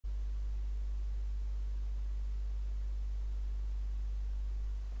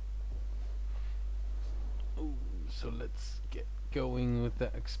So let's get going with the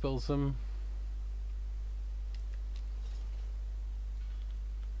expulsum.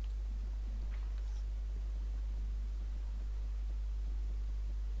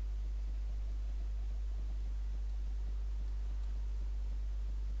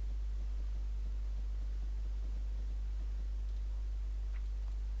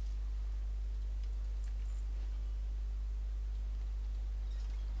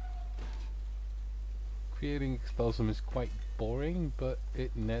 Creating expulsum is quite boring, but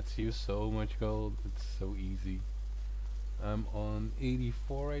it nets you so much gold. It's so easy. I'm on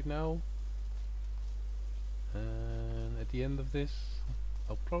 84 right now, and at the end of this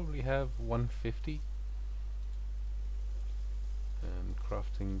I'll probably have 150, and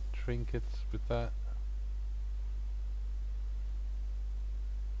crafting trinkets with that.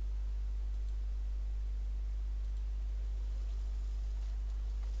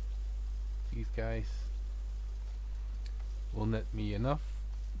 These guys will net me enough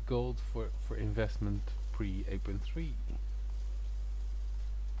gold for investment pre 8.3.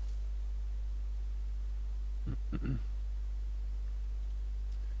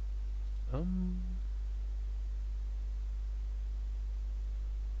 um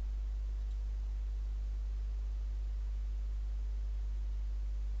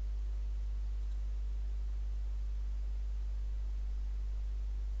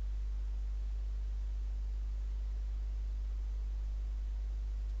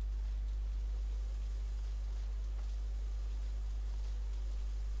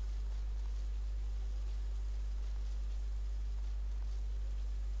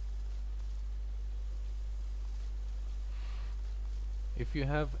if you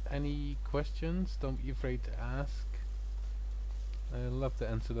have any questions, don't be afraid to ask. I love to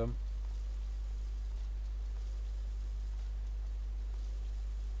answer them.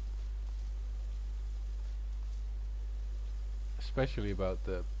 Especially about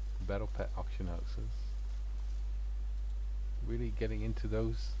the battle pet auction houses. Really getting into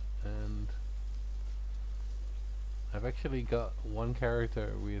those, and I've actually got one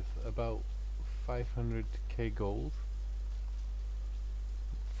character with about 500k gold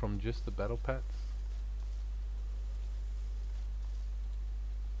from just the battle pets.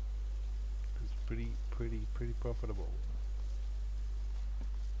 It's pretty profitable.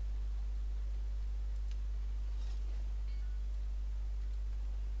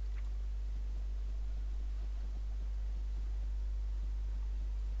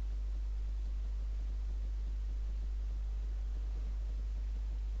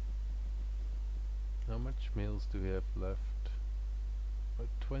 How much mails do we have left? About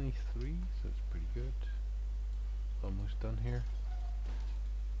 23, so it's pretty good. Almost done here.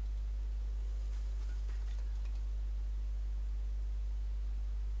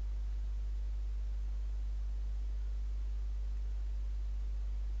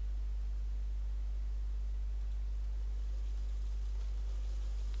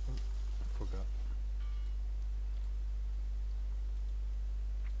 Forgot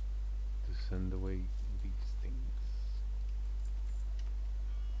to send away these things.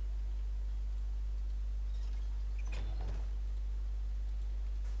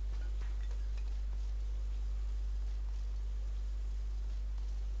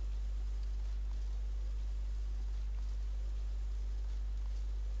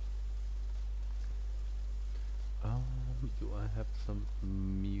 Do I have some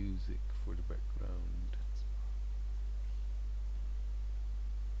music for the background?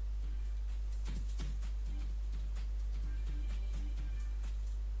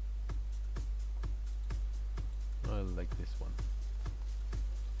 I like this one.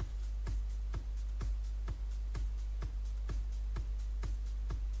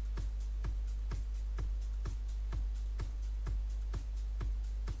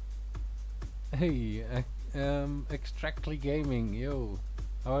 Hey, Extractly Gaming, yo,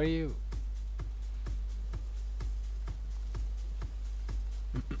 how are you?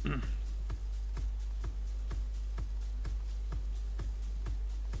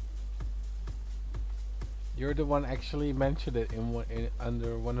 You're the one actually mentioned it in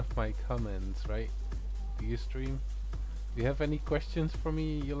under one of my comments, right? Do you stream? Do you have any questions for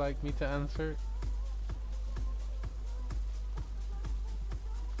me you like me to answer?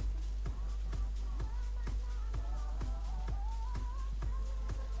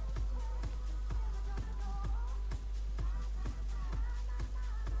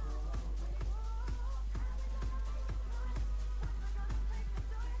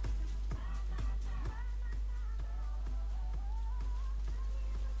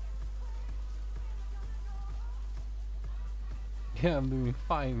 Yeah, I'm doing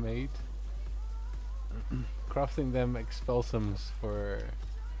fine, mate. crafting them expulsums for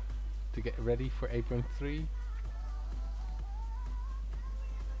to get ready for 8.3.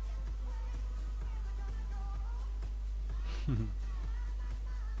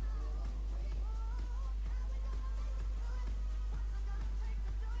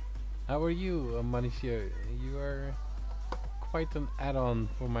 How are you, Manisio? You are quite an add-on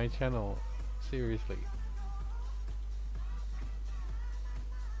for my channel. Seriously.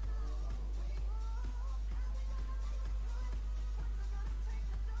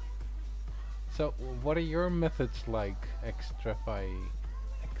 So, what are your methods like, extra,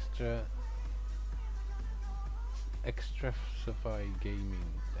 extrafy gaming?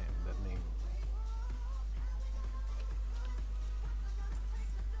 Damn that name.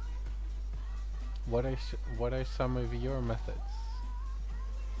 What are some of your methods?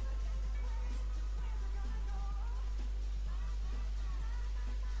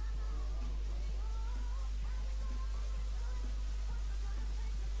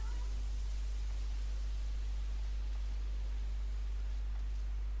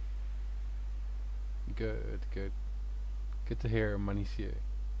 Good, good. Good to hear, Malicieux.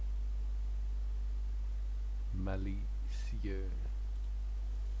 Malicieux.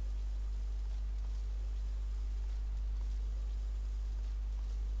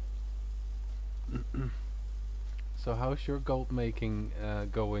 So how's your gold making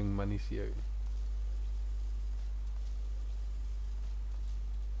going, Malicieux?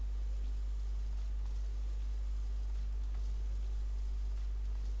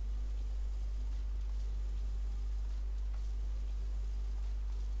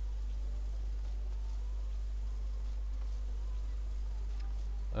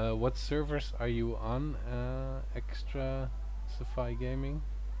 What servers are you on, Extra Safai Gaming?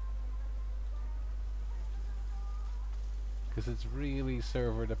 Because it's really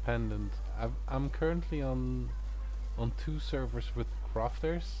server dependent. I'm currently on two servers with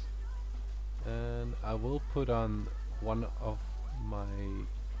crafters, and I will put on one of my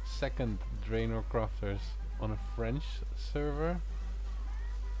second Draenor crafters on a French server,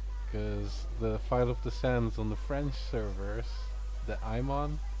 because the File of the Sands on the French servers that I'm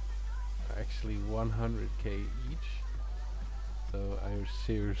on are actually 100k each, so I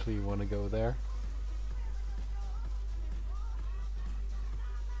seriously want to go there.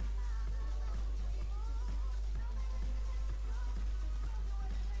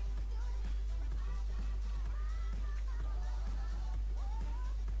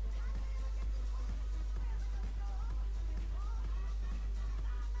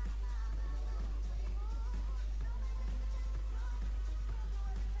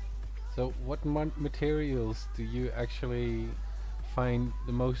 So what materials do you actually find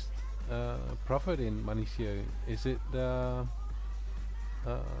the most profit in, Manisio? Is it um,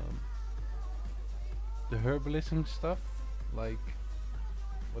 the herbalism stuff? Like,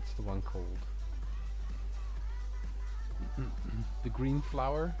 what's the one called? The green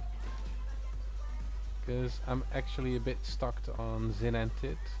flower? Because I'm actually a bit stocked on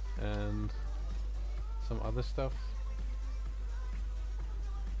Zinantit and some other stuff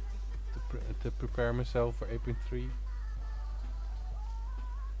to prepare myself for 8.3.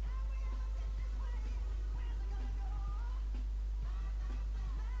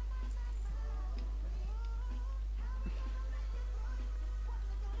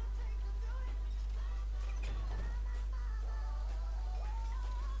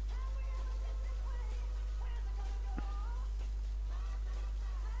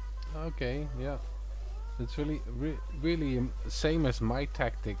 Okay, yeah. It's really same as my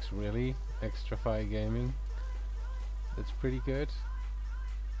tactics, really. Extrafy Gaming. That's pretty good.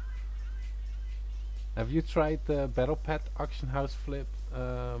 Have you tried the Battle Pet auction house flip?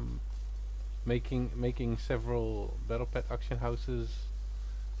 Making several Battle Pet auction houses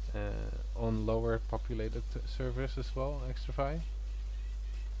on lower populated servers as well, Extrafy?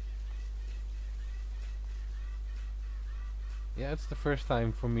 Yeah, it's the first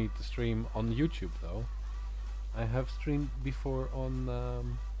time for me to stream on YouTube though. I have streamed before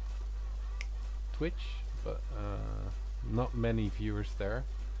on Twitch, but not many viewers there.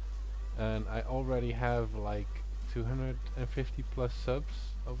 And I already have like 250 plus subs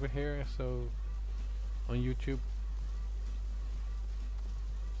over here, so on YouTube.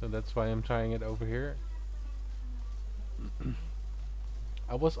 So that's why I'm trying it over here.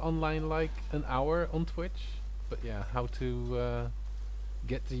 I was online like an hour on Twitch, but yeah, how to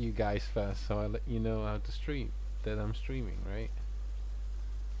get to you guys fast, so I let you know how to stream, that I'm streaming, right?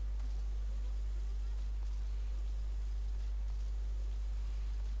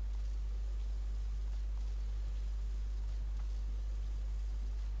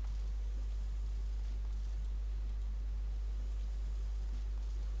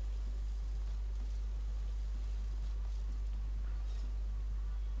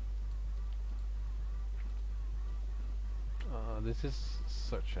 This is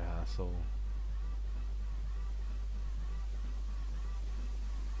such a hassle.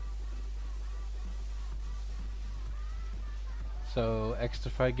 So,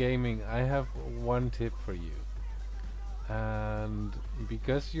 Extrafy Gaming, I have one tip for you. And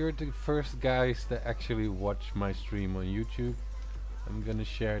because you're the first guys that actually watch my stream on YouTube, I'm gonna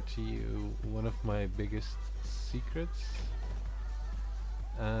share to you one of my biggest secrets.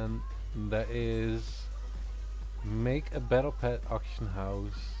 And that is, make a battle pet auction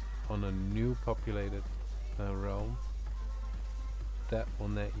house on a new populated realm. That will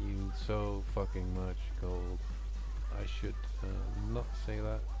net you so fucking much gold. I should not say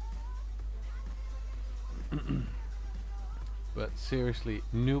that. But seriously,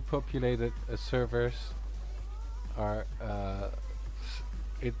 new populated servers are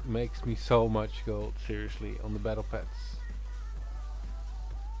it makes me so much gold, seriously, on the battle pets.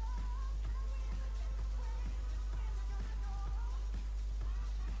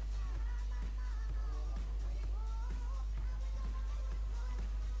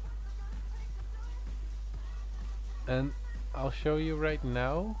 And I'll show you right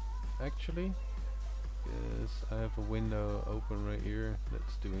now, actually, because I have a window open right here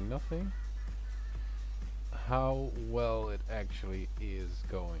that's doing nothing, how well it actually is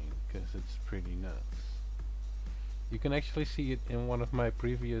going, because it's pretty nuts. You can actually see it in one of my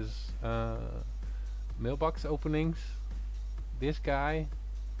previous mailbox openings. This guy,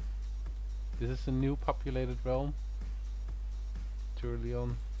 this is a new populated realm,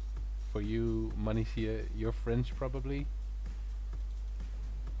 Turleon. For you, Manicia, you're French probably.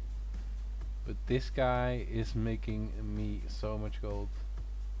 But this guy is making me so much gold.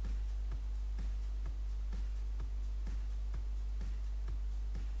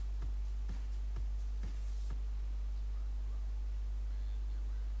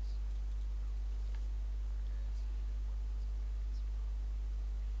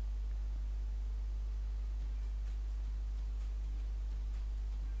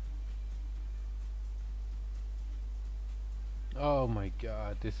 Oh my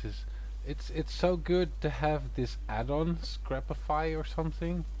god, this is it's so good to have this add-on, Scrapify or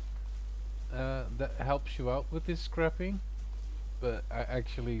something, that helps you out with this scrapping. But I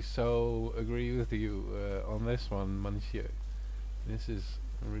actually so agree with you on this one, Monsieur. This is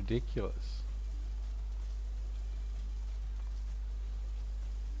ridiculous.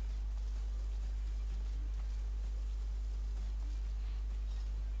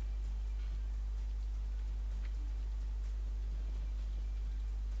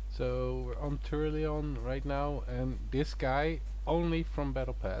 So we're on Turleon right now, and this guy only from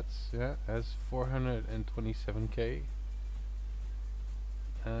Battle Pads, yeah, has 427k,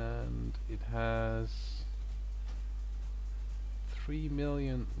 and it has 3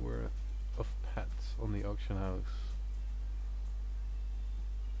 million worth of pets on the auction house.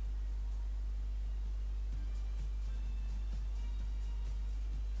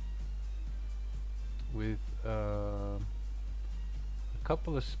 With a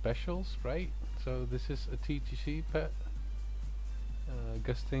couple of specials, right? So this is a TTC pet,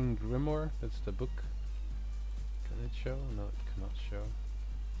 Gusting Grimoire, that's the book. Can it show? No, it cannot show.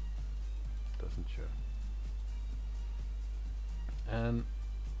 Doesn't show. And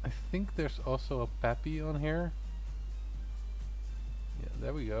I think there's also a Pappy on here. Yeah,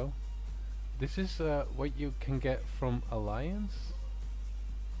 there we go. This is what you can get from Alliance.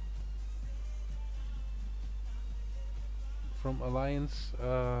 From Alliance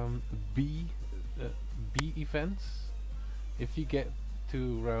B events. If you get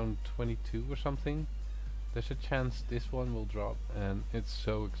to round 22 or something, there's a chance this one will drop, and it's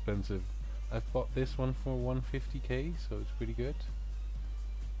so expensive. I've bought this one for 150k, so it's pretty good.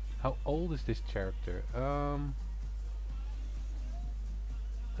 How old is this character? I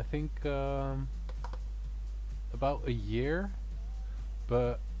think about a year,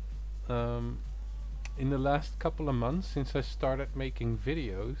 but in the last couple of months since I started making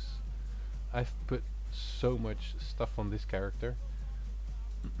videos, I've put so much stuff on this character.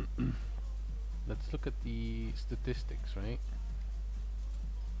 Let's look at the statistics, right?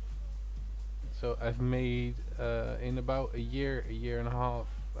 So I've made in about a year and a half,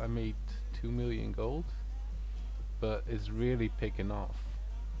 I made 2 million gold, but it's really picking off.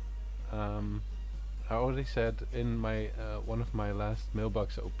 I already said in my one of my last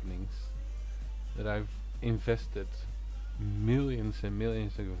mailbox openings that I've invested millions and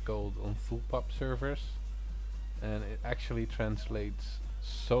millions of gold on full pop servers, and it actually translates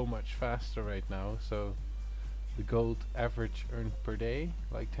so much faster right now. So the gold average earned per day,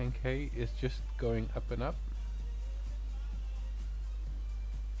 like 10k, is just going up and up.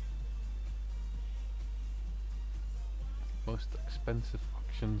 Most expensive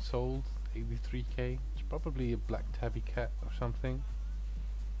auction sold, 83k. It's probably a black tabby cat or something.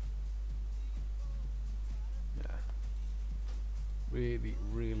 Yeah. Really,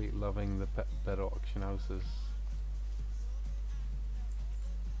 really loving the pet battle auction houses.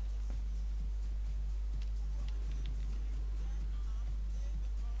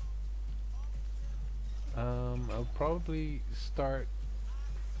 I'll probably start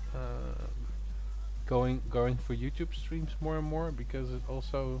going for YouTube streams more and more, because it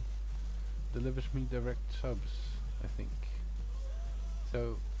also delivers me direct subs, I think.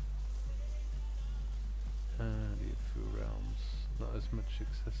 So the few realms, not as much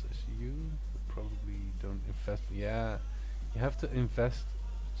success as you, but probably don't invest. Yeah, you have to invest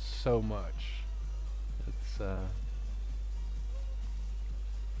so much. It's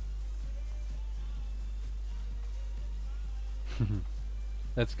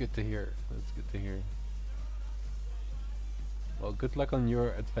that's good to hear. That's good to hear. Well, good luck on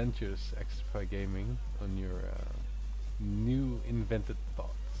your adventures, Xify Gaming, on your new invented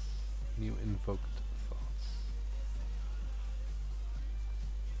thoughts, new invoked thoughts.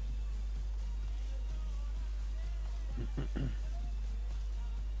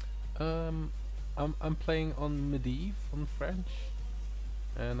 I'm playing on Medivh on French,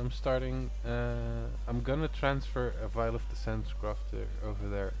 and I'm starting. I'm gonna transfer a Vial of the Sandscrafter over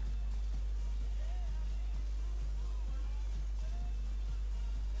there.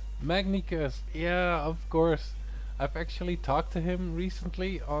 Magnicus, yeah, of course. I've actually talked to him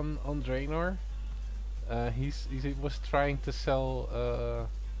recently on Draenor. He was trying to sell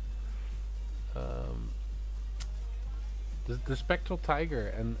the spectral tiger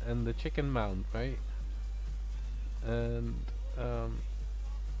and the chicken mount, right? And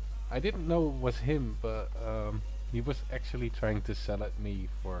I didn't know it was him, but he was actually trying to sell it me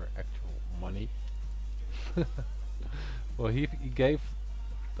for actual money. Well, he gave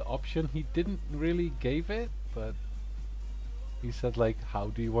the option. He didn't really give it, but he said, like, how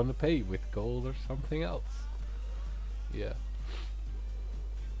do you want to pay, with gold or something else? Yeah.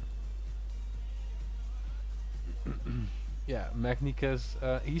 Yeah, Magnicus,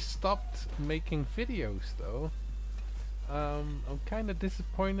 he stopped making videos though. I'm kind of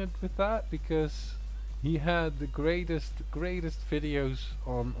disappointed with that, because he had the greatest videos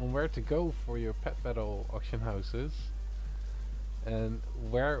on where to go for your pet battle auction houses, and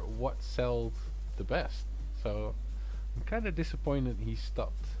what sold the best. So I'm kind of disappointed he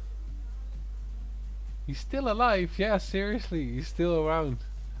stopped. He's still alive, yeah, seriously, he's still around.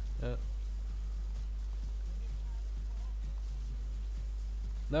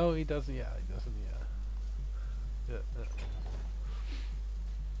 No, he doesn't. Yeah, he doesn't. Yeah. Yeah.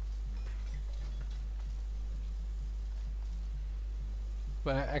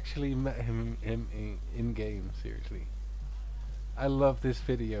 But I actually met him in game. Seriously, I love his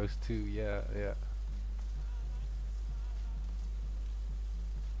videos too. Yeah, yeah.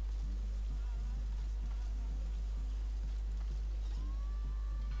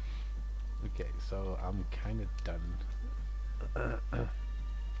 Okay, so I'm kind of done.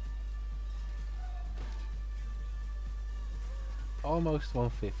 Almost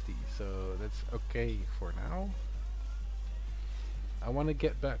 150, so that's okay for now. I want to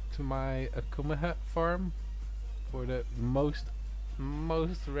get back to my Akuma hat farm for the most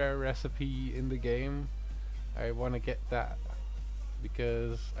rare recipe in the game. I want to get that,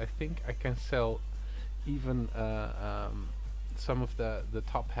 because I think I can sell even some of the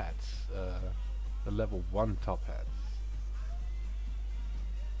top hats, the level 1 top hats.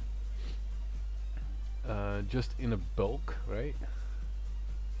 Just in a bulk, right?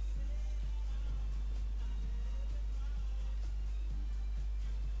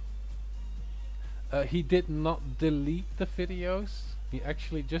 He did not delete the videos, he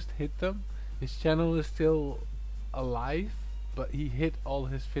actually just hid them. His channel is still alive, but he hid all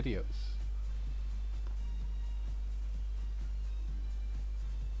his videos.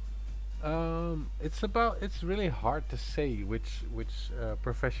 It's really hard to say which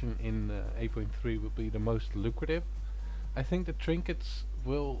profession in 8.3 would be the most lucrative. I think the trinkets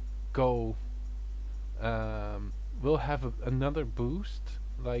will go will have another boost.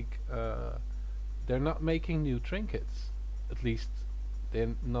 Like they're not making new trinkets, at least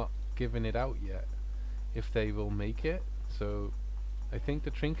they're not giving it out yet, if they will make it. So I think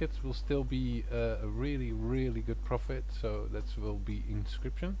the trinkets will still be a really good profit. So that will be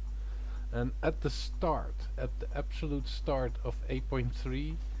inscription. And at the start, at the absolute start of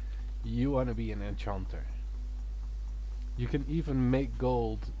 8.3, you want to be an enchanter. You can even make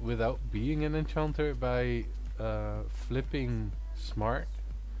gold without being an enchanter by flipping smart.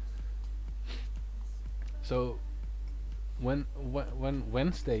 So when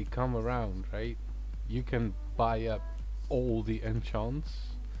Wednesday come around, right? You can buy up all the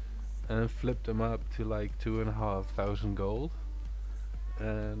enchants and flip them up to like 2,500 gold,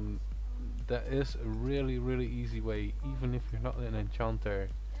 and that is a really easy way, even if you're not an enchanter,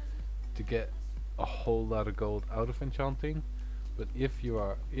 to get a whole lot of gold out of enchanting. But if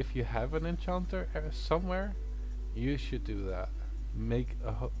you have an enchanter somewhere, you should do that.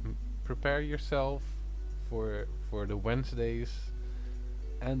 Prepare yourself for the Wednesdays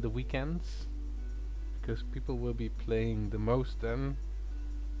and the weekends, because people will be playing the most then,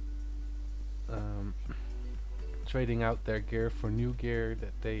 um, trading out their gear for new gear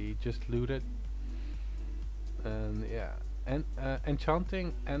that they just looted. And yeah, and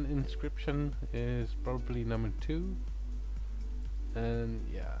enchanting and inscription is probably number 2. And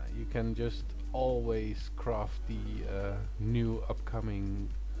yeah, you can just always craft the new upcoming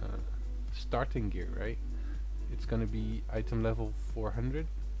starting gear, right? It's gonna be item level 400.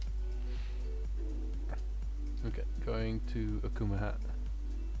 Okay, going to Akuma hat,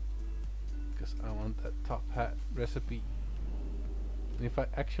 because I want that top hat recipe. And if I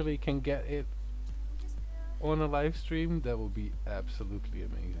actually can get it on a live stream, that will be absolutely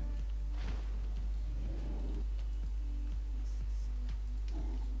amazing.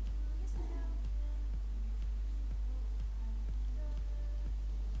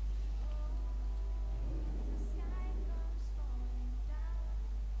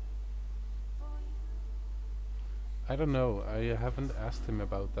 I don't know, I haven't asked him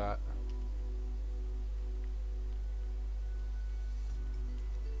about that.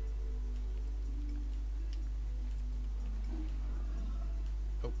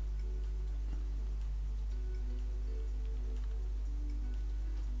 Oh.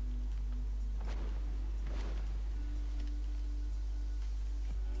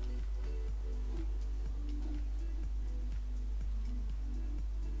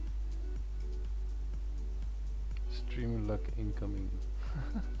 Stream luck incoming.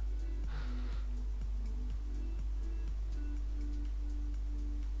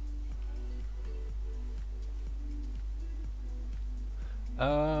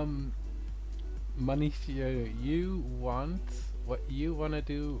 Manicio, what you wanna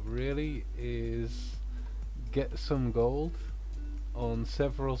do really is get some gold on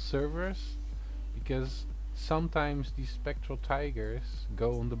several servers, because sometimes these spectral tigers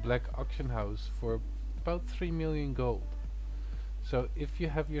go on the black auction house for about 3 million gold. So if you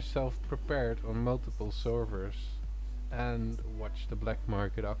have yourself prepared on multiple servers and watch the black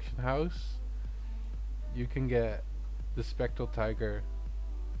market auction house, you can get the spectral tiger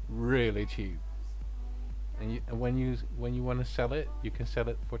really cheap. And when you want to sell it, you can sell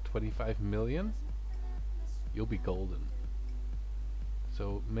it for 25 million. You'll be golden.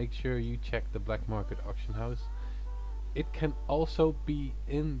 So make sure you check the black market auction house. It can also be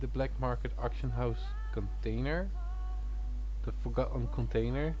in the black market auction house container, the forgotten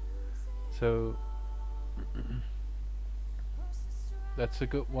container. So that's a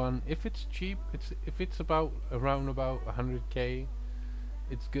good one. If it's cheap, if it's around about 100k,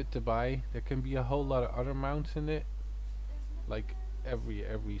 it's good to buy. There can be a whole lot of other mounts in it, like every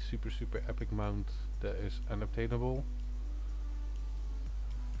super epic mount that is unobtainable.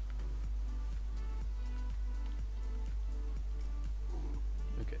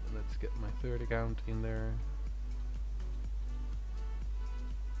 Okay, let's get my third account in there.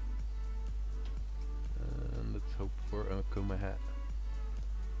 And let's hope for a Kuma hat.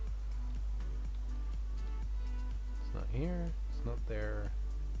 It's not here, it's not there.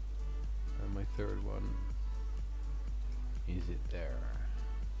 And my third one, is it there?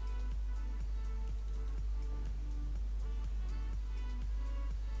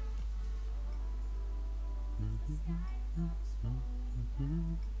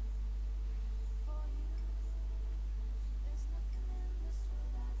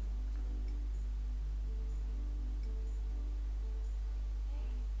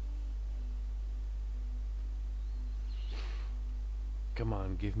 Come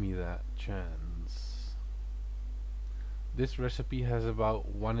on, give me that chance. This recipe has about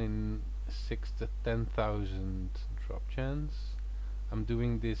 1 in 6 to 10,000 drop chance. I'm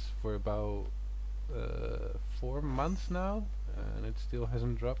doing this for about 4 months now, and it still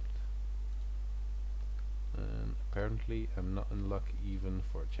hasn't dropped. And apparently I'm not in luck even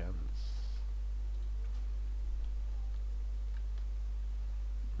for a chance.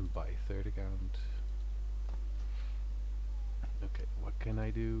 Buy third account. Okay, what can I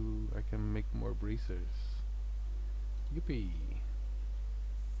do? I can make more breezers. Yippee!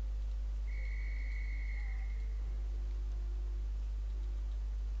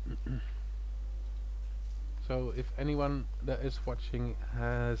 So if anyone that is watching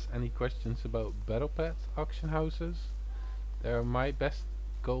has any questions about Battle Pet auction houses, they're my best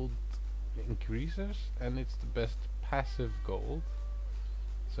gold increasers, and it's the best passive gold.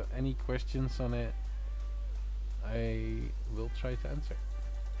 So any questions on it, I will try to answer.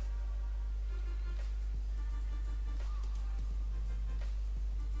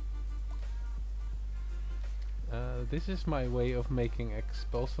 This is my way of making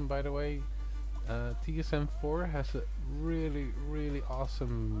Expulsum, by the way. TSM4 has a really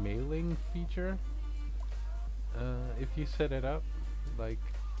awesome mailing feature. If you set it up, like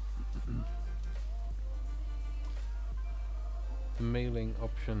the mailing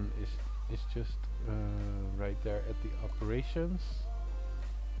option is just right there at the operations.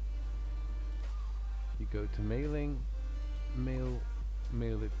 You go to mailing, mail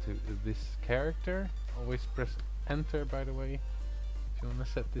it to this character. Always press enter, by the way, if you want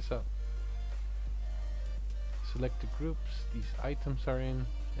to set this up. Select the groups these items are in,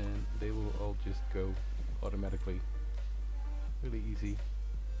 and they will all just go automatically. Really easy.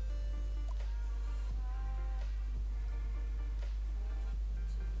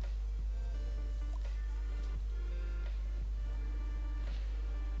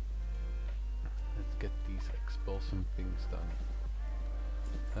 Let's get these Expulsum things done.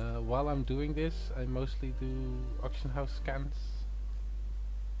 While I'm doing this, I mostly do auction house scans.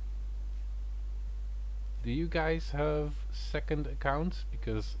 Do you guys have second accounts?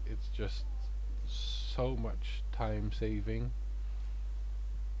 Because it's just so much time saving.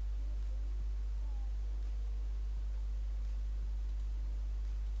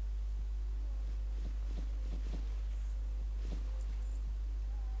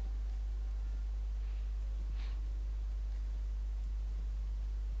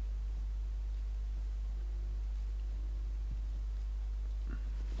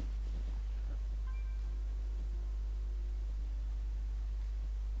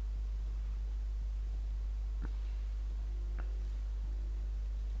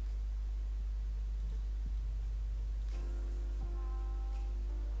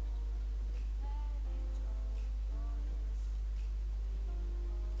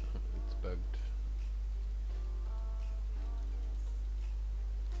 Bugged.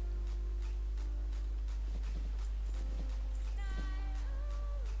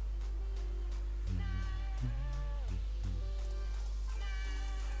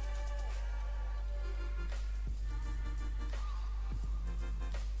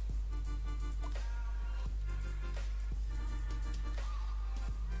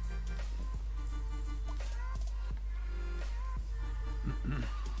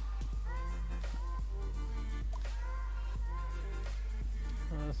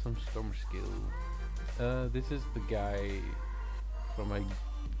 Some storm skill. This is the guy from my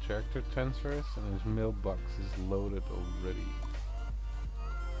character transfers, and his mailbox is loaded already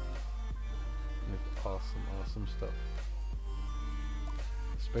with awesome stuff.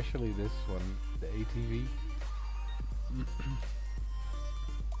 Especially this one, the ATV.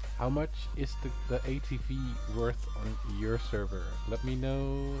 How much is the ATV worth on your server? Let me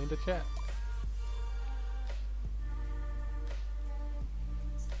know in the chat.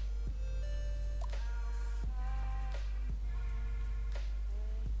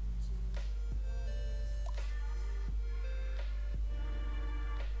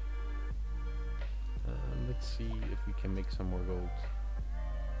 Let's see if we can make some more gold.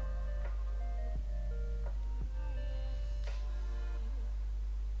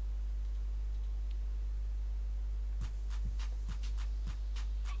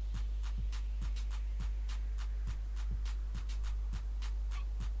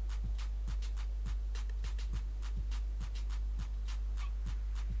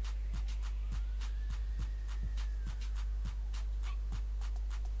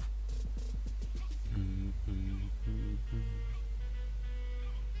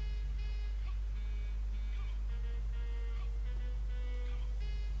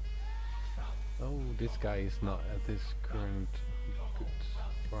 Oh, this guy is not at his current good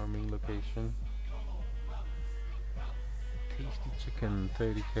farming location. Tasty chicken,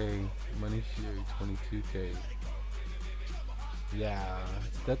 30k. Money share, 22k. Yeah,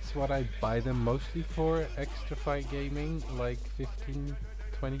 that's what I buy them mostly for. Extra fight gaming, like 15,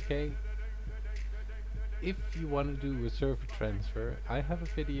 20k. If you want to do a server transfer, I have a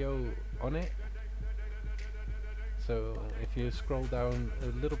video on it. So if you scroll down a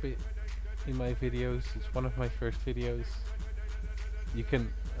little bit in my videos, it's one of my first videos, you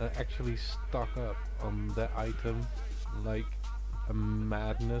can actually stock up on the item like a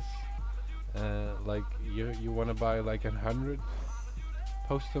madness. Like you want to buy like 100,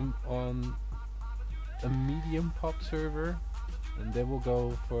 post them on a medium pop server, and they will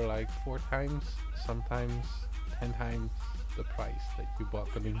go for like 4 times, sometimes 10 times the price that you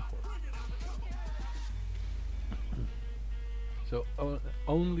bought them in for. So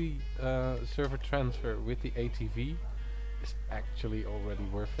only server transfer with the ATV is actually already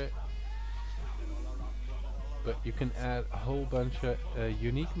worth it. But you can add a whole bunch of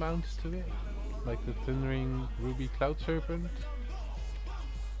unique mounts to it, like the Thundering Ruby Cloud Serpent.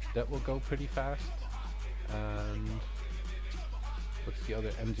 That will go pretty fast. And what's the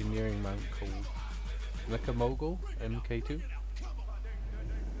other engineering mount called? Mecha Mogul MK2.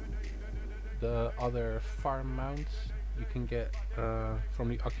 The other farm mounts you can get from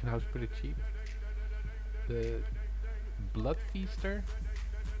the auction house pretty cheap. The Blood Feaster,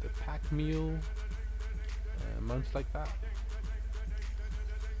 the Pack Mule, mounts like that.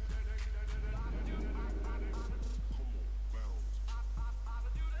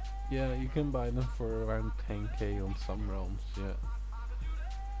 Yeah, you can buy them for around 10k on some realms, yeah.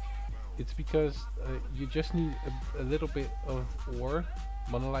 It's because you just need a little bit of ore,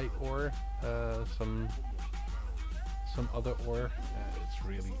 monolite ore, some other ore. It's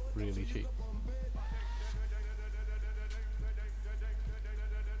really cheap.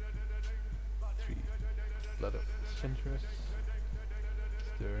 Blood of Centuries.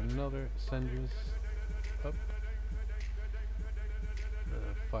 Is there another Centuries up?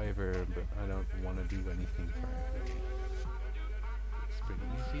 Fiverr, but I don't want to do anything for it. It's pretty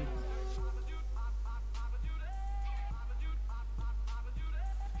easy.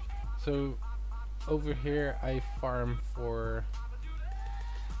 So over here I farm for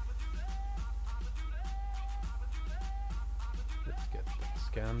let's get the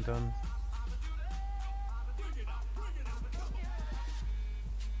scan done.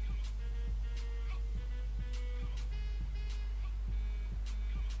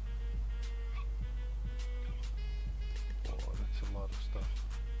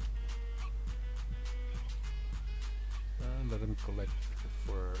 Let them collect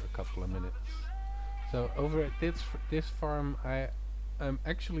for a couple of minutes. So over at this farm, I'm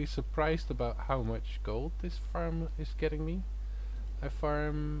actually surprised about how much gold this farm is getting me. I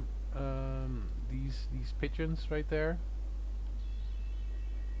farm these pigeons right there.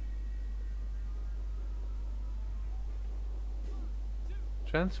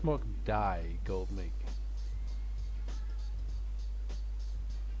 Transmog dye gold making.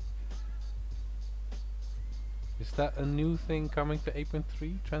 Is that a new thing coming to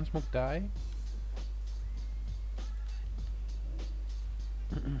 8.3? Transmog dye?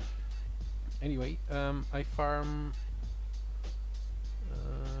 Anyway, I farm...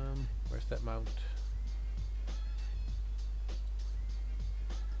 where's that mount?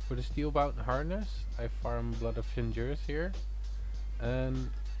 For the steel-bound harness, I farm Blood of Shinjuris here. And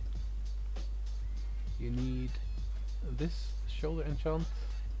you need this shoulder enchant,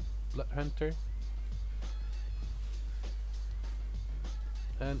 Blood Hunter.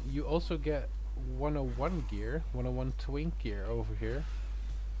 And you also get 101 gear, 101 twink gear over here.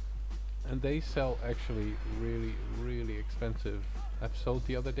 And they sell actually really expensive. I've sold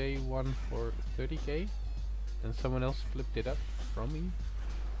the other day one for 30k, and someone else flipped it up from me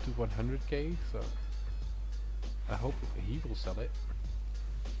to 100k, so I hope he will sell it.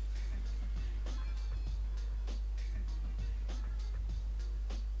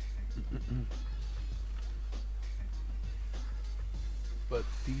 But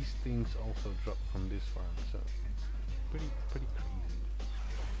these things also drop from this farm, so pretty crazy.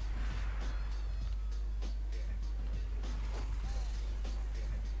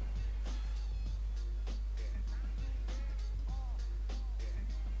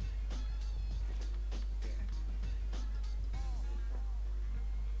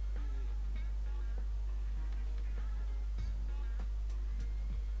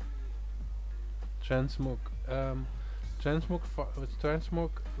 Transmog,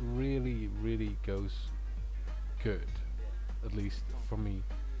 Transmog really goes good, at least for me.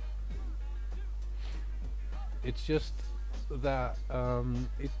 It's just that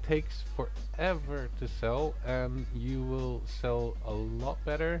it takes forever to sell, and you will sell a lot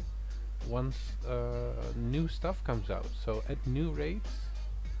better once new stuff comes out. So at new raid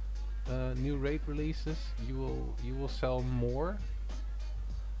releases, you will sell more.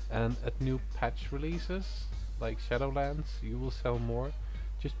 And at new patch releases, like Shadowlands, you will sell more,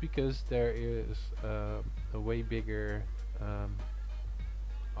 just because there is a way bigger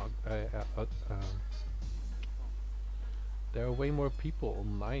there are way more people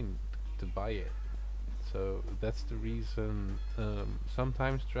online to buy it. So that's the reason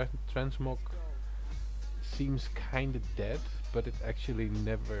sometimes Transmog seems kinda dead, but it actually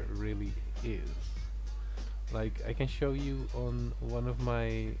never really is. Like I can show you on one of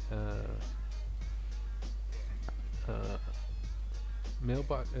my uh,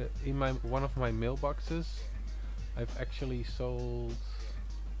 mailbox in my one of my mailboxes. I've actually sold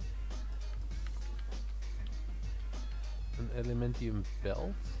an Elementium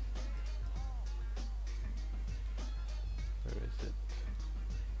belt. Where is it?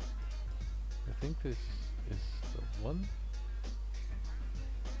 I think this is the one.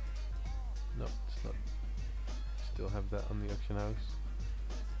 No, it's not. Still have that on the auction house.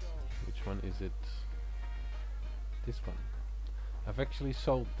 Which one is it? This one. I've actually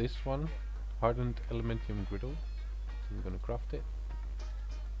sold this one, hardened Elementium griddle. So I'm gonna craft it.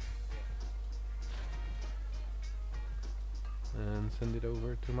 And send it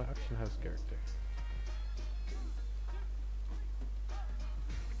over to my auction house character.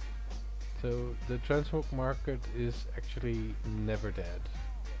 So the transmog market is actually never dead.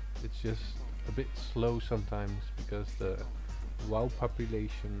 It's just a bit slow sometimes because the WoW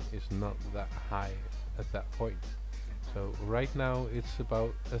population is not that high at that point. So right now it's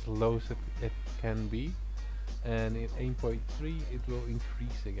about as low as it can be, and in 8.3 it will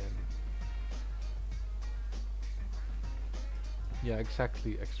increase again. Yeah,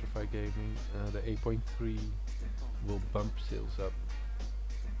 exactly, Extrafy Gaming. The 8.3 will bump sales up.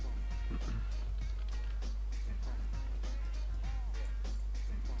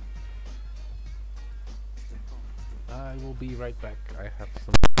 I will be right back. I have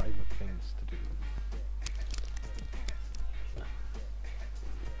some private things to do.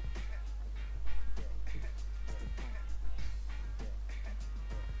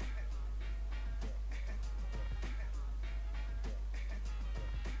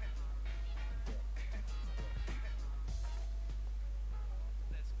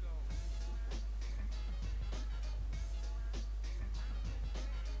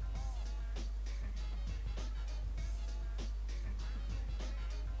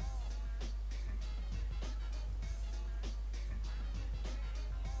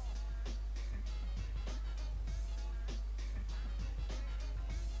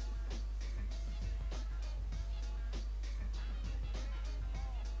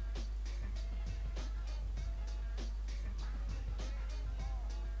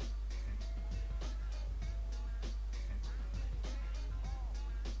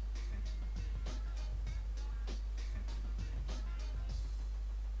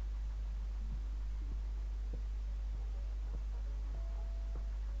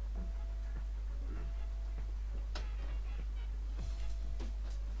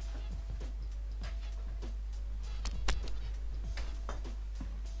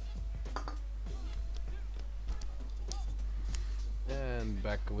 And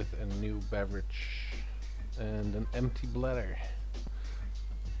back with a new beverage and an empty bladder.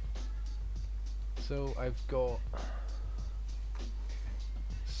 So I've got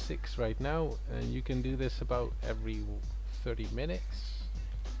 6 right now, and you can do this about every 30 minutes,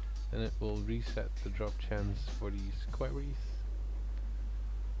 and it will reset the drop chance for these queries.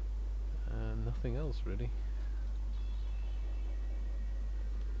 And nothing else really.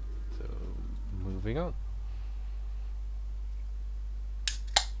 So moving on.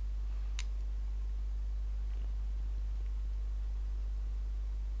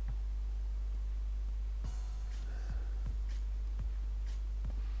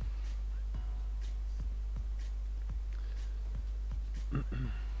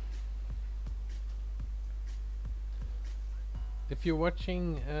 If you're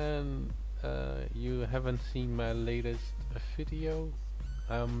watching and you haven't seen my latest video,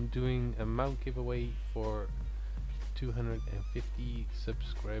 I'm doing a mount giveaway for 250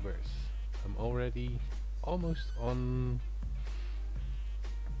 subscribers. I'm already almost on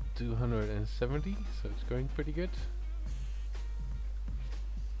 270, so it's going pretty good.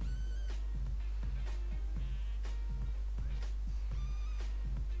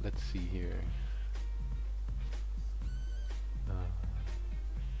 Let's see here.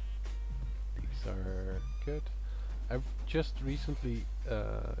 These are good. I've just recently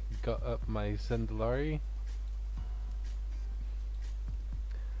got up my Zandalari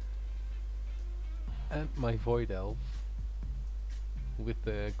and my Void Elf with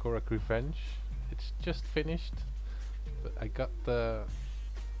the Korak Revenge. It's just finished, but I got the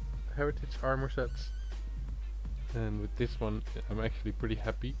Heritage armor sets, and with this one I'm actually pretty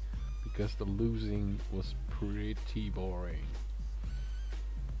happy because the losing was pretty boring.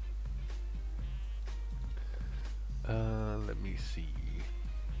 Let me see.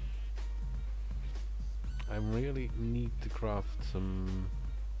 I really need to craft some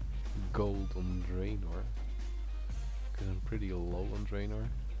gold on Draenor because I'm pretty low on Draenor.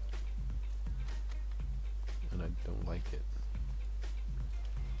 and I don't like it.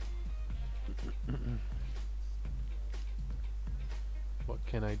 What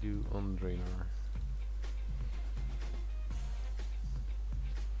can I do on Draenor?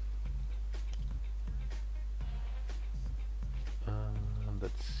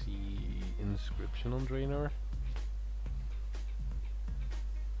 Let's see, inscription on Draenor.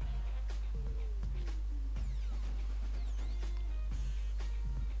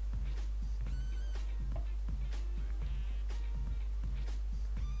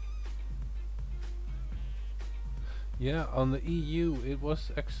 Yeah, on the EU it was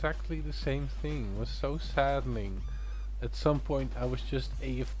exactly the same thing. It was so saddening. At some point I was just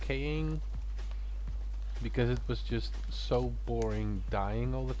AFKing because it was just so boring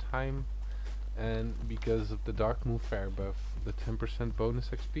dying all the time, and because of the Dark Moon Fair buff, the 10% bonus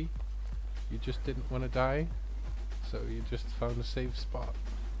XP, you just didn't want to die, so you just found a safe spot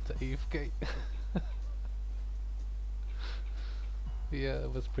to AFK. Yeah,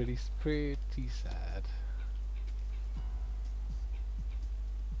 it was pretty sad.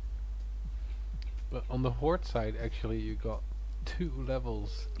 But on the Horde side, actually, you got 2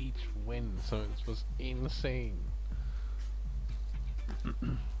 levels each win, so it was insane.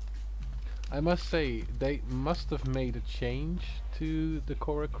 I must say, they must have made a change to the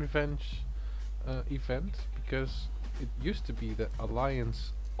Korok Revenge event, because it used to be that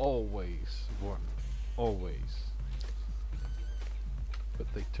Alliance always won. Always.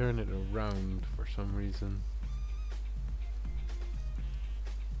 But they turn it around for some reason.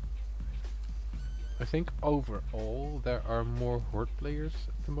 I think overall there are more Horde players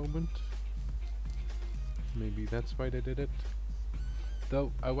at the moment. Maybe that's why they did it.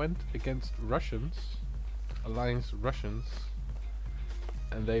 Though I went against Russians, Alliance Russians,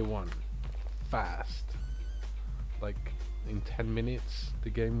 and they won. Fast. Like in 10 minutes the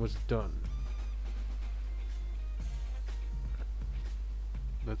game was done.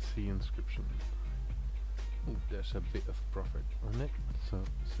 Let's see inscription. Ooh, there's a bit of profit on it, so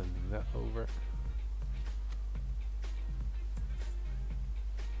sending that over.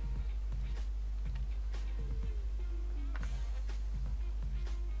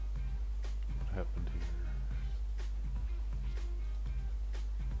 What happened here?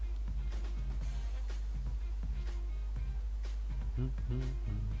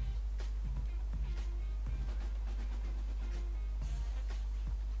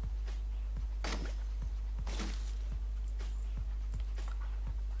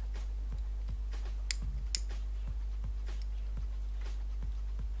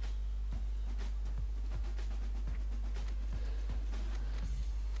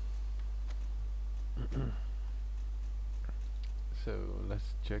 So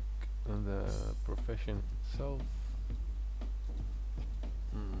let's check on the profession itself.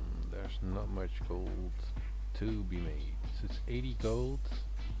 There's not much gold to be made. So it's 80 gold.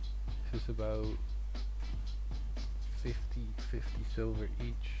 This is about 50 silver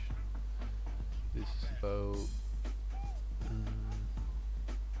each. This is about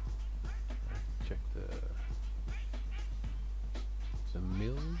check the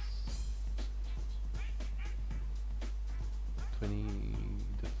mills. 20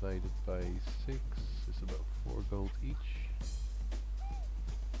 divided by 6 is about 4 gold each.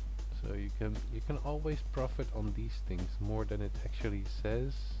 So you can always profit on these things more than it actually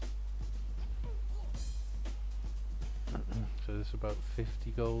says. So it's about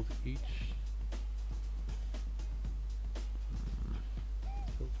 50 gold each.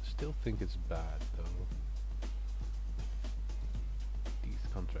 Still think it's bad though. These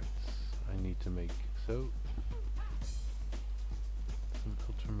contracts I need to make. So some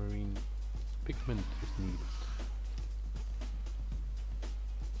ultramarine pigment is needed.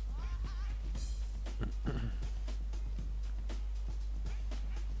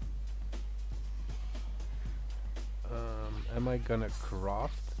 Am I gonna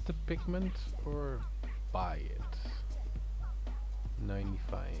craft the pigment or buy it?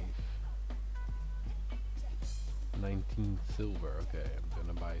 95. 19 silver. Okay, I'm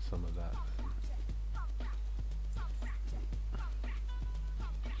gonna buy some of that.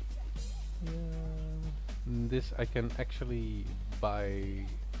 This I can actually buy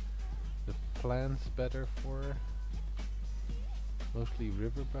the plants better for. Mostly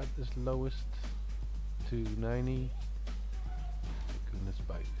riverbed is lowest to 90. Goodness,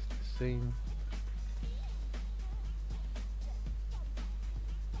 buy is the same.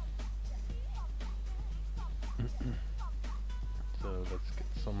 So let's get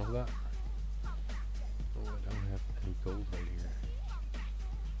some of that. Oh, I don't have any gold right here.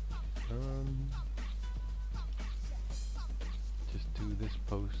 Just do this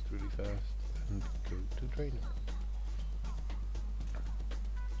post really fast and go to trainer.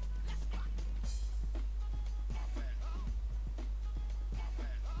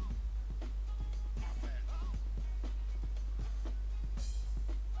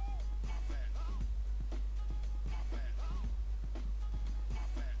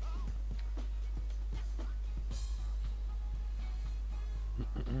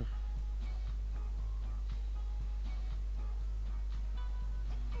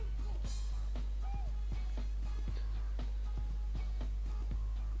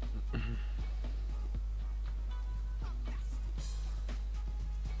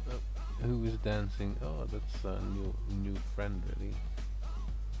 Who is dancing? Oh, that's a new friend, really.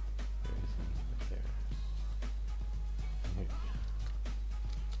 Where is he? Right there.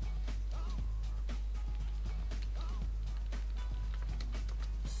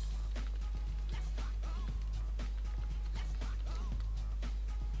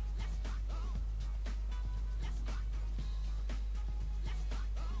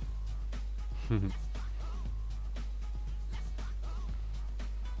 Here.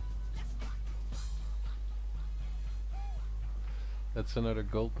 That's another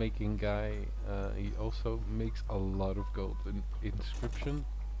gold making guy. He also makes a lot of gold in inscription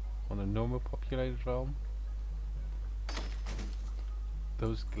on a normal populated realm.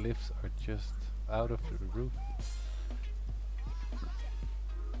 Those glyphs are just out of the roof.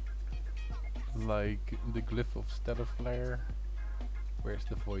 Like the glyph of Stellar Flare. Where's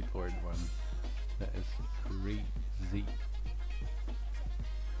the Void Horde one? That is crazy.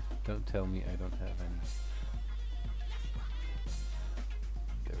 Don't tell me I don't have any.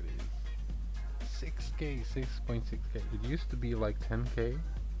 There it is. 6k, 6.6k. It used to be like 10k.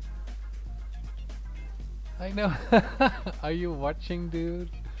 I know. Are you watching,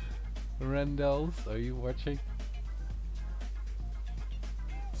 dude? Randalls, are you watching?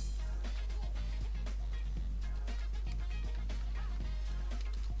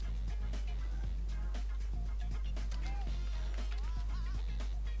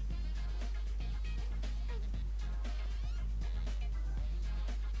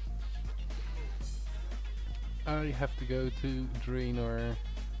 I have to go to Draenor.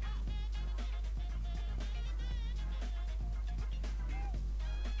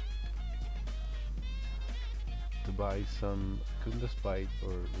 To buy some Kunda's Bite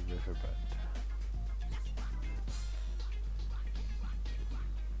or Riverbed.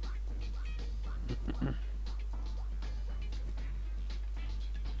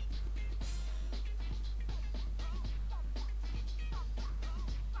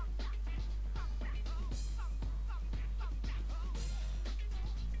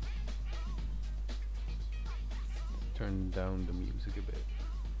 Turn down the music a bit.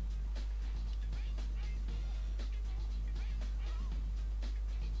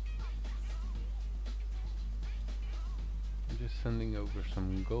 I'm just sending over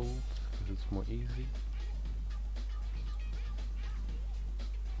some gold because it's more easy.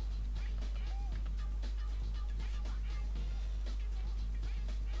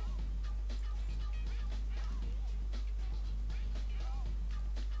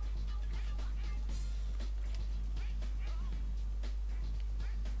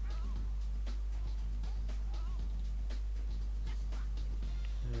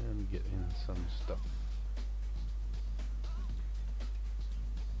 And get in some stuff.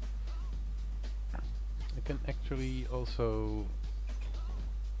 I can actually also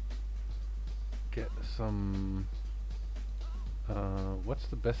get some what's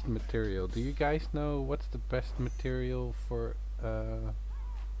the best material? Do you guys know what's the best material for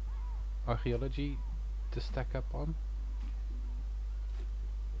archaeology to stack up on?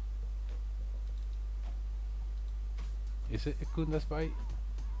 Is it a Kunda's Bite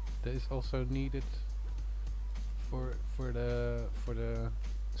that is also needed for the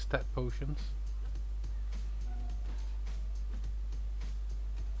stat potions?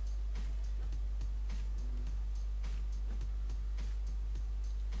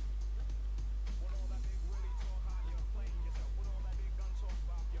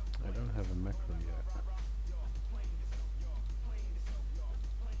 I don't have a macro yet.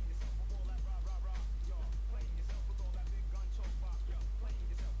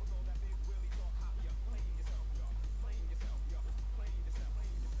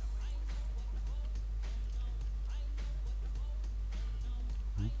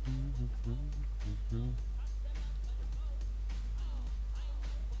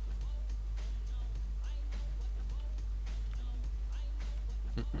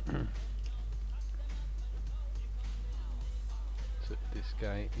 So this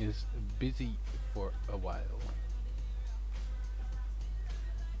guy is busy for a while.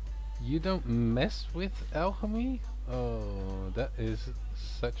 You don't mess with alchemy? Oh, that is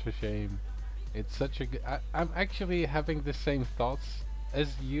such a shame. It's such a good. I'm actually having the same thoughts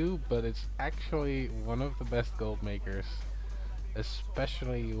as you, but it's actually one of the best gold makers,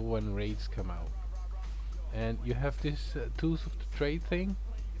 especially when raids come out. And you have this tools of the trade thing.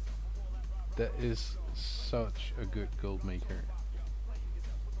 That is such a good gold maker.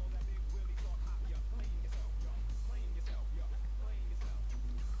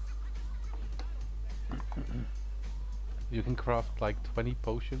 You can craft like 20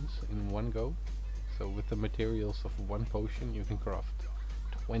 potions in one go. So with the materials of one potion you can craft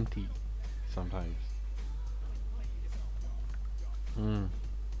 20 sometimes. Mm.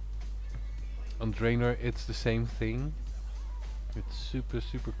 On Draenor it's the same thing. It's super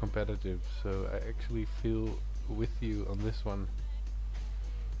competitive, so I actually feel with you on this one.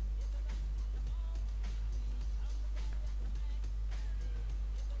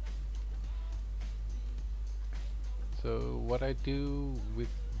 So what I do with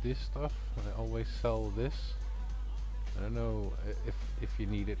this stuff, I always sell this. I don't know if you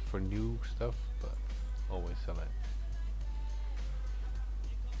need it for new stuff, but always sell it.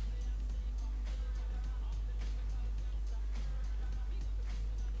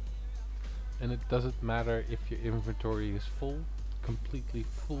 And it doesn't matter if your inventory is full, completely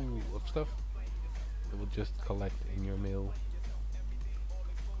full of stuff, it will just collect in your mill.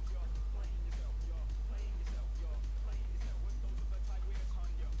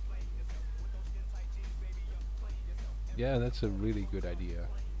 Yeah, that's a really good idea.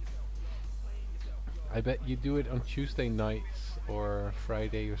 I bet you do it on Tuesday nights or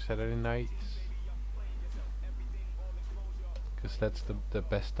Friday or Saturday nights, because that's the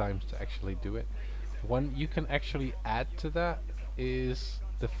best times to actually do it. One you can actually add to that is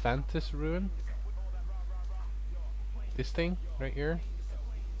the Fantas Ruin. This thing right here.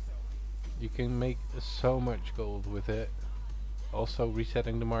 You can make so much gold with it. Also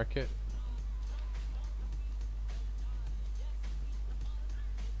resetting the market.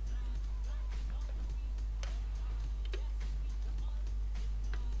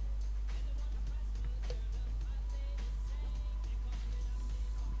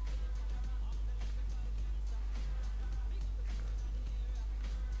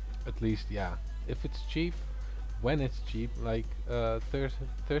 At least, yeah. If it's cheap, when it's cheap, like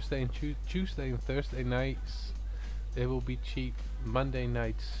Thursday and Tuesday and Thursday nights, it will be cheap. Monday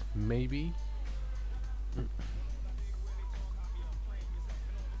nights, maybe.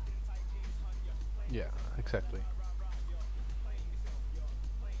 Yeah, exactly.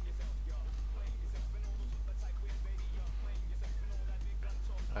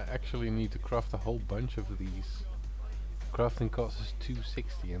 I actually need to craft a whole bunch of these. Crafting cost is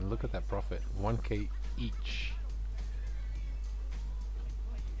 260, and look at that profit, 1k each.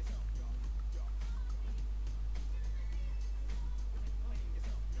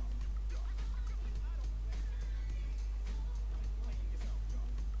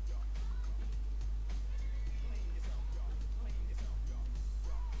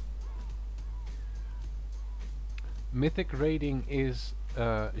 Mythic raiding is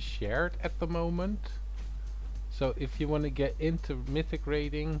shared at the moment. So if you want to get into mythic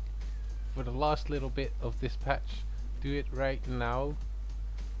raiding for the last little bit of this patch, do it right now.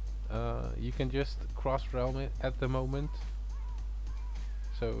 You can just cross realm it at the moment.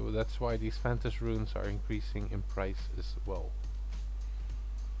 So that's why these Fantas runes are increasing in price as well.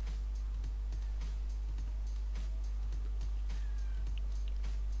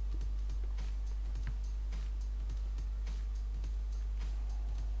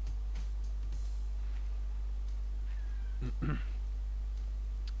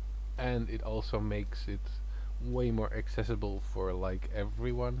 And it also makes it way more accessible for like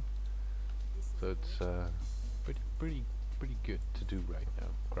everyone. So it's pretty good to do right now,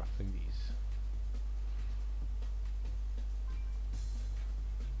 crafting these.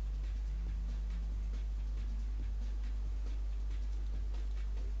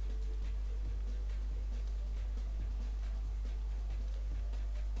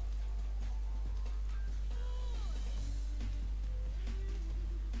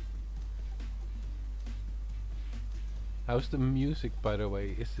 How's the music, by the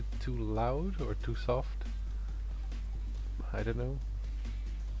way? Is it too loud or too soft? I don't know.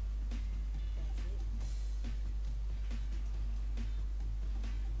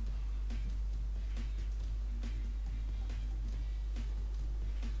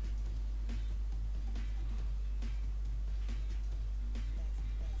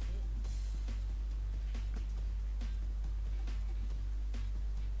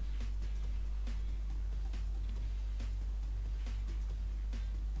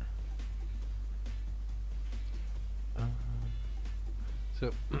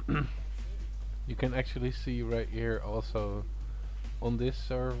 So you can actually see right here also on this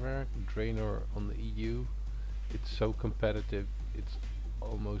server, Draenor on the EU, it's so competitive, it's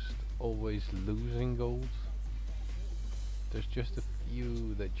almost always losing gold. There's just a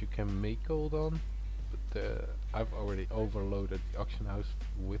few that you can make gold on, but I've already overloaded the auction house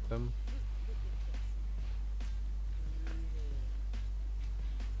with them.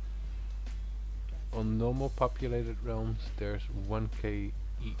 On normal populated realms there's 1k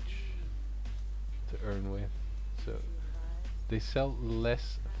each to earn with, so they sell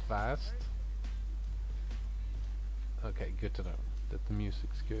less fast. Okay, good to know that the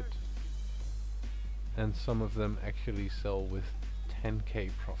music's good. And some of them actually sell with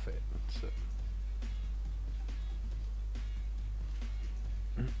 10k profit, so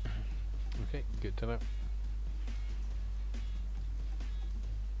okay, good to know.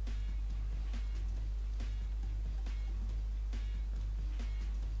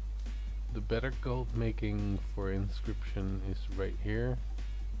 The better gold making for inscription is right here.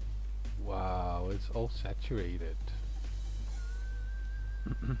 Wow, it's all saturated.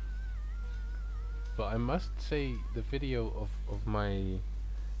 But I must say the video of my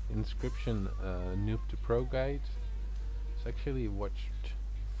inscription noob to pro guide is actually watched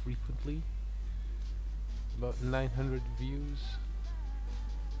frequently. About 900 views.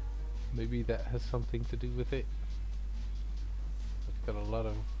 Maybe that has something to do with it. I've got a lot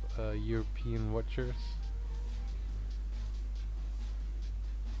of European watchers.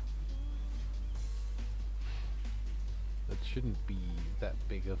 That shouldn't be that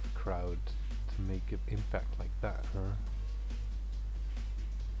big of a crowd to make an impact like that, huh?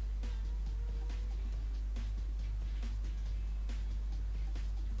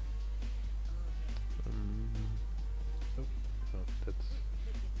 Oh, oh,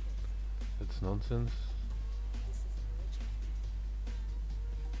 that's nonsense.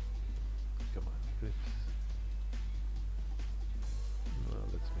 Come on, clips. No,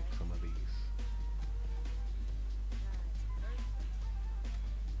 let's make some of these.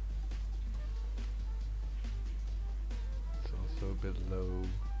 It's also a bit low.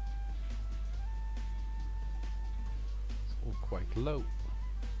 It's all quite low.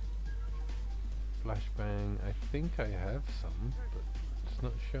 Flashbang, I think I have some, but it's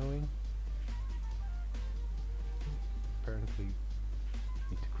not showing. Apparently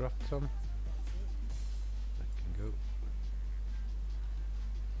need to craft some. That can go.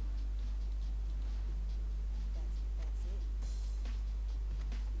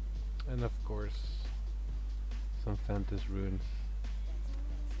 And of course some Fantas runes.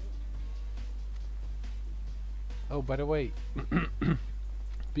 Oh, by the way,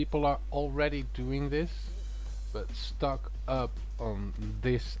 people are already doing this, but stock up on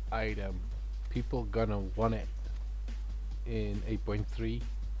this item. People gonna want it in 8.3,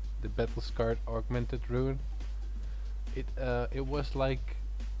 the Battle Scarred Augmented Rune. It was like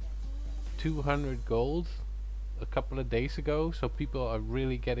 200 gold a couple of days ago, so people are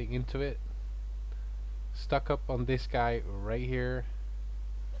really getting into it. Stock up on this guy right here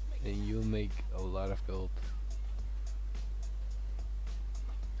and you'll make a lot of gold.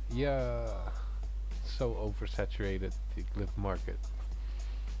 Yeah, so oversaturated, the glyph market.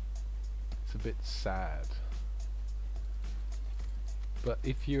 It's a bit sad. But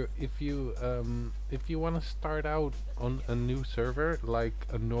if you want to start out on a new server, like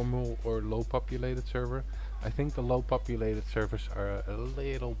a normal or low populated server, I think the low populated servers are a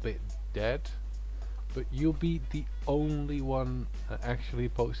little bit dead. But you'll be the only one actually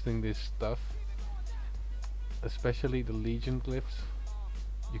posting this stuff, especially the Legion glyphs.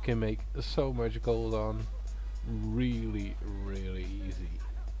 You can make so much gold on really easy.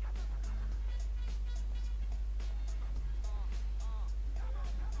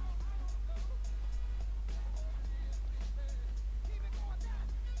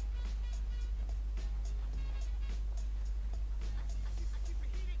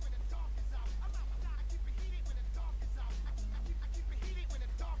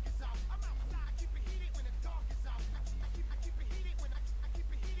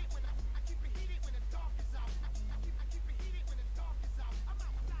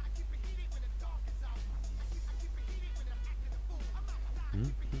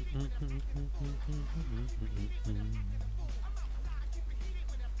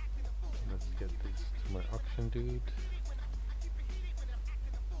 Let's get this to my auction dude.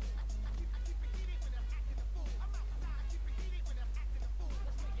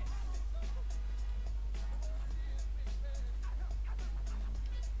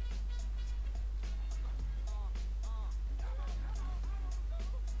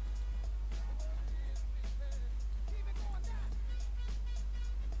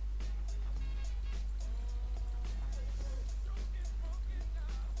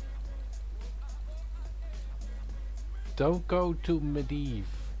 don't go to Medivh.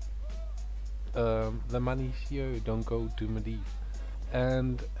 The money's here, don't go to Medivh.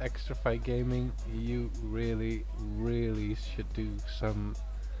 And Extra Fight Gaming, you really should do some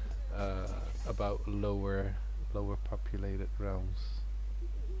about lower populated realms.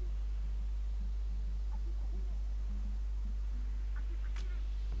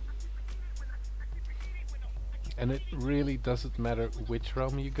 And it really doesn't matter which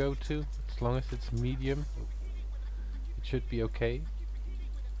realm you go to, as long as it's medium, it should be okay.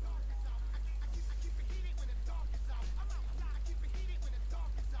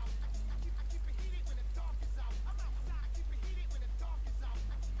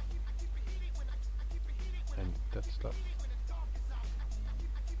 And that stuff.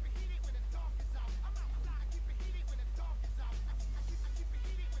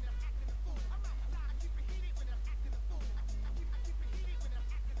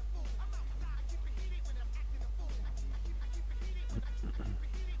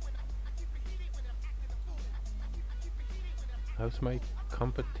 How's my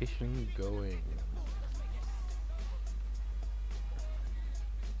competition going?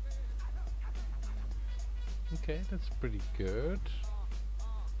 Okay, that's pretty good.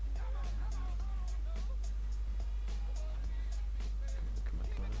 Come on.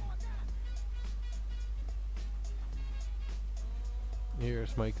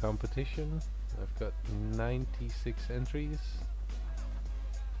 Here's my competition. I've got 96 entries.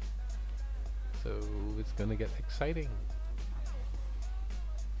 So it's gonna get exciting.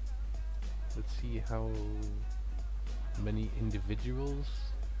 Let's see how many individuals.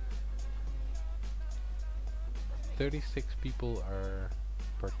 36 people are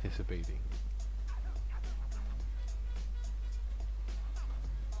participating.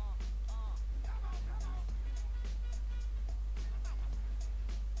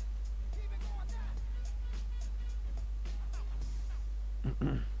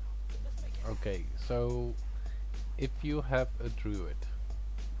 Okay, so if you have a druid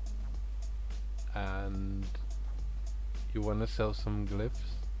and you want to sell some glyphs,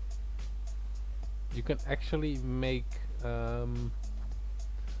 you can actually make a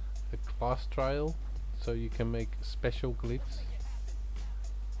class trial, so you can make special glyphs.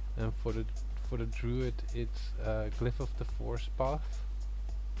 And for the druid, it's glyph of the force path.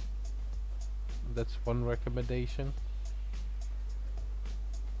 That's one recommendation.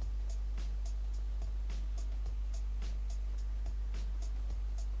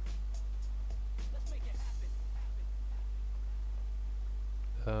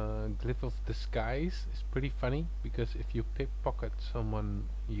 Glyph of disguise is pretty funny, because if you pickpocket someone,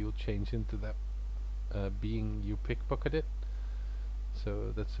 you'll change into that being you pickpocketed.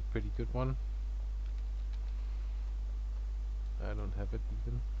 So that's a pretty good one. I don't have it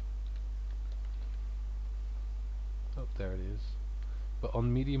even. Oh, there it is. But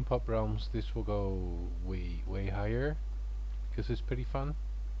on medium pop realms, this will go way higher, because it's pretty fun.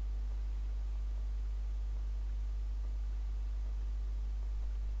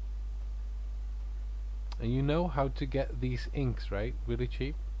 And you know how to get these inks, right? Really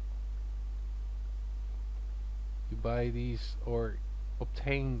cheap. You buy these or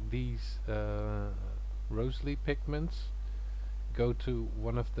obtain these rosely pigments. Go to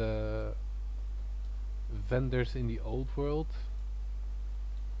one of the vendors in the old world,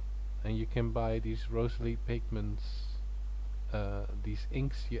 and you can buy these rosely pigments, these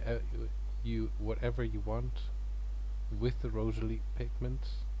inks, you whatever you want with the rosely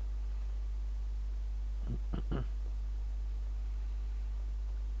pigments.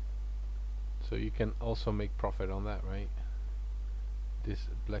 So you can also make profit on that, right? This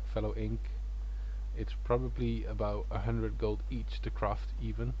Blackfellow ink, it's probably about 100 gold each to craft,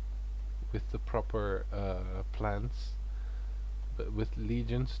 even with the proper plants. But with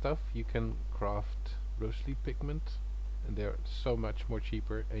Legion stuff, you can craft rosely pigment, and they're so much more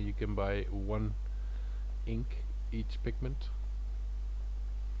cheaper, and you can buy one ink each pigment.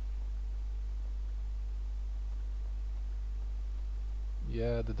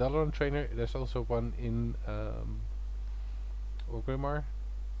 Yeah, the Dalaran trainer, there's also one in Orgrimmar.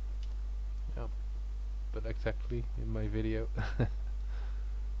 Yeah, but exactly in my video.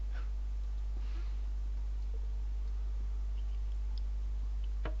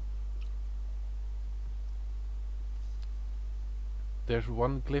 There's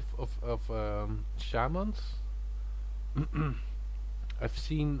one glyph of shamans. I've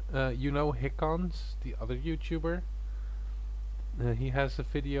seen, you know, Hickons, the other YouTuber. He has a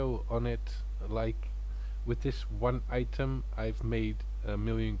video on it, like, with this one item I've made 1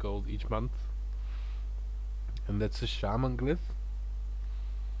 million gold each month, and that's a shaman glyph.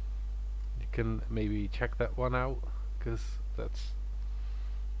 You can maybe check that one out. because that's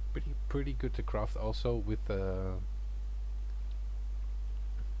pretty good to craft. Also with the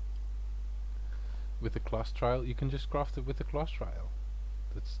class trial, you can just craft it with the class trial.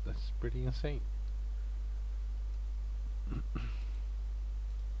 That's pretty insane.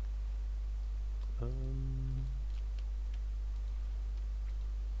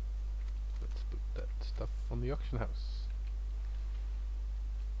 Let's put that stuff on the auction house.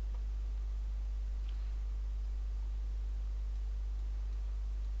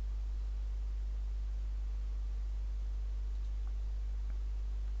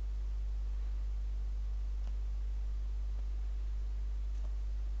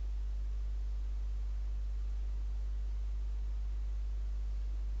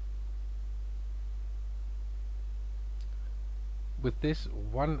 With this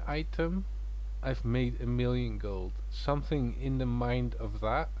one item, I've made 1,000,000 gold. Something in the mind of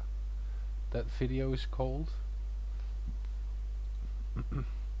that. That video is called.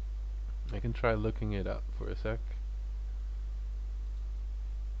 I can try looking it up for a sec.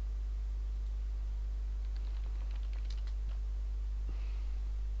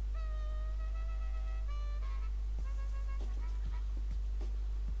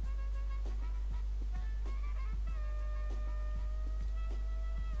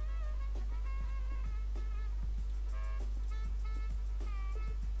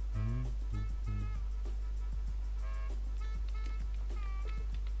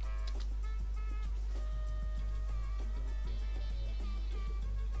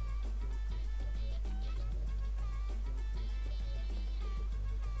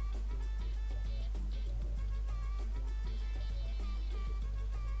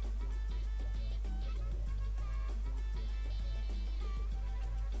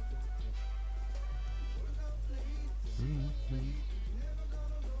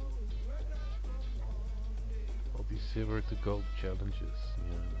 All these silver to gold challenges.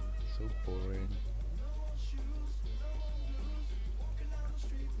 Yeah, so boring.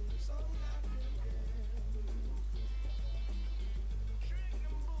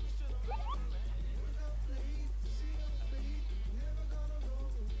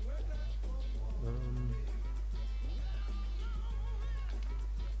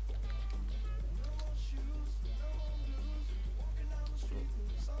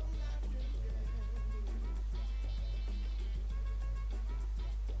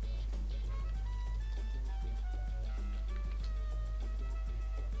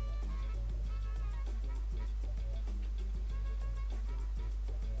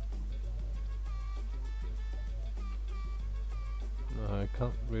 I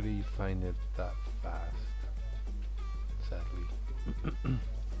can't really find it that fast, sadly.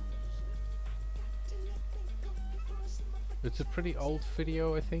 It's a pretty old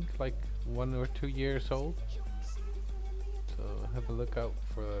video, I think, like 1 or 2 years old. So have a look out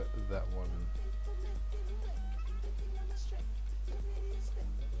for that one.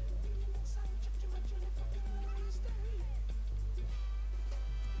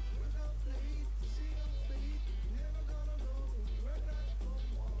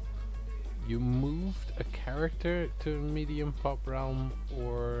 You moved a character to medium pop realm,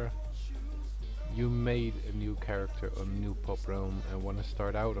 or you made a new character on new pop realm and want to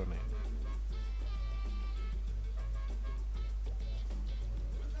start out on it?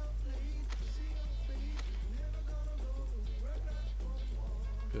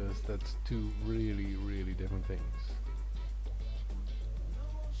 Because that's two really different things.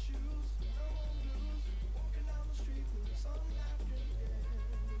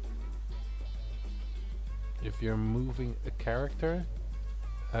 If you're moving a character,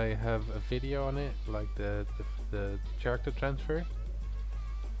 I have a video on it, like the character transfer.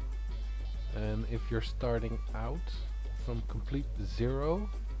 And if you're starting out from complete zero,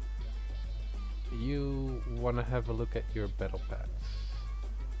 you want to have a look at your battle paths.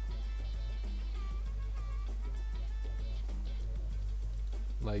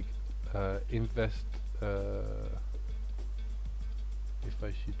 Like invest if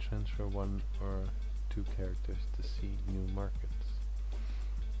I should transfer 1 or 2 characters to see new markets.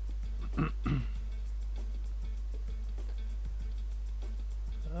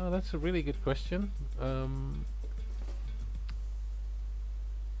 Oh, that's a really good question.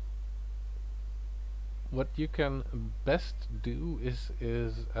 What you can best do is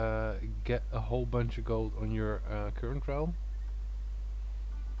get a whole bunch of gold on your current realm,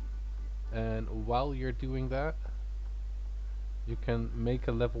 and while you're doing that, you can make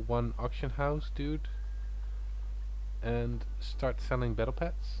a level 1 auction house dude and start selling battle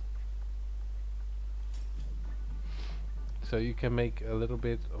pets. So you can make a little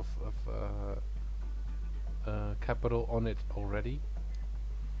bit of capital on it already.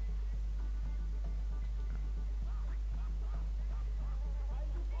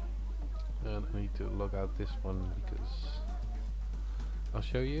 And I need to log out this one because I'll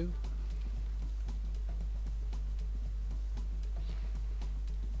show you.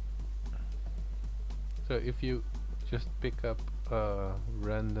 So if you just pick up a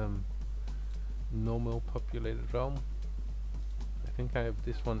random normal populated realm, I think I have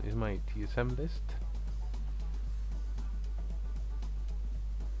this one is my TSM list.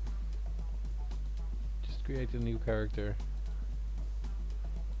 Just create a new character.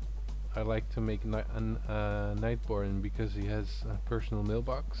 I like to make Nightborn because he has a personal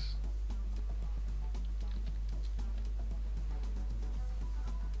mailbox.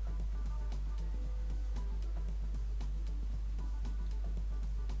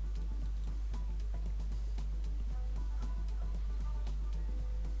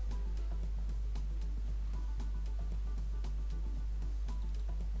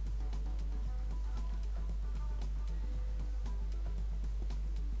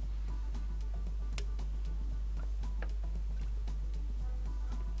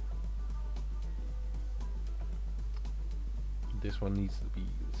 This one needs to be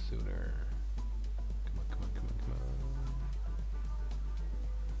sooner. Come on, come on, come on, come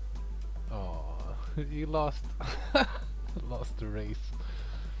on. Oh, you lost. Lost the race.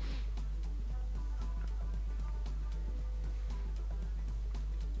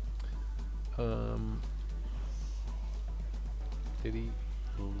 Did he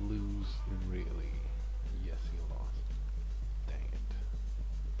lose really? Yes, he lost. Dang it.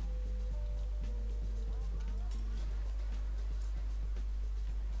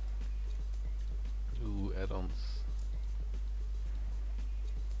 Ooh, add-ons.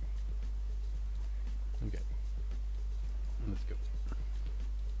 Okay. Let's go.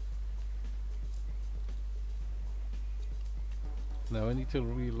 Now I need to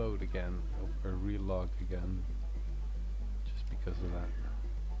reload again, or relog again, just because of that.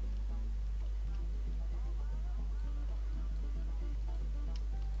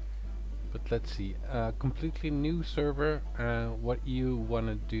 But let's see, completely new server, what you want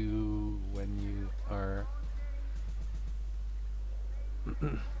to do when you are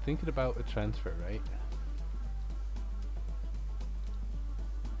thinking about a transfer, right?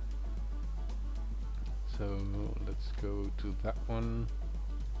 So let's go to that one.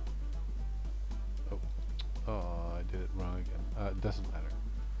 Oh, I did it wrong again. It doesn't matter.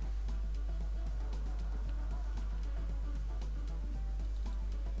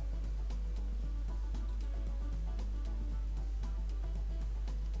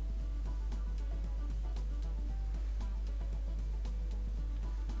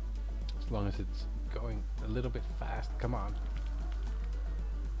 As long as it's going a little bit fast, come on.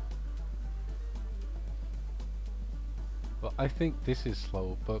 Well, I think this is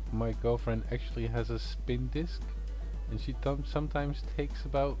slow, but my girlfriend actually has a spin disk, and she sometimes takes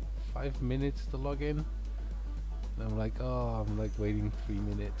about 5 minutes to log in. And I'm like, oh, I'm like waiting 3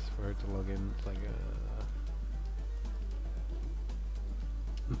 minutes for her to log in. It's like,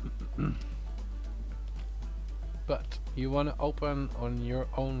 But you want to open on your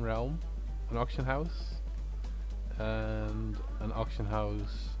own realm an auction house, and an auction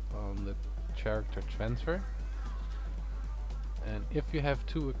house on the character transfer. And if you have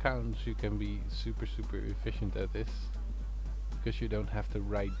 2 accounts, you can be super efficient at this, because you don't have to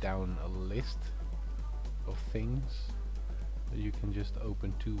write down a list of things. You can just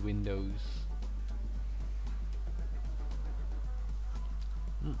open 2 windows.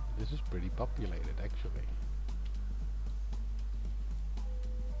 This is pretty populated actually.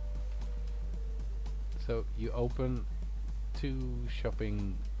 So you open 2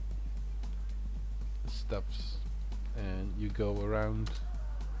 shopping stuffs and you go around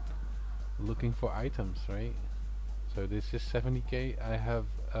looking for items, right? So this is 70k. I have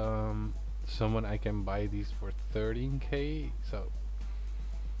someone I can buy these for 13k. So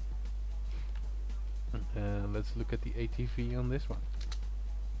let's look at the ATV on this one.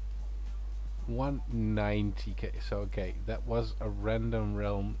 190k. So okay, that was a random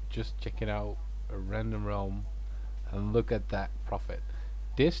realm. Just checking out a random realm, and look at that profit.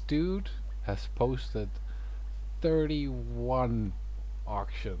 This dude has posted 31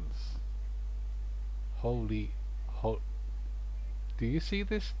 auctions. Holy do you see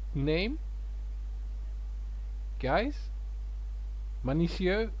this name, guys?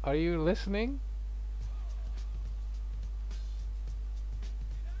 Manicio, are you listening?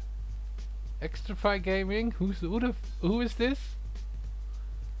 Extrafy Gaming, who is this?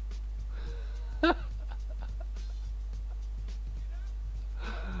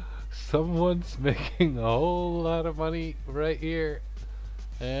 Someone's making a whole lot of money right here,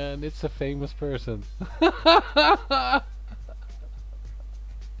 and it's a famous person.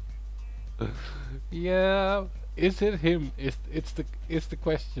 Yeah, is it him? It's the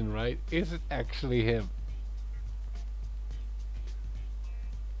question, right? Is it actually him?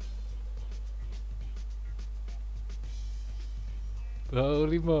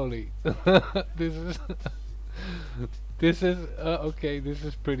 Holy moly! This is this is okay. This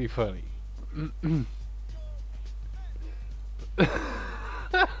is pretty funny. Okay.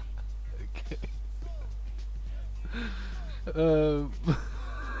 Um,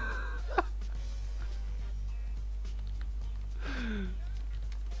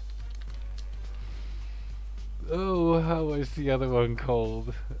 oh, how was the other one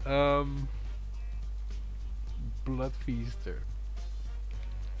called? Blood Feaster.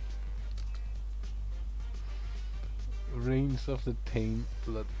 Reigns of the Tame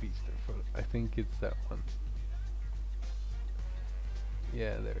Blood Feaster. I think it's that one.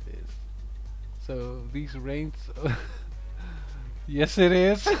 Yeah, there it is. So these reigns. Yes, it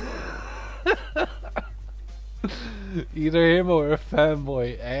is. Either him or a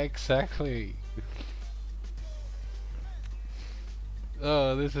fanboy. Exactly.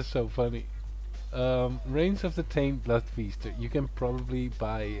 Oh, this is so funny. Reigns of the Tamed Blood Feaster. You can probably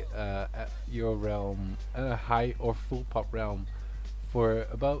buy at your realm, high or full pop realm, for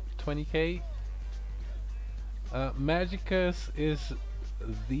about 20k. Magicus is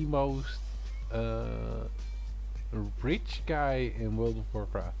the most rich guy in World of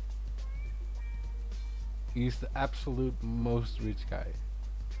Warcraft. He's the absolute most rich guy.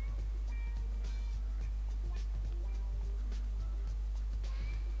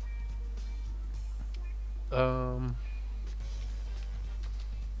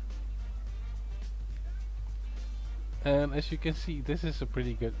 And as you can see, this is a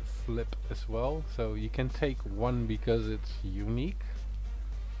pretty good flip as well. So you can take one because it's unique.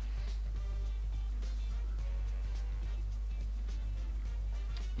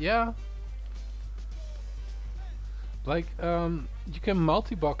 Yeah. Like, you can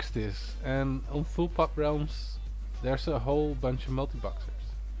multi-box this, and on full pop realms, there's a whole bunch of multi-boxers.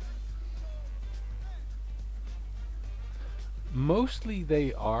 Mostly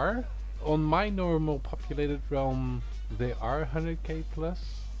they are. On my normal populated realm, they are 100k plus.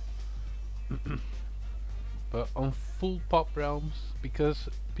 But on full pop realms, because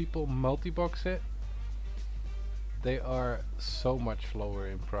people multi-box it, they are so much lower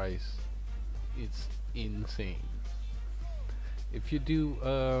in price. It's insane. If you do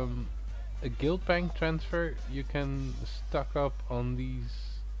a guild bank transfer, you can stock up on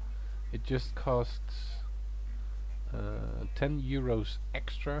these. It just costs 10 euros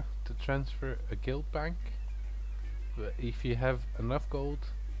extra to transfer a guild bank. But if you have enough gold,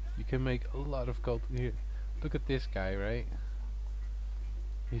 you can make a lot of gold. Here, look at this guy, right?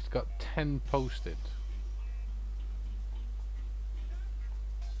 He's got 10 posted.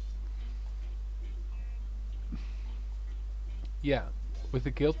 Yeah, with the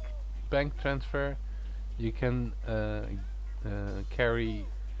guild bank transfer, you can carry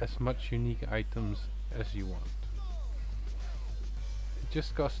as much unique items as you want. It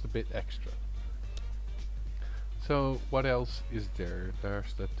just costs a bit extra. So what else is there?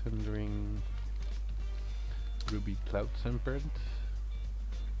 There's the Thundering Ruby Cloud Sunburnt.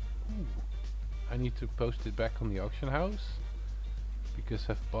 Ooh, I need to post it back on the auction house because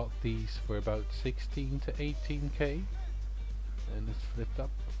I've bought these for about 16 to 18k. And it's flipped up.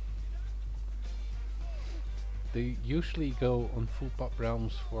 They usually go on full pop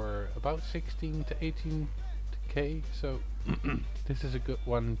realms for about 16 to 18k, so this is a good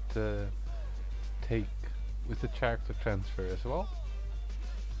one to take with the character transfer as well.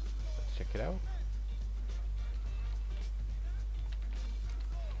 Let's check it out.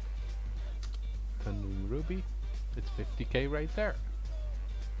 Thundering Ruby, it's 50k right there.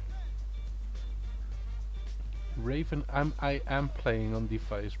 Raven, I am playing on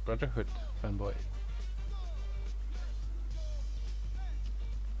Defiance Brotherhood, fanboy.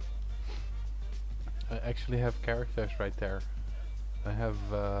 I actually have characters right there. I have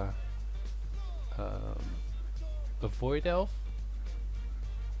a Void Elf.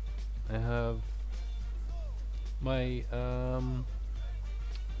 I have my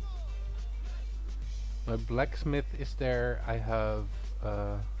my blacksmith is there. I have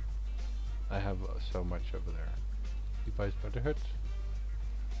so much over there. Device Brotherhood.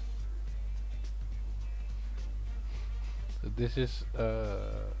 So this is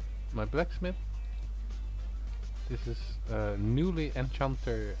my blacksmith. This is newly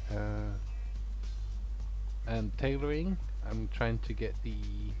enchanter and tailoring. I'm trying to get the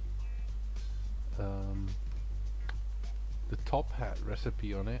um, the top hat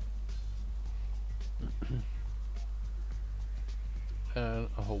recipe on it, and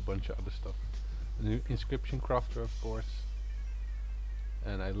a whole bunch of other stuff. A new inscription crafter, of course,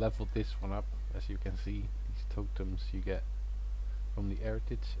 and I leveled this one up, as you can see. These totems you get from the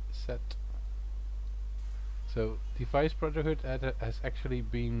heritage set. So Device Brotherhood has actually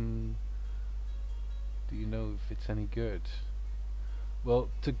been, do you know if it's any good? Well,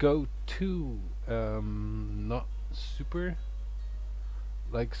 to go to not super,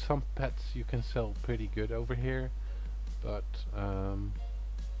 like some pets you can sell pretty good over here, but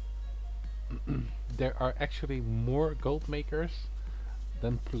there are actually more gold makers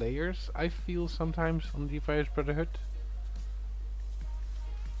than players, I feel sometimes, on Device Brotherhood.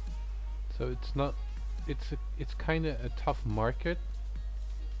 So it's not, it's kind of a tough market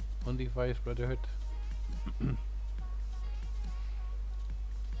on Device Brotherhood.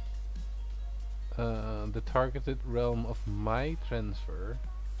 The targeted realm of my transfer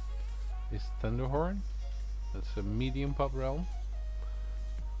is Thunderhorn. That's a medium pop realm.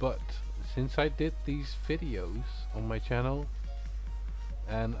 But since I did these videos on my channel,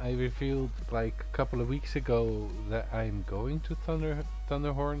 and I revealed like a couple of weeks ago that I'm going to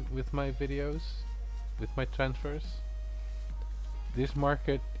Thunderhorn with my videos, with my transfers, this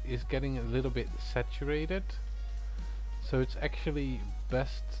market is getting a little bit saturated. So it's actually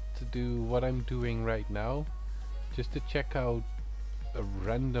best to do what I'm doing right now, just to check out a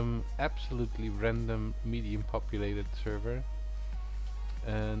random, absolutely random medium populated server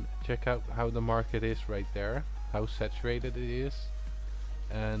and check out how the market is right there, how saturated it is.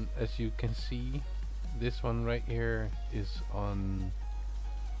 And as you can see, this one right here is on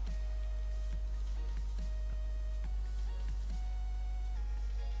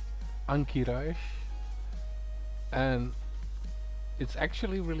Ankiraj, and it's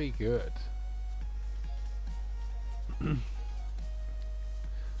actually really good.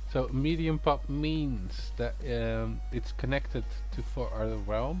 So medium pop means that it's connected to 4 other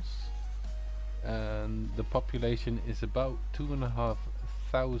realms, and the population is about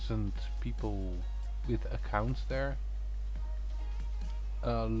 2,500 people with accounts there.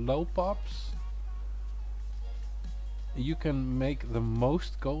 Low pops you can make the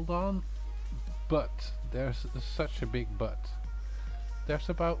most gold on, but there's such a big but. There's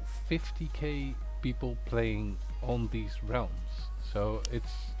about 50k people playing on these realms, so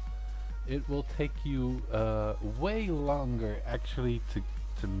it will take you way longer actually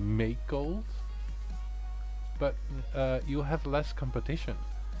to make gold, but you have less competition,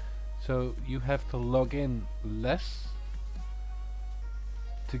 so you have to log in less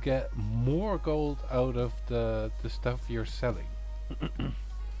to get more gold out of the stuff you're selling.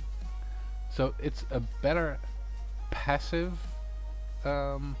 So it's a better passive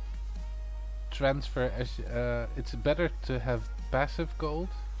transfer, as it's better to have passive gold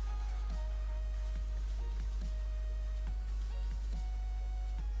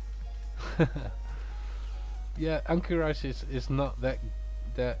yeah, Anchorage is not that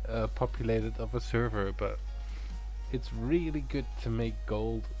populated of a server, but it's really good to make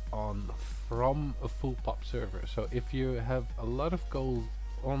gold on from a full pop server. So if you have a lot of gold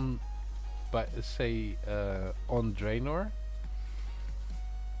on, by say on Draenor,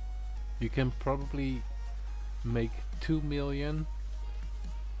 you can probably make 2 million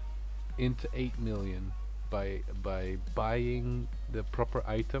into 8 million by buying the proper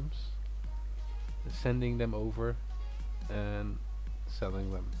items, sending them over, and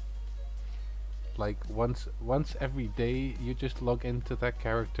selling them. Like once every day, you just log into that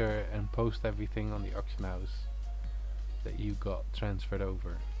character and post everything on the auction house that you got transferred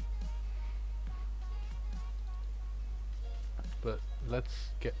over. But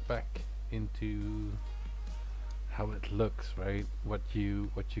let's get back into how it looks, right? What you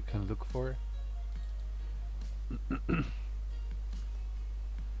can look for.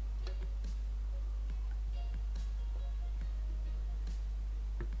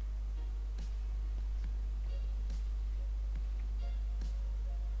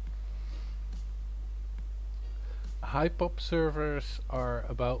 High pop servers are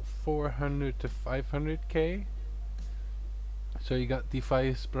about 400 to 500k. So you got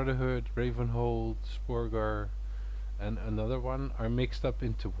Device Brotherhood, Ravenhold, Sporgar, and another one are mixed up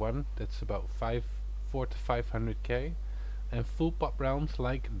into one. That's about 4 to 500k. And full pop realms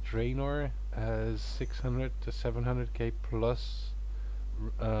like Draenor has 600 to 700k plus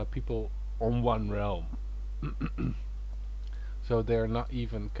people on one realm. So they're not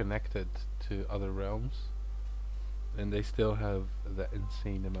even connected to other realms, and they still have that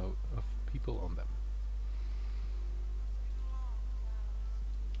insane amount of people on them.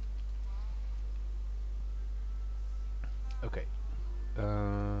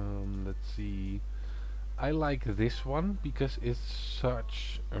 I like this one because it's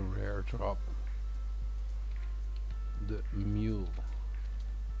such a rare drop. The mule.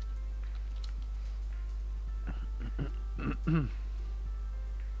 Come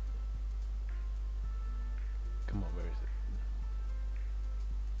on, where is it?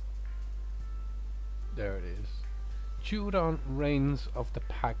 There it is. Chewed-on Reigns of the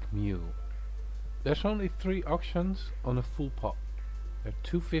Pack Mule. There's only 3 auctions on a full pot. They're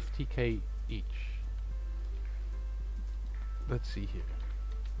 250k each. Let's see here.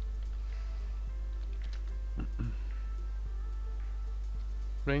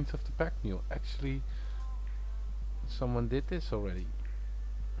 Reigns of the Pack Mule. Actually, someone did this already.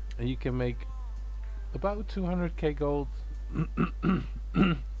 And you can make about 200k gold.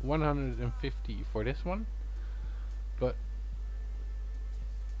 150 for this one. But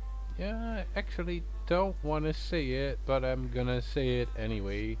yeah, I actually don't want to say it, but I'm gonna say it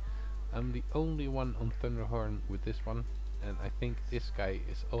anyway. I'm the only one on Thunderhorn with this one, and I think this guy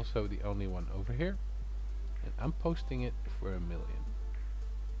is also the only one over here, and I'm posting it for 1 million.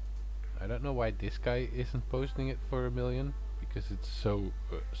 I don't know why this guy isn't posting it for 1 million, because it's so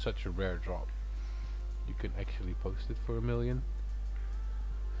such a rare drop. You can actually post it for 1 million.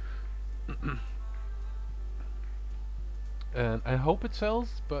 And I hope it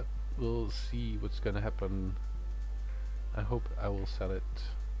sells, but we'll see what's gonna happen. I hope I will sell it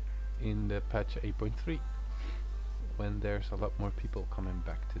in the patch 8.3 when there's a lot more people coming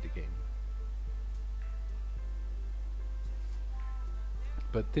back to the game.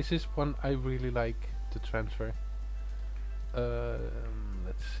 But this is one I really like to transfer.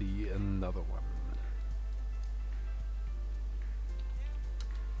 Let's see another one.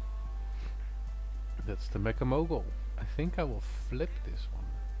 That's the Mecha Mogul. I think I will flip this one.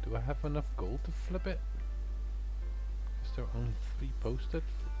 Do I have enough gold to flip it? Is there only 3 posted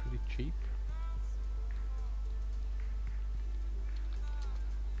for pretty cheap?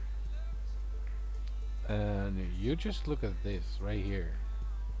 And you just look at this right here.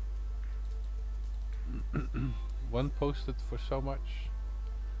 One posted for so much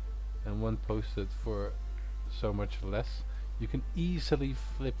and one posted for so much less. You can easily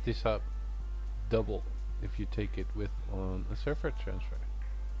flip this up double if you take it with on a server transfer.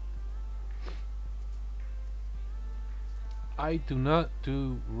 I do not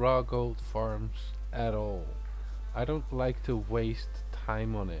do raw gold farms at all. I don't like to waste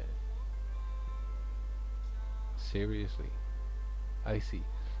time on it. Seriously. I see.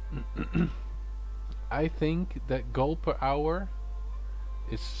 I think that gold per hour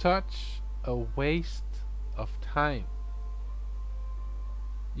is such a waste of time.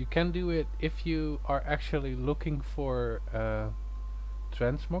 You can do it if you are actually looking for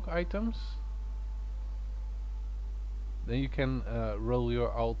transmog items. Then you can roll your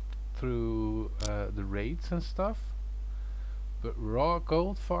alt through the raids and stuff. But raw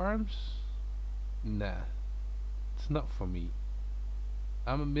gold farms? Nah. It's not for me.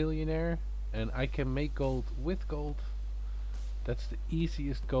 I'm a millionaire and I can make gold with gold. That's the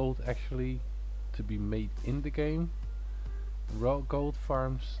easiest gold actually to be made in the game. Raw gold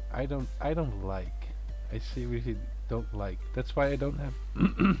farms I don't like. I seriously don't like. That's why I don't have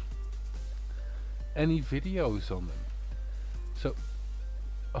any videos on them. So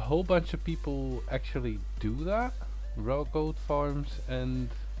a whole bunch of people actually do that. Raw gold farms and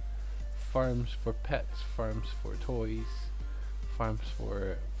farms for pets, farms for toys, farms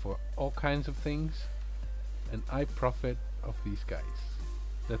for all kinds of things, and I profit of these guys.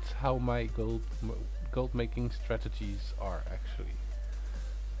 That's how my gold making strategies are actually.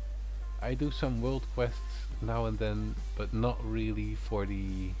 I do some world quests now and then, but not really for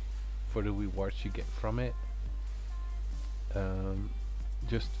the rewards you get from it.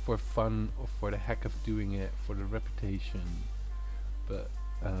 Just for fun or for the heck of doing it, for the reputation. But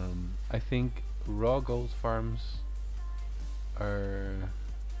I think raw gold farms are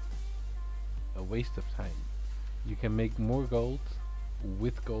a waste of time. You can make more gold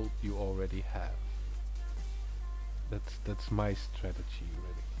with gold you already have. That's my strategy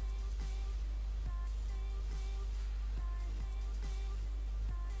really.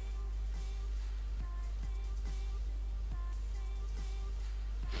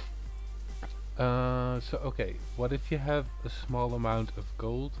 So okay, what if you have a small amount of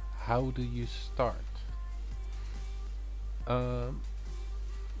gold? How do you start?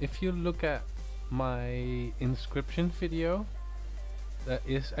 If you look at my inscription video, that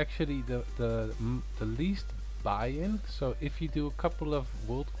is actually the least buy-in. So if you do a couple of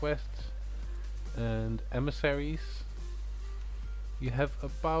world quests and emissaries, you have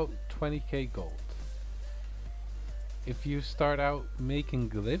about 20k gold. If you start out making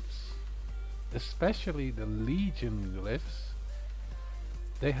glyphs, especially the Legion glyphs,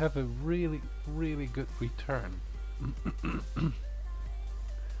 they have a really good return.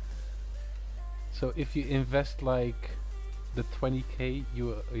 So if you invest like the 20k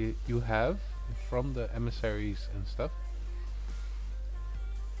you have from the emissaries and stuff,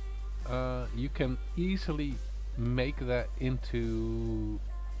 you can easily make that into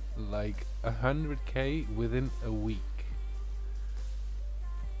like 100k within a week.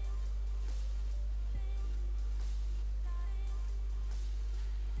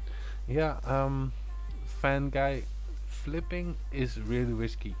 Yeah, fan guy, flipping is really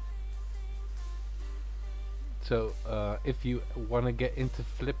risky. So if you want to get into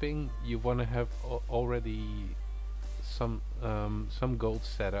flipping, you want to have already some gold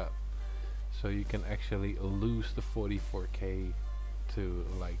set up, so you can actually lose the 44k to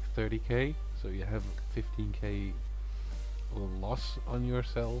like 30k, so you have 15k loss on your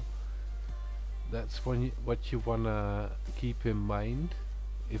sell. That's what you want to keep in mind.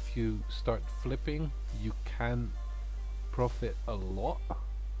 If you start flipping, you can profit a lot,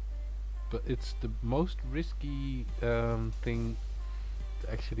 but it's the most risky thing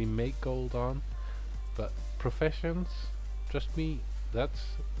to actually make gold on. But professions, trust me, that's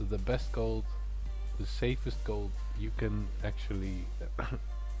the best gold, the safest gold you can actually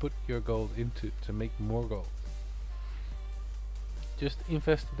put your gold into to make more gold. Just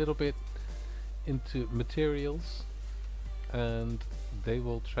invest a little bit into materials and they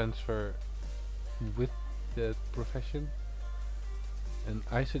will transfer with the profession, and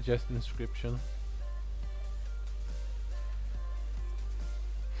I suggest inscription.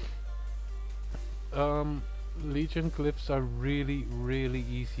 Legion glyphs are really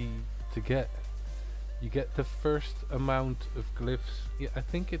easy to get. You get the first amount of glyphs. Yeah, I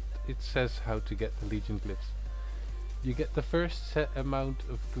think it says how to get the Legion glyphs. You get the first set amount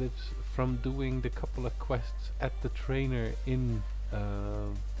of glyphs from doing the couple of quests at the trainer in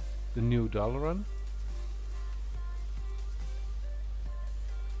the new Dalaran.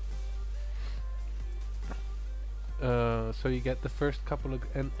 So you get the first couple of,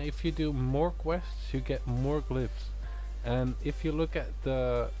 and if you do more quests, you get more glyphs. And if you look at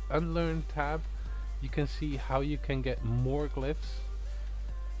the Unlearn tab, you can see how you can get more glyphs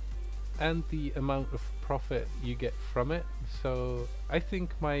and the amount of profit you get from it. So I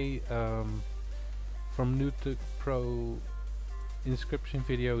think my from new to pro inscription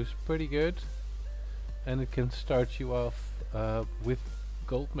video is pretty good, and it can start you off with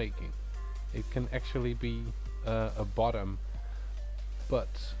gold making. It can actually be a bottom,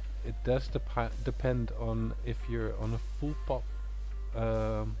 but it does depend on if you're on a full pop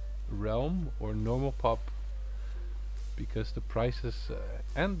realm or normal pop, because the prices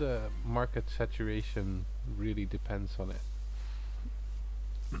and the market saturation really depends on it.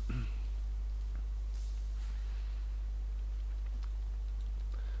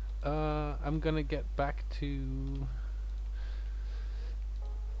 I'm gonna get back to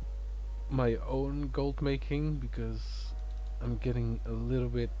my own gold making because I'm getting a little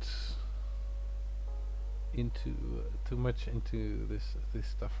bit into too much into this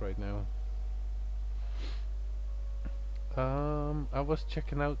stuff right now. I was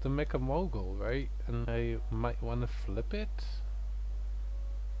checking out the Mecha Mogul, right? And I might want to flip it.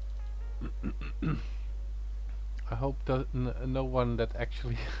 I hope that no one that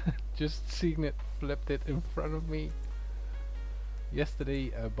actually just seen it flipped it in front of me.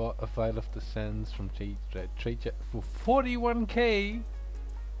 Yesterday I bought a Vial of the Sands from Trade for 41k.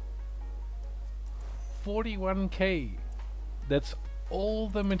 41k. That's all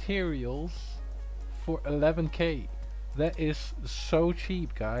the materials for 11k. That is so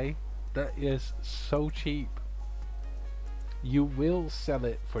cheap, guy. That is so cheap. You will sell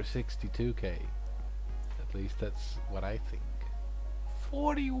it for 62k. At least that's what I think.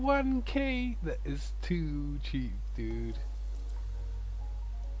 41k? That is too cheap, dude.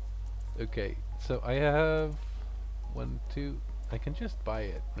 Okay, so I have 1, 2. I can just buy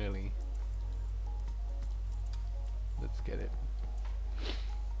it, really. Let's get it.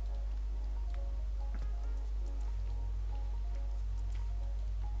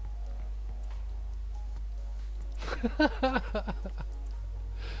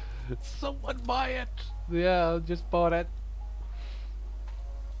 Someone buy it! Yeah, I just bought it.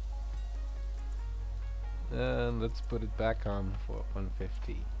 And let's put it back on for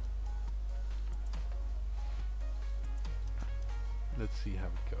 150. Let's see how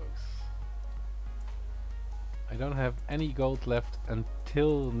it goes. I don't have any gold left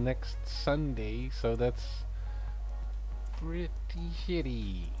until next Sunday, so that's pretty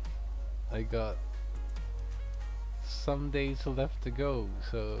shitty. I got some days left to go,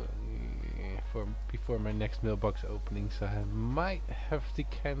 so for before my next mailbox opening, so I might have to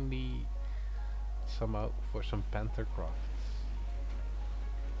candy some out for some panther crafts.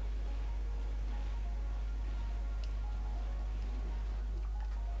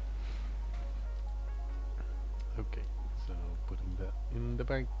 Okay, so putting that in the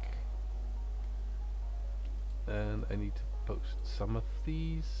bank, and I need to post some of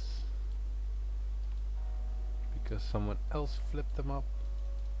these because someone else flipped them up.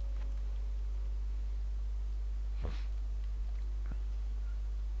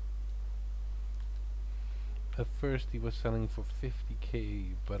 At first he was selling for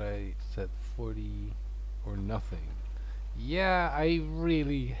 50k, but I said 40 or nothing. Yeah, I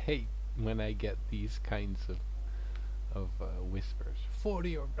really hate when I get these kinds of whispers.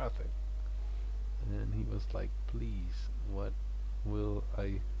 40 or nothing. And he was like, please, what will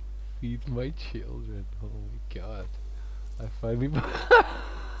I feed my children? Oh my god. I finally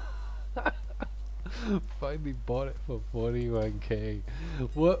finally bought it for 41k.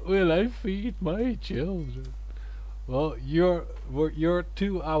 What will I feed my children? Well, your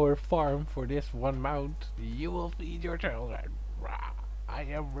 2-hour farm for this one mount, you will feed your children. Rah, I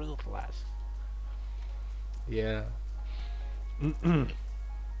am ruthless. Yeah.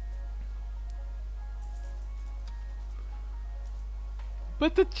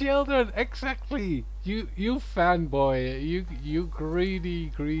 But the children, exactly. You fanboy. You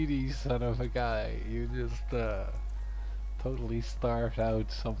greedy son of a guy. You just totally starved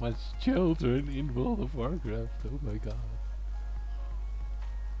out so much children in World of Warcraft. Oh my god.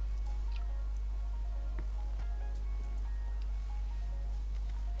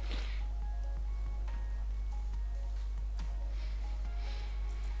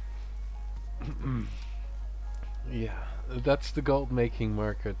 Yeah, that's the gold making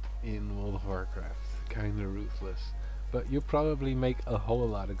market in World of Warcraft. Kinda ruthless. But you probably make a whole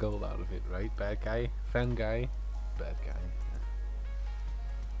lot of gold out of it, right? Bad guy? Fan guy? Bad guy.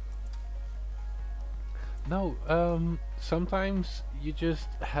 No, sometimes you just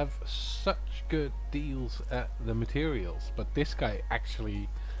have such good deals at the materials, but this guy actually,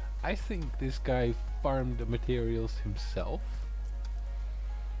 I think this guy farmed the materials himself.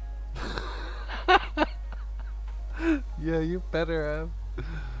 Yeah, you better have.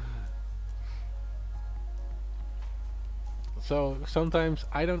 So sometimes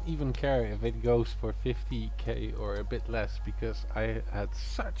I don't even care if it goes for 50k or a bit less, because I had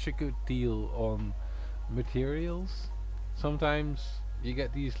such a good deal on materials. Sometimes you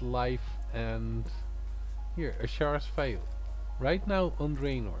get these life, and here, a Shar's Fail. Right now on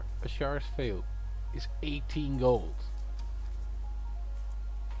Draenor, a Shar's Fail is 18 gold.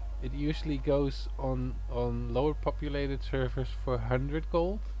 It usually goes on lower populated servers for 100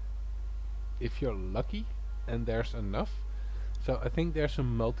 gold, if you're lucky, and there's enough. So I think there's a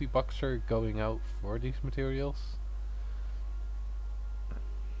multi-boxer going out for these materials.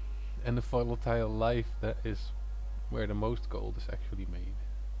 And the volatile life, that is where the most gold is actually made.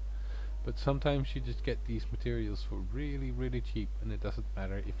 But sometimes you just get these materials for really cheap, and it doesn't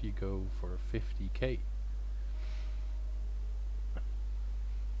matter if you go for 50k.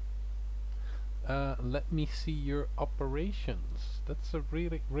 Let me see your operations. That's a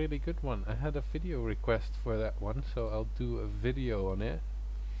really good one. I had a video request for that one, so I'll do a video on it.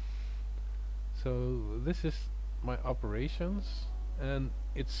 So this is my operations, and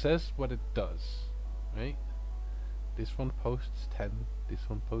it says what it does, right? This one posts 10, this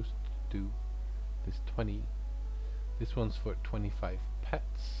one posts 2, this 20, this one's for 25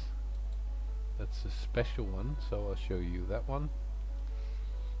 pets. That's a special one, so I'll show you that one.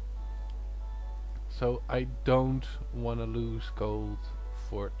 So I don't want to lose gold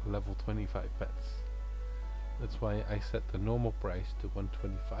for level 25 pets. That's why I set the normal price to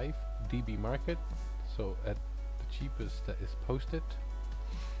 125 DB market, so at the cheapest that is posted.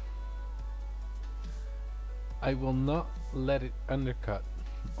 I will not let it undercut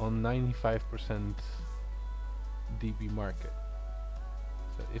on 95% DB market.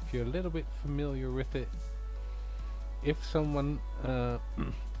 So if you're a little bit familiar with it, if someone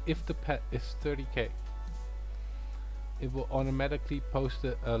if the pet is 30k, it will automatically post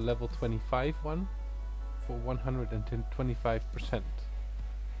a level 25 one for 125%.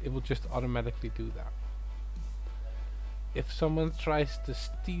 It will just automatically do that. If someone tries to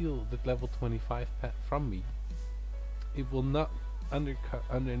steal the level 25 pet from me, it will not undercut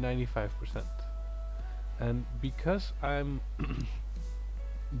under 95%. And because I'm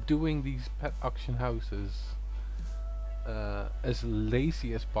doing these pet auction houses as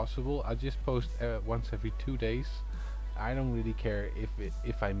lazy as possible, I just post once every 2 days. I don't really care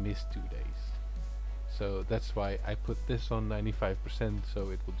if I miss 2 days. So that's why I put this on 95%, so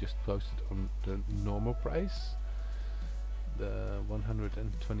it will just post it on the normal price, the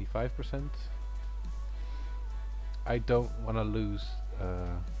 125%. I don't want to lose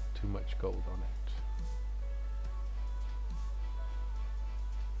too much gold on it.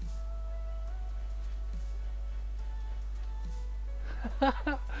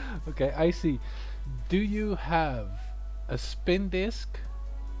 Okay, I see. Do you have a spin disk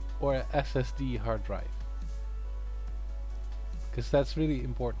or a SSD hard drive? Because that's really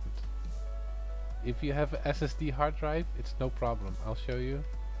important. If you have a SSD hard drive, it's no problem. I'll show you.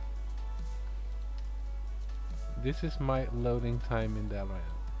 This is my loading time in Dalaran.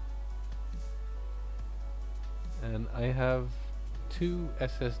 And I have 2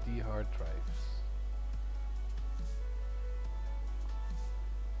 SSD hard drives.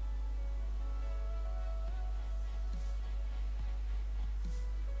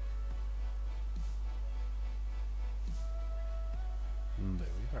 There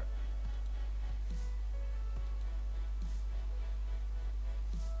we are.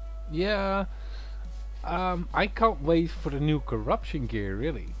 Yeah, I can't wait for the new corruption gear,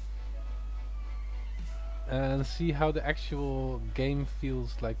 really. And see how the actual game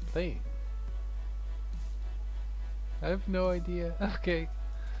feels like playing. I have no idea. Okay.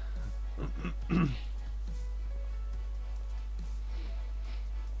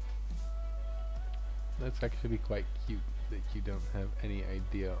 That's actually quite cute that you don't have any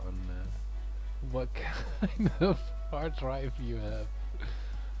idea on what kind of hard drive you have.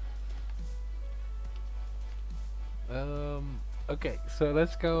 Okay, so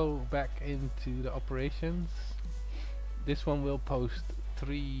let's go back into the operations. This one will post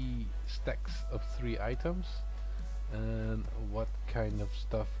 3 stacks of 3 items and what kind of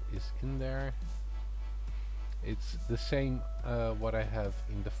stuff is in there. It's the same what I have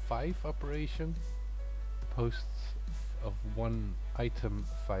in the 5 operation. Posts of 1 item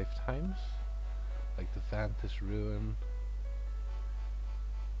 5 times, like the Vantis Ruin.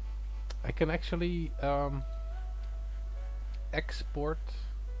 I can actually export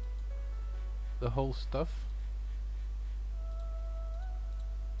the whole stuff.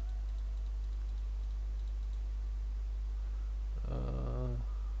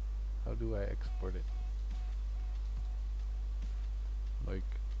 How do I export it? Like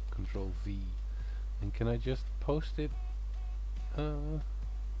Control V. And can I just post it in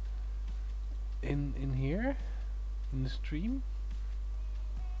here in the stream,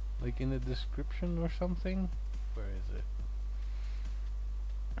 like in the description or something? Where is it?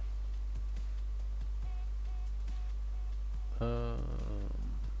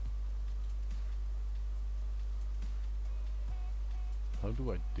 How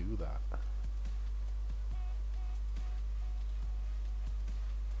do I do that?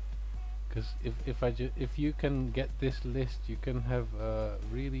 Because if you can get this list, you can have a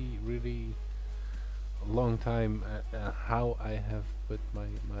really long time how I have put my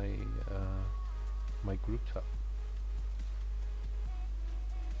groups up.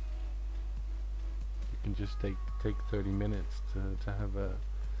 You can just take 30 minutes to have a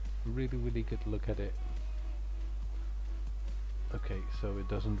really good look at it. Okay, so it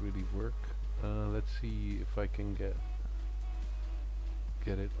doesn't really work. Let's see if I can get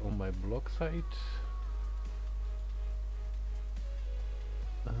it on my blog site.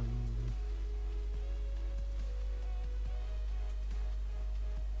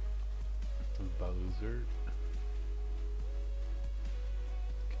 Bowser.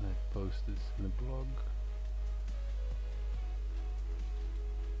 Can I post this in the blog?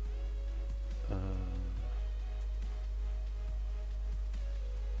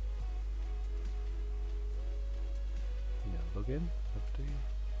 Yeah, login, update.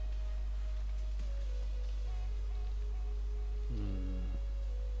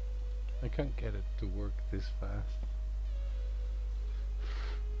 I can't get it to work this fast.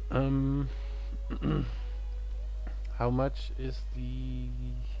 How much is the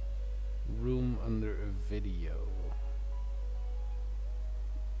room under a video?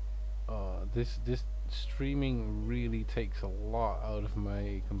 This streaming really takes a lot out of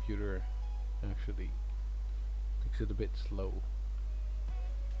my computer. Actually, makes it a bit slow.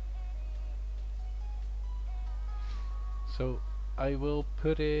 So I will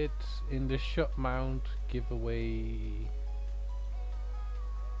put it in the shop mount giveaway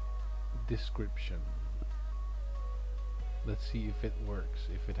description. Let's see if it works,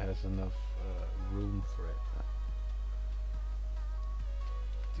 if it has enough room for it.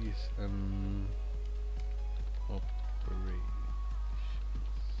 These operations.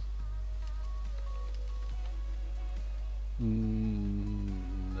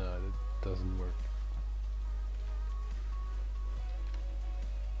 No, that doesn't work.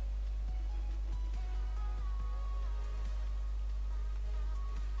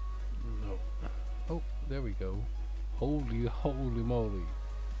 there we go. Holy moly.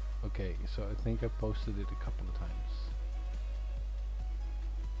 Okay, so I think I posted it a couple of times.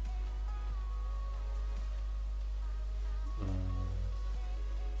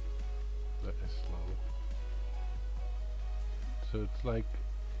 That is slow. So it's like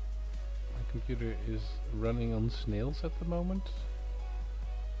my computer is running on snails at the moment.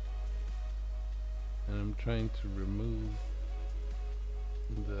 And I'm trying to remove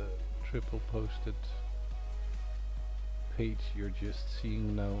the triple posted page you're just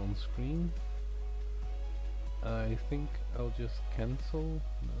seeing now on screen. I think I'll just cancel.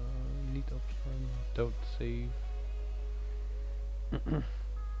 Need option. Don't save.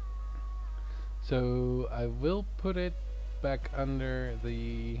 So I will put it back under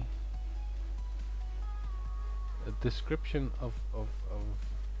the description of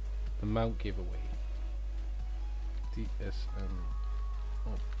the mount giveaway. DSM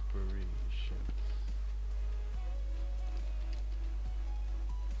operations.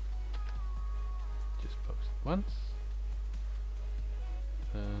 Just post it once.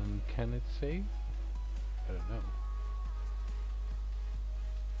 And can it save? I don't know.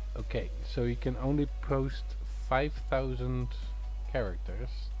 Okay, so you can only post 5,000 characters,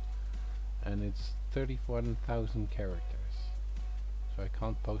 and it's 31,000 characters, so I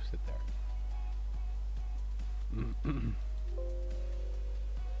can't post it there.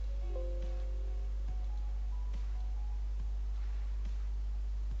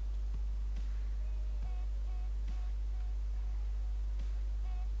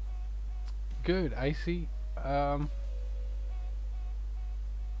 Good, I see.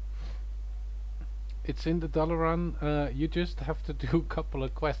 It's in the Dalaran. You just have to do a couple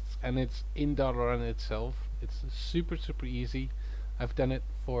of quests and it's in Dalaran itself. It's super easy. I've done it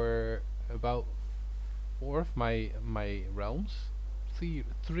for about 4 of my realms,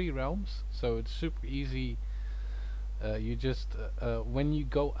 three realms, so it's super easy. You just when you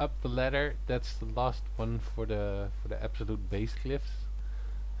go up the ladder, that's the last one for the absolute base cliffs,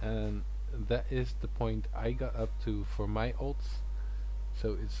 and that is the point I got up to for my ults.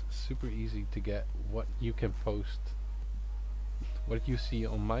 So it's super easy to get what you can post, what you see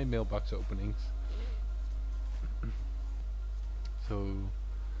on my mailbox openings. So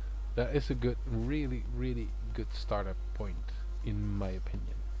that is a good, really good startup point in my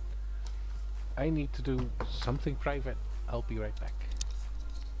opinion. I need to do something private. I'll be right back.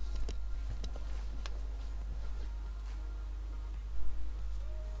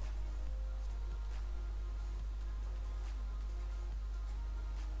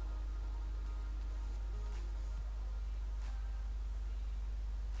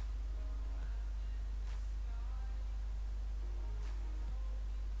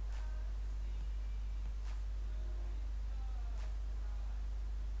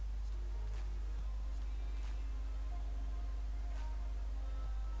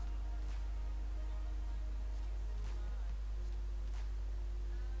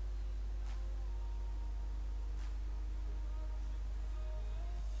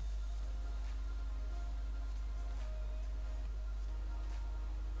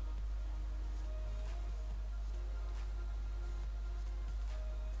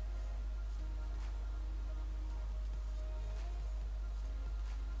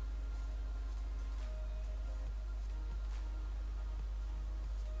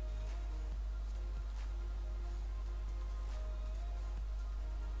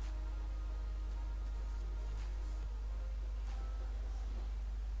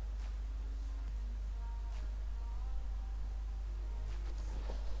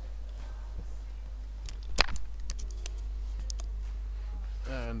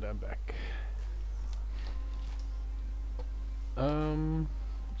 And I'm back.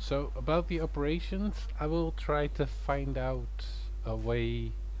 So about the operations, I will try to find out a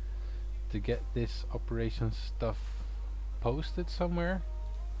way to get this operation stuff posted somewhere,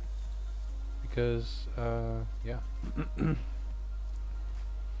 because yeah.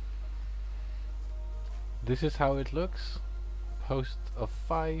 This is how it looks. Post of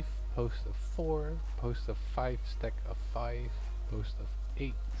 5, post of 4, post of 5, stack of 5, post of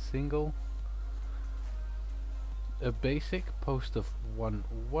 8 single, a basic, post of 1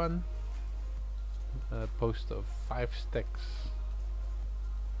 1, post of 5 stacks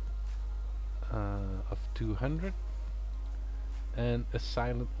of 200, and a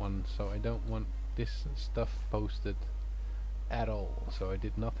silent one, so I don't want this stuff posted at all. So I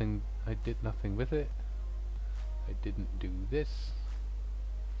did nothing with it. I didn't do this.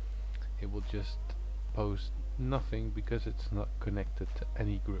 It will just post nothing because it's not connected to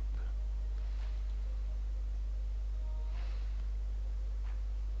any group.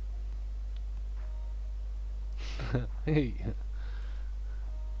 Hey,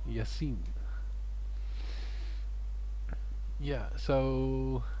 Yasin. Yeah,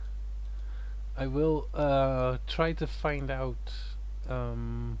 so I will try to find out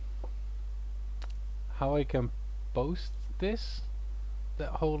um, how I can post this,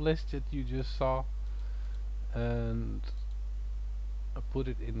 that whole list that you just saw, and I'll put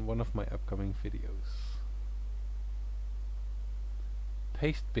it in one of my upcoming videos.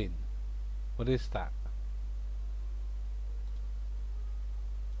 Paste bin. What is that?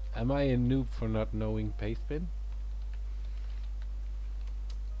 Am I a noob for not knowing paste bin?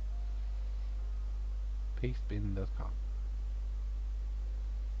 Pastebin.com.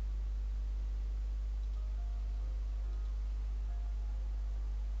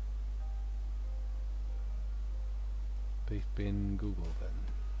 Pastebin Google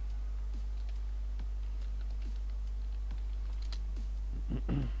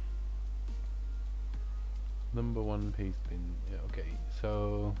then. Number one pastebin. Yeah, okay,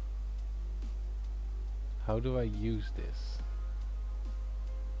 so how do I use this?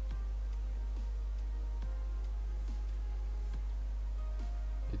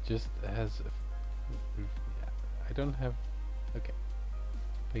 It just has a yeah, I don't have. Okay,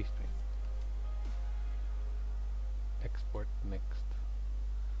 pastebin. Export next.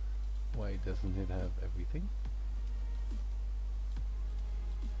 Why doesn't it have everything?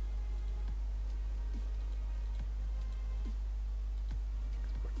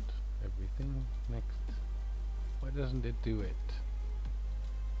 Export everything next. Why doesn't it do it?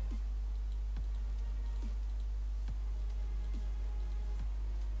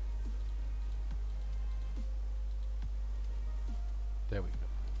 There we go.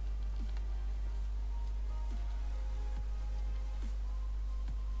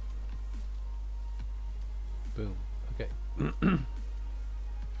 Boom. Okay.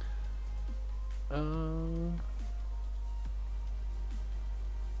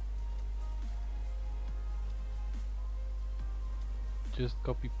 Just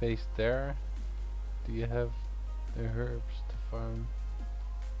copy paste there. Do you have the herbs to farm?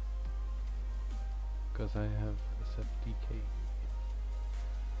 Because I have SFDK.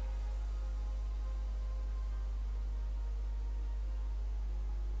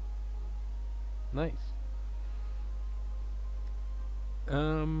 Nice.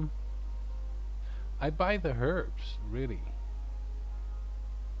 I buy the herbs, really.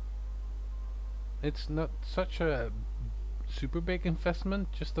 It's not such a super big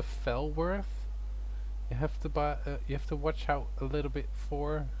investment, just a fell worth. You have to buy. You have to watch out a little bit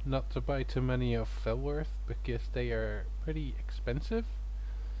for not to buy too many of Fellworth because they are pretty expensive.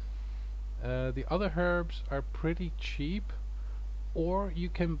 The other herbs are pretty cheap, or you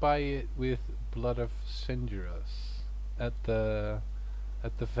can buy it with Blood of Singeras at the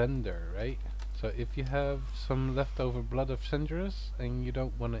vendor, right? So if you have some leftover Blood of Singeras and you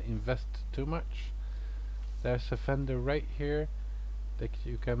don't want to invest too much, there's a vendor right here that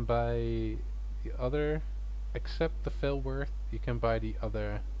you can buy the other, except the Fellworth, you can buy the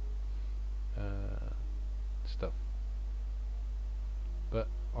other stuff. But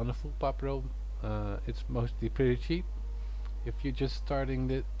on a full pop roll, it's mostly pretty cheap. If you're just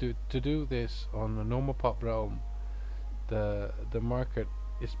starting to do this on a normal pop realm, the market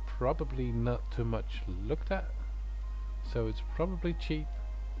is probably not too much looked at, so it's probably cheap.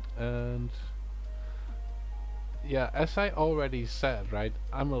 And yeah, as I already said, right,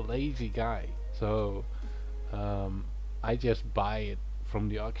 I'm a lazy guy, so I just buy it from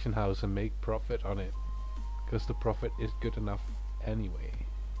the auction house and make profit on it, because the profit is good enough anyway.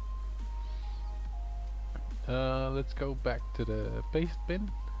 Let's go back to the paste bin.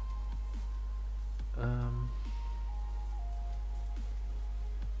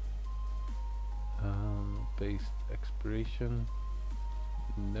 Paste expiration,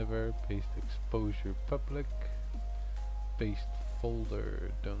 never. Paste exposure public. Paste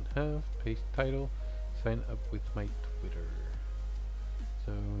folder, don't have. Paste title, sign up with my Twitter.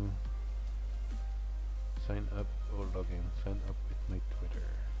 So sign up or log in. Sign up with my Twitter.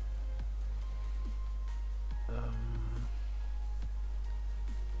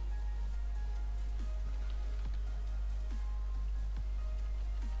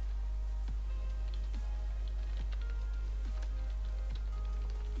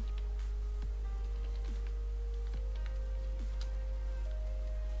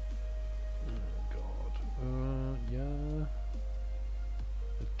 Yeah,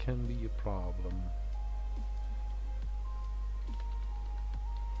 it can be a problem.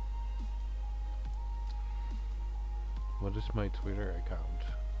 What is my Twitter account?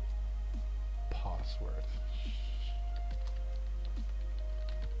 Password.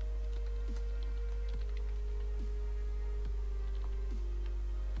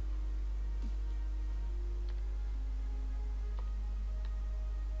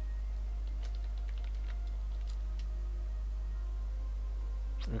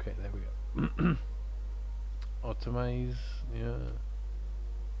 Okay, there we go. Optimize, yeah.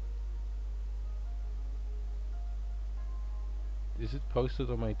 Is it posted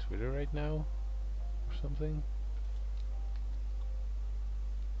on my Twitter right now? Or something?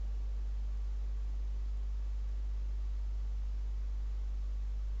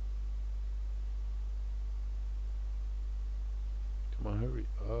 Come on, hurry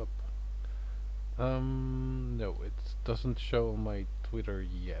up. No, it doesn't show on my Twitter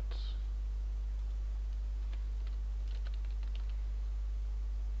yet.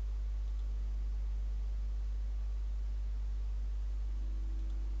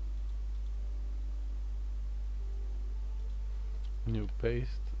 New paste,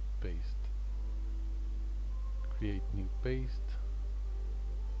 paste. Create new paste.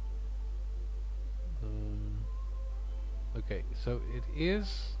 Okay, so it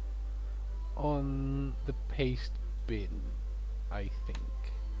is on the paste bin, I think.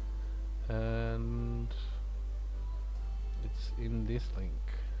 And it's in this link.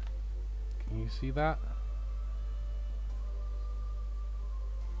 Can you see that?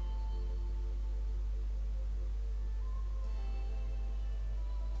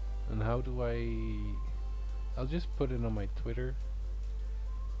 And how do I'll just put it on my Twitter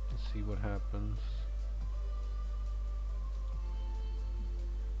and see what happens.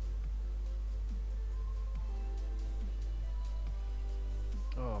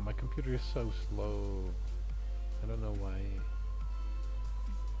 Oh, my computer is so slow. I don't know why.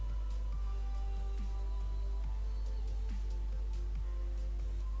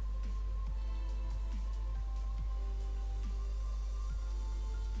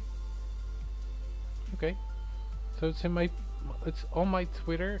 Okay, so it's on my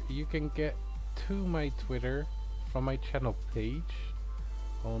Twitter. You can get to my Twitter from my channel page.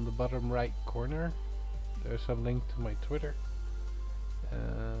 On the bottom right corner, there's a link to my Twitter,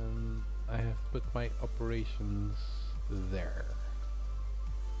 and I have put my operations there.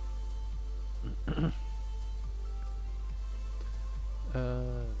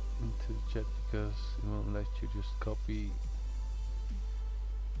 Into the chat because it won't let you just copy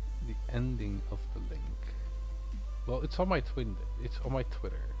the ending of the link. Well, it's on my It's on my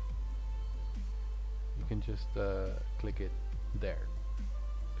Twitter. You can just click it there.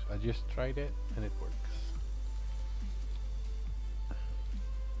 So I just tried it and it works.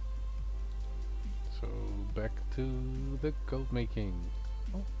 So back to the code making.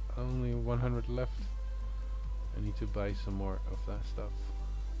 Oh, only 100 left. I need to buy some more of that stuff.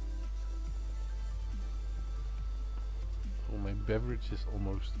 Oh, my beverage is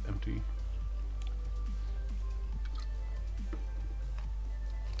almost empty.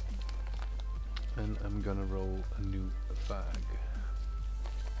 And I'm gonna roll a new fag.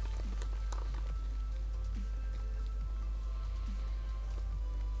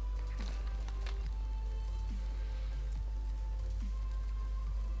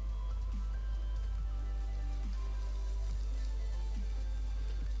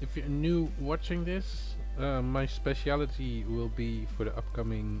 If you're new watching this, my speciality will be for the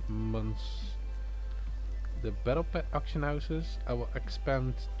upcoming months the Battle Pet auction houses. I will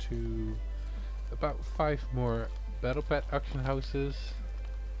expand to about 5 more Battle Pet auction houses.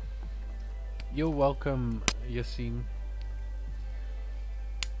 You're welcome, Yassine.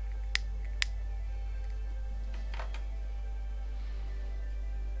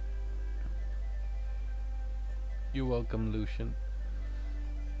 You're welcome, Lucian.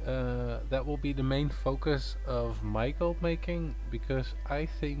 That will be the main focus of my gold making, because I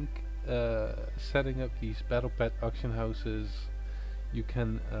think setting up these Battle Pet auction houses, you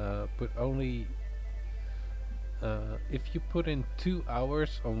can put only if you put in 2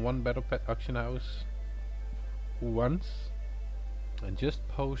 hours on one Battle Pet auction house once and just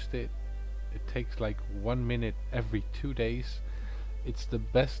post it, it takes like 1 minute every 2 days. It's the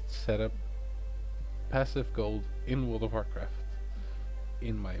best setup passive gold in World of Warcraft,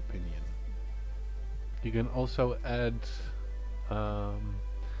 in my opinion. You can also add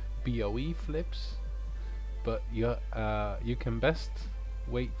BOE flips, but you can best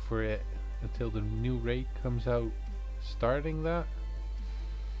wait for it until the new raid comes out, starting that,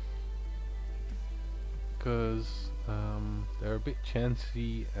 because they're a bit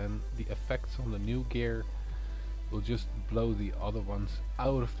chancy and the effects on the new gear will just blow the other ones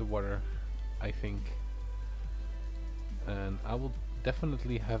out of the water, I think. And I will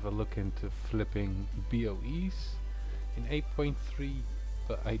definitely have a look into flipping BOEs in 8.3,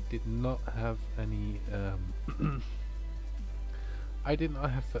 but I did not have any I did not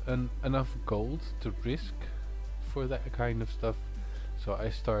have enough gold to risk for that kind of stuff, so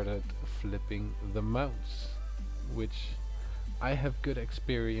I started flipping the mounts, which I have good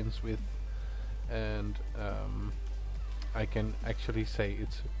experience with, and I can actually say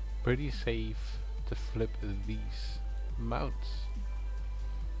it's pretty safe to flip these mounts.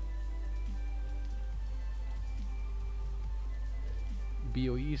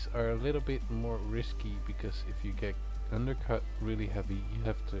 BOEs are a little bit more risky because if you get undercut really heavy, you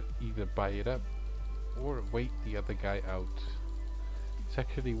have to either buy it up or wait the other guy out. It's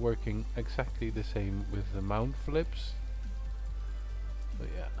actually working exactly the same with the mount flips. So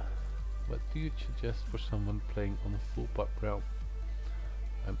yeah, what do you suggest for someone playing on a full pop realm?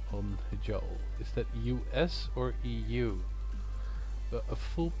 I'm on Hijal. Is that US or EU? But a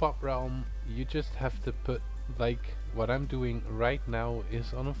full pop realm, you just have to put, like what I'm doing right now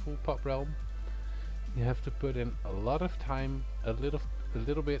is on a full pop realm. You have to put in a lot of time, a little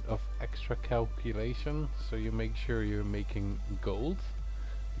bit of extra calculation, so you make sure you're making gold,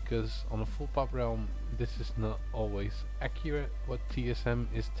 because on a full pop realm this is not always accurate what TSM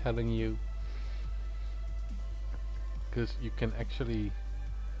is telling you, because you can actually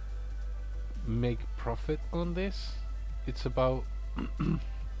make profit on this. It's about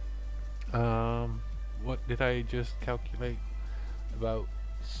what did I just calculate? About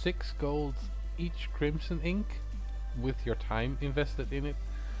 6 gold each crimson ink with your time invested in it,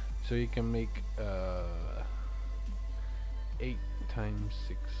 so you can make 8 times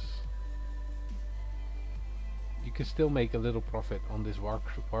 6. You can still make a little profit on this war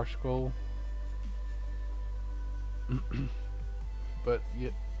scroll. But yeah,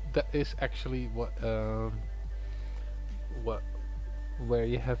 that is actually where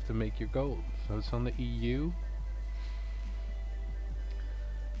you have to make your gold. So it's on the EU.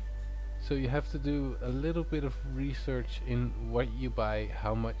 So you have to do a little bit of research in what you buy,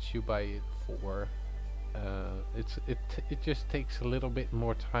 how much you buy it for. It just takes a little bit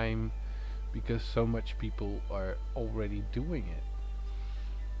more time because so much people are already doing it.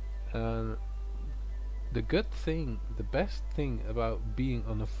 The good thing, the best thing about being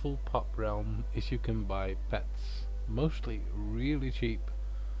on a full pop realm is you can buy pets, mostly really cheap,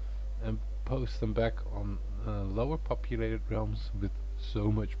 and post them back on lower populated realms with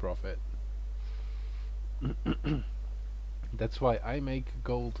so much profit. That's why I make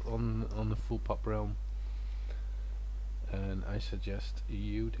gold on the full pop realm, and I suggest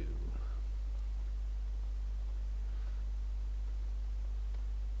you do.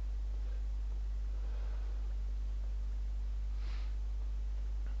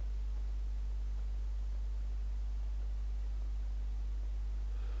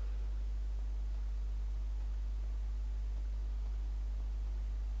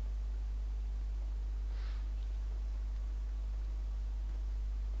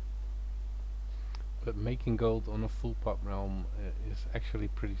 But making gold on a full pop realm is actually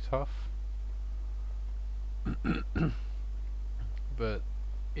pretty tough. But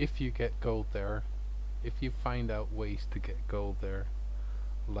if you get gold there, if you find out ways to get gold there,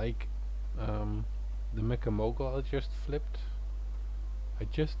 like the Mecha Mogul I just flipped, I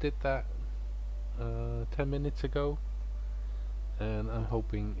just did that 10 minutes ago, and I'm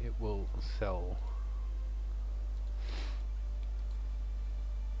hoping it will sell.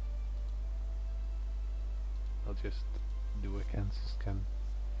 I'll just do a cancel scan.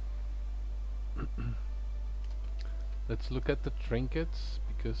 Let's look at the trinkets,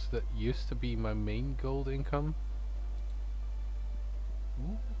 because that used to be my main gold income.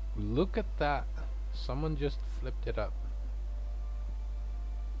 Ooh, look at that! Someone just flipped it up.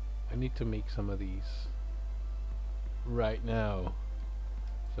 I need to make some of these right now.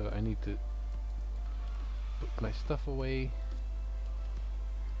 So I need to put my stuff away.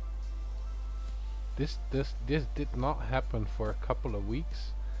 This did not happen for a couple of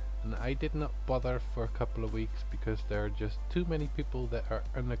weeks, and I did not bother for a couple of weeks because there are just too many people that are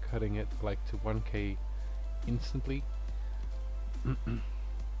undercutting it like to 1k instantly.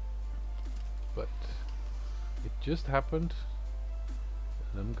 But it just happened,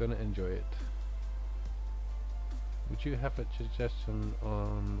 and I'm gonna enjoy it. Would you have a suggestion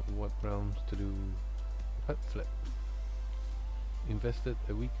on what realms to do pet flip? Invested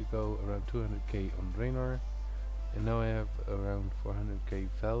a week ago around 200k on Draenor, and now I have around 400k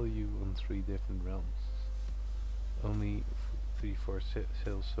value on 3 different realms. Only 3-4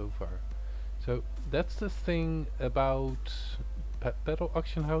 sales so far. So that's the thing about pet battle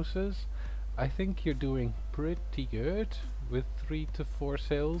auction houses. I think you're doing pretty good with 3 to 4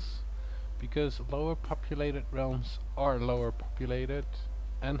 sales, because lower populated realms are lower populated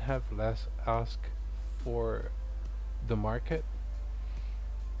and have less ask for the market.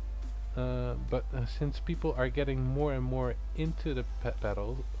 But since people are getting more and more into the pet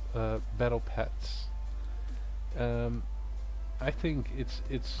battle pets, I think it's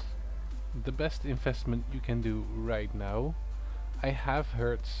the best investment you can do right now. I have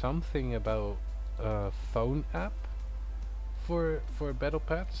heard something about a phone app for battle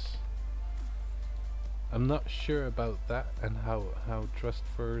pets. I'm not sure about that and how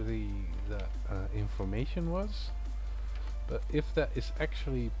trustworthy that information was. But if that is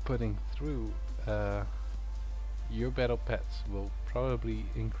actually putting through, your battle pets will probably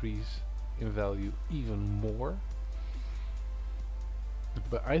increase in value even more.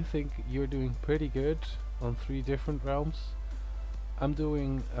 But I think you're doing pretty good on 3 different realms. I'm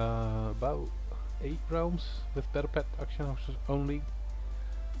doing about 8 realms with battle pet auction houses only.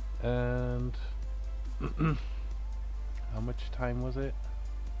 And how much time was it?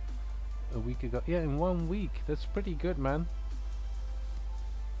 A week ago? Yeah, in 1 week. That's pretty good, man.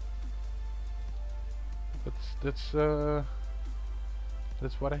 That's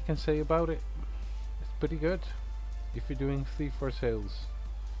what I can say about it. It's pretty good if you're doing 3-4 sales.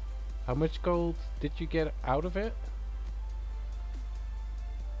 How much gold did you get out of it?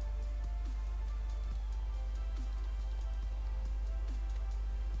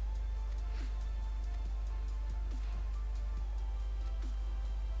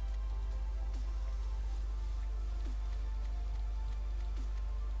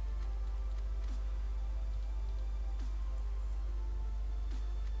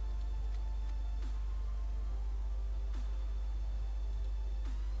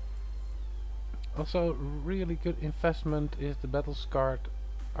 Also, really good investment is the battle scarred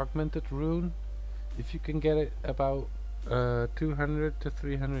augmented rune. If you can get it about 200 to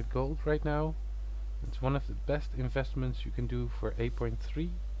 300 gold right now, it's one of the best investments you can do for 8.3.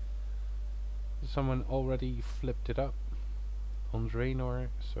 Someone already flipped it up on Draenor,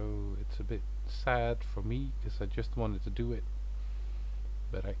 so it's a bit sad for me because I just wanted to do it,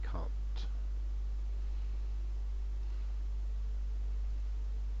 but I can't.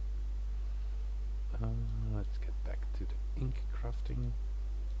 Let's get back to the ink crafting.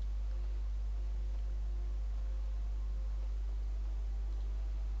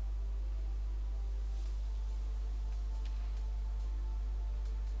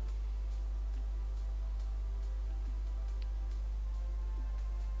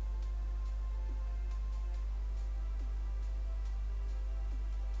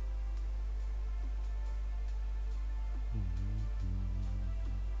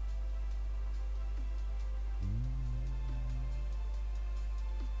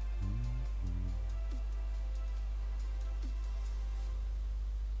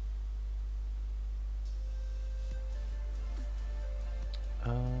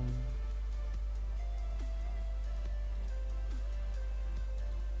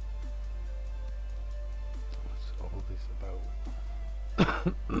 What's all this about?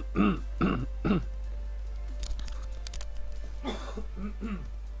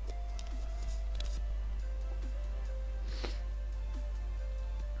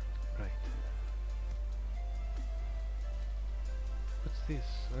 Right. What's this?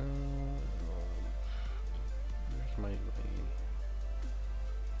 Where's my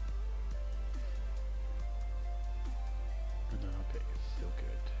okay, it's still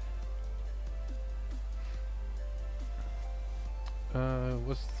good.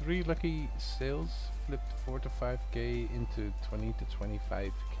 Was 3 lucky sales flipped 4 to 5k into 20 to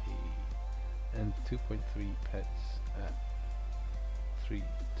 25k and 2.3 pets at 3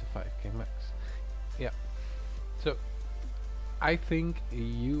 to 5k max. Yeah. So I think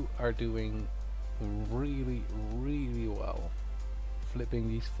you are doing really well flipping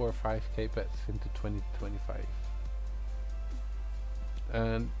these 4 or 5k pets into 20 to 25.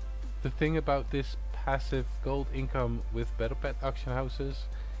 And the thing about this passive gold income with battle pet auction houses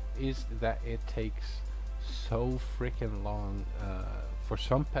is that it takes so freaking long for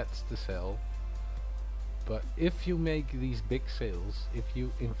some pets to sell. But if you make these big sales, if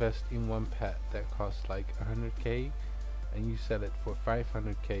you invest in one pet that costs like 100k and you sell it for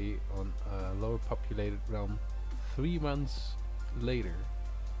 500k on a lower populated realm, 3 months later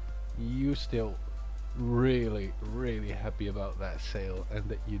you still really happy about that sale and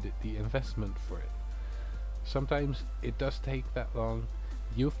that you did the investment for it. Sometimes it does take that long.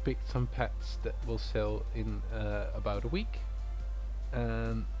 You've picked some pets that will sell in about a week,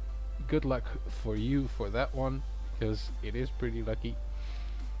 and good luck for you for that one, because it is pretty lucky.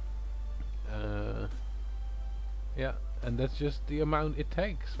 Yeah, and that's just the amount it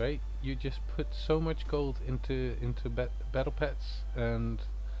takes, right? You just put so much gold into battle pets, and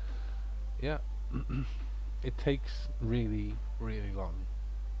yeah, it takes really long.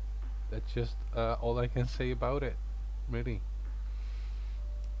 That's just all I can say about it, really.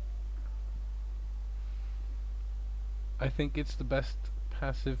 I think it's the best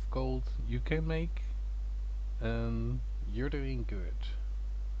passive gold you can make, and you're doing good.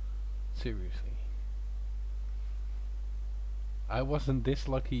 Seriously. I wasn't this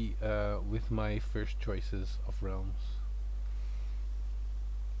lucky with my first choices of realms.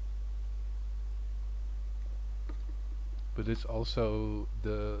 But it's also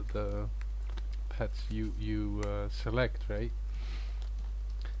the pets you select, right?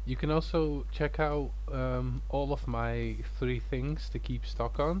 You can also check out all of my 3 things to keep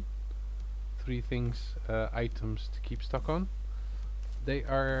stock on. 3 things, items to keep stock on. They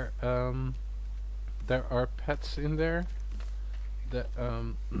are there are pets in there that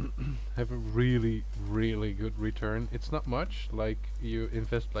have a really good return. It's not much, like you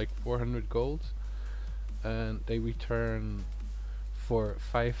invest like 400 gold and they return for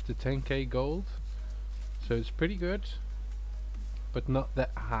 5 to 10k gold, so it's pretty good, but not that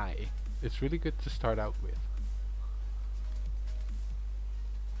high. It's really good to start out with.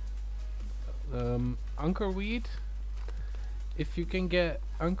 Anchorweed, if you can get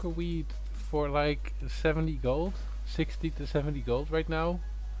Anchorweed for like 70 gold, 60 to 70 gold right now,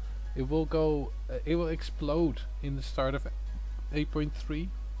 it will go it will explode in the start of 8.3.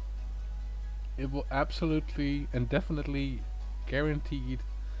 It will absolutely and definitely guaranteed,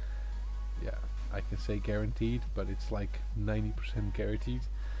 yeah, I can say guaranteed, but it's like 90% guaranteed,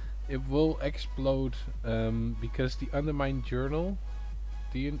 it will explode, because the Undermined Journal,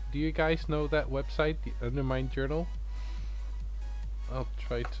 do you guys know that website, the Undermined Journal? I'll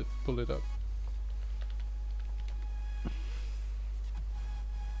try to pull it up.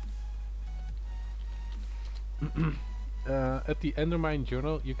 At the Undermined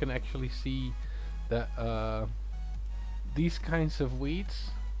Journal you can actually see that these kinds of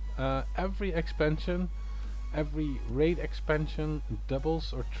weeds, every expansion, every raid expansion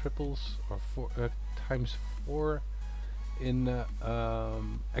doubles or triples or times 4 in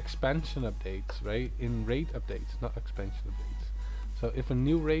expansion updates, right? In raid updates, not expansion updates. So if a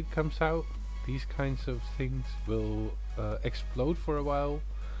new raid comes out, these kinds of things will explode for a while,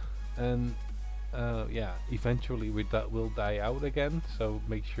 and yeah, eventually that will die out again. So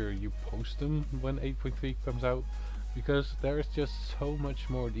make sure you post them when 8.3 comes out, because there is just so much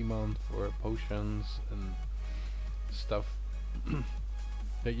more demand for potions and stuff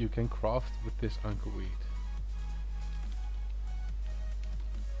that you can craft with this Anchorweed.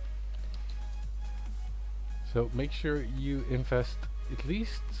 So make sure you invest at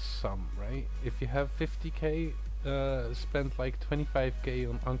least some, right? If you have 50k, spend like 25k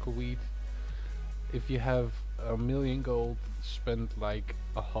on Anchorweed. If you have 1,000,000 gold, spend like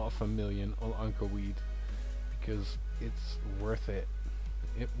 500,000 on Anchorweed, because it's worth it.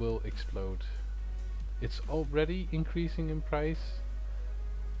 It will explode. It's already increasing in price.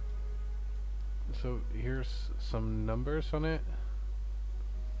 So here's some numbers on it.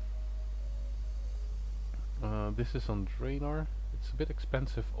 This is on Draenor. It's a bit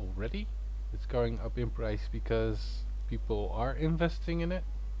expensive already. It's going up in price because people are investing in it.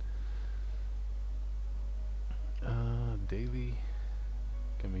 Daily.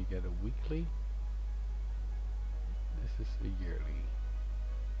 Can we get a weekly? This is a yearly,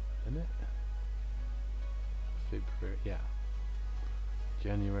 isn't it? February, yeah.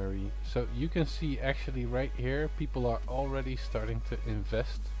 January. So you can see actually right here, people are already starting to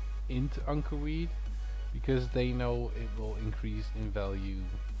invest into Anchorweed because they know it will increase in value.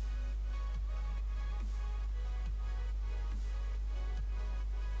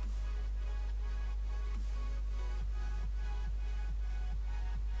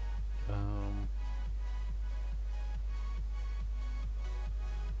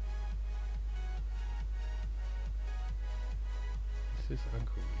 This is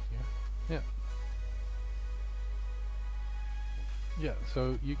Anchorweed, yeah? Yeah,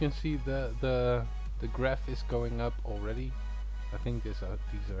 so you can see the graph is going up already. I think these are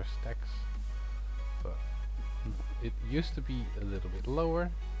stacks, but it used to be a little bit lower,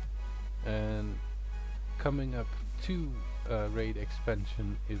 and coming up to raid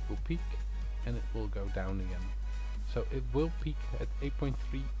expansion it will peak and it will go down again. So it will peak at 8.3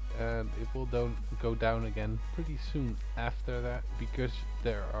 and it will go down again pretty soon after that, because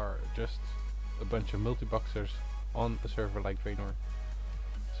there are just a bunch of multi-boxers on a server like Draenor.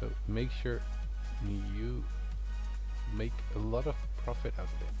 So make sure you make a lot of profit out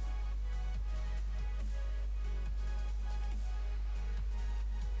of it.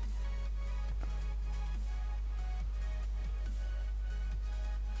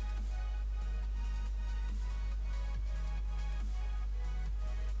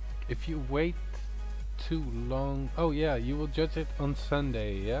 If you wait too long, oh yeah, you will judge it on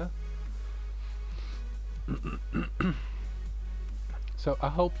Sunday, yeah? So I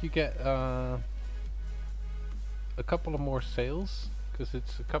hope you get a couple of more sales, because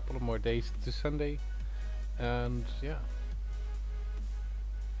it's a couple of more days to Sunday. And yeah.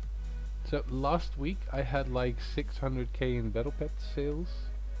 So last week I had like 600k in Battle Pet sales.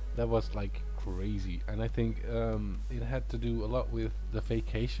 That was like crazy, and I think it had to do a lot with the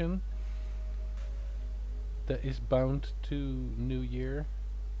vacation that is bound to New Year,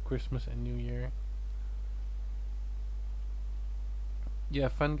 Christmas and New Year. Yeah,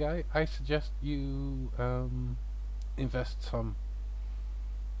 fun guy. I suggest you invest some.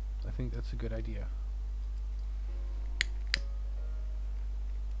 I think that's a good idea.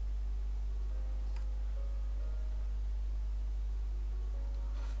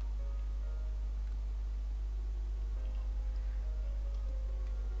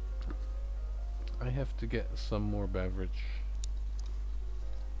 I have to get some more beverage.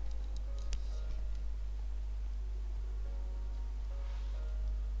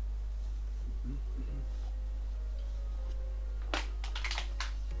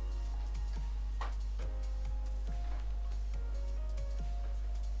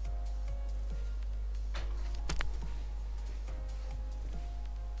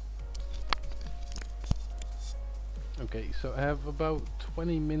 Okay, so I have about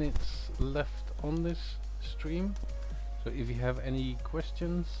 20 minutes left on this stream. So if you have any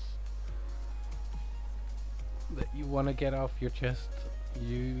questions that you want to get off your chest,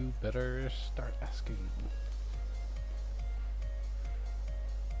 you better start asking.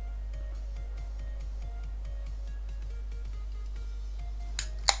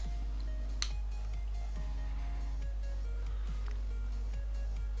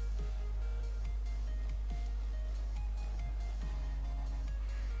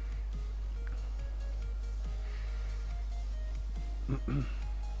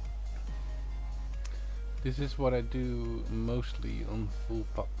 This is what I do mostly on full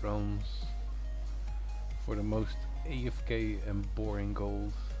pop realms for the most AFK and boring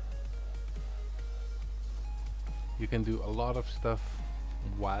gold. You can do a lot of stuff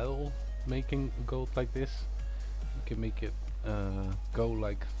while making gold like this. You can make it go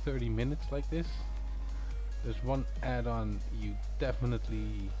like 30 minutes like this. There's one add-on you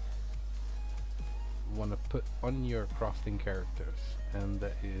definitely want to put on your crafting characters, and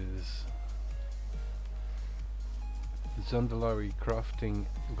that is Zandalari crafting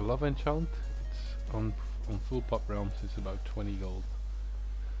glove enchant. It's on full pop realms, it's about 20 gold,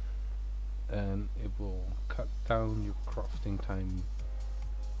 and it will cut down your crafting time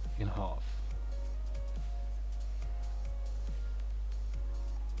in half.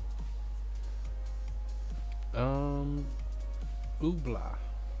 Oobla.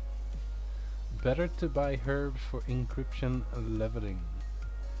 Better to buy herbs for encryption leveling.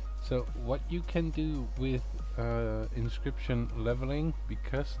 So what you can do with inscription leveling,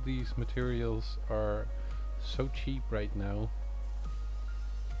 because these materials are so cheap right now,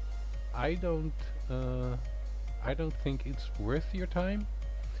 I don't think it's worth your time.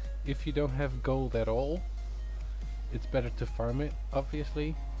 If you don't have gold at all, it's better to farm it,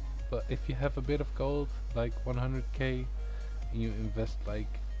 obviously. But if you have a bit of gold, like 100k, and you invest like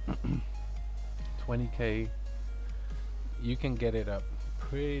 20k, you can get it up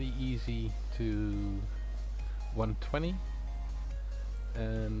pretty easy to 120,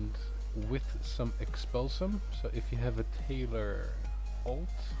 and with some expulsum. So if you have a tailor alt,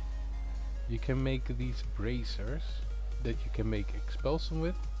 you can make these bracers that you can make expulsum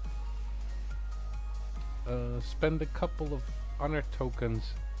with. Spend a couple of honor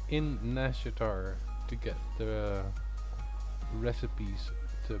tokens in Nashatar to get the recipes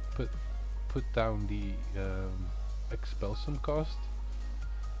to put down the expulsum cost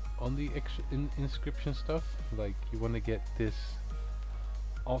on the inscription stuff. Like, you want to get this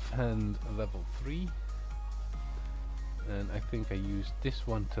offhand level 3, and I think I used this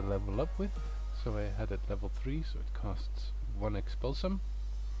one to level up with, so I had it level 3, so it costs 1 expulsum.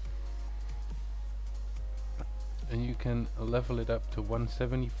 And you can level it up to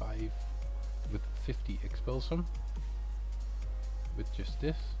 175 with 50 expulsum with just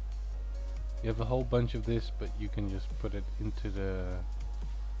this. You have a whole bunch of this, but you can just put it into the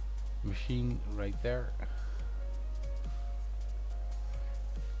machine right there,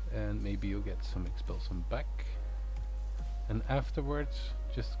 and maybe you'll get some expulsum back. And afterwards,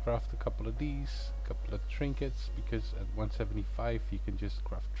 just craft a couple of these, a couple of trinkets, because at 175 you can just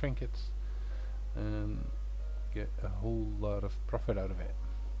craft trinkets and get a whole lot of profit out of it.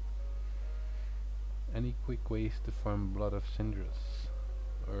 Any quick ways to farm Blood of Cindrus,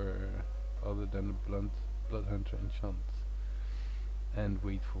 or other than the Blood Hunter enchant and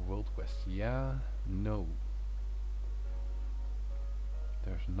wait for world quest? Yeah, no.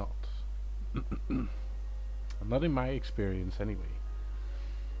 There's not. Not in my experience anyway.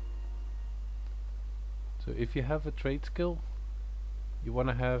 So if you have a trade skill, you want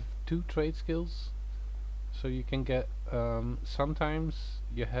to have 2 trade skills, so you can get sometimes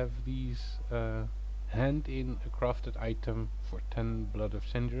you have these hand in a crafted item for 10 blood of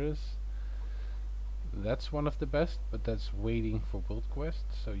Cindrus. That's one of the best, but that's waiting for world quest,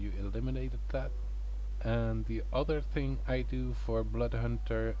 so you eliminated that. And the other thing I do for Blood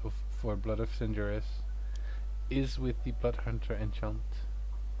Hunter for Blood of Cindrus is with the Blood Hunter enchant,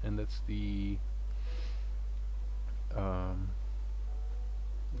 and that's the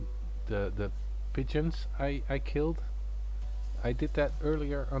pigeons I killed. I did that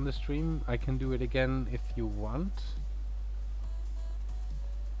earlier on the stream. I can do it again if you want.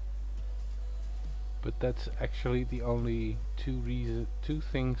 But that's actually the only two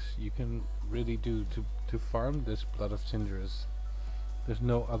things you can really do to farm this Blood of Cindrus. There's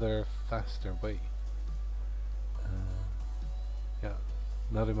no other faster way. Yeah,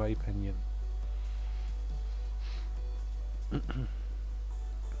 not in my opinion.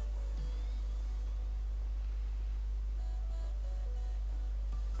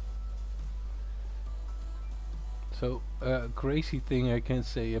 So, crazy thing I can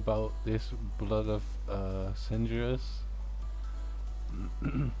say about this Blood of Cindrus.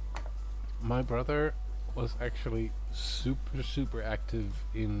 My brother was actually super active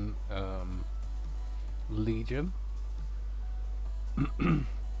in Legion.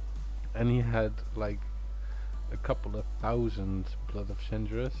 And he had like a couple of thousand Blood of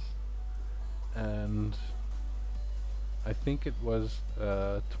Cindrus, and I think it was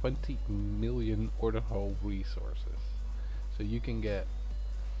 20 million order hole resources. So you can get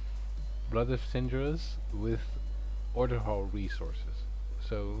Blood of Cindrus with order hole resources.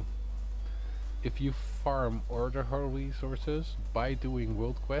 So if you farm order hole resources by doing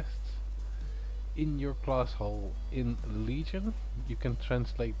world quests in your class hole in Legion, you can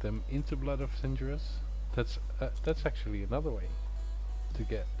translate them into Blood of Cindrus. That's actually another way to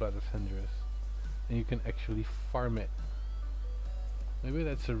get Blood of Cindrus, and you can actually farm it. Maybe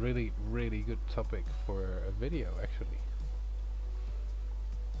that's a really good topic for a video actually.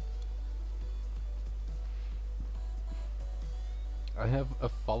 I have a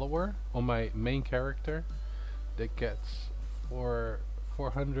follower on my main character that gets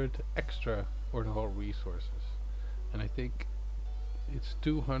 400 extra order hole resources, and I think it's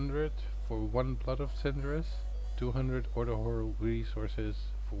 200 for 1 Blood of Cindrus, 200 order hole resources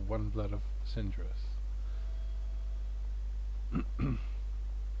for 1 Blood of Cindrus.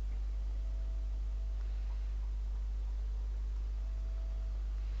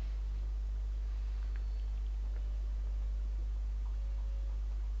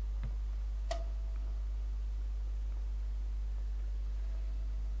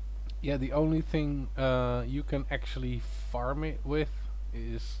 Yeah, the only thing you can actually farm it with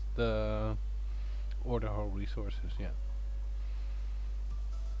is the order hole resources, yeah.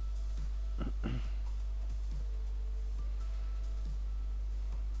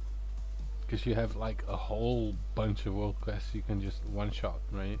 Because you have like a whole bunch of world quests you can just one shot,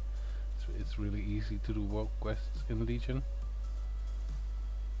 right? It's really easy to do world quests in Legion.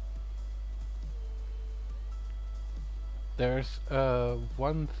 There's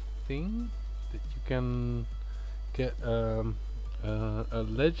one thing that you can get a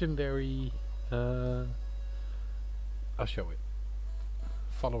legendary I'll show it.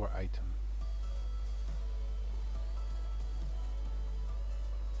 Follower item.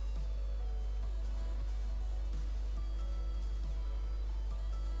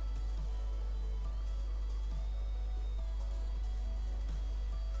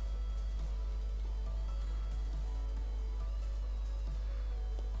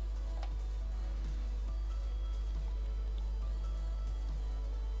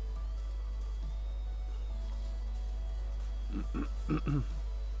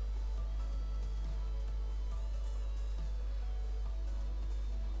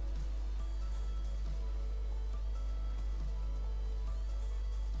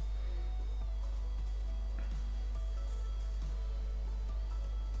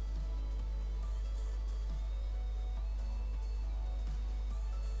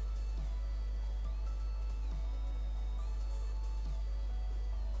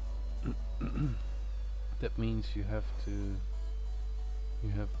 That means you have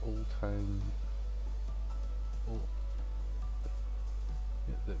all time.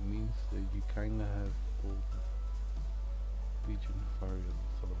 Yeah, that means that you kinda have all Legion variant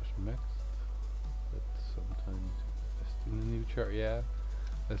followers maxed, but sometimes invest in a new chart. Yeah,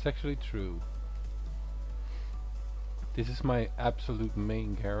 that's actually true. This is my absolute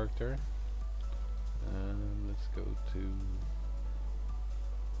main character. Let's go to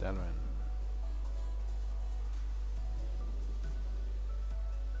Danran.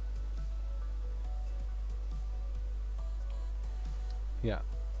 Yeah.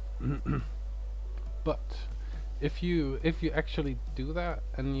 But if you actually do that,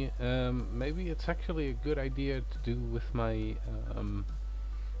 and you maybe it's actually a good idea to do with my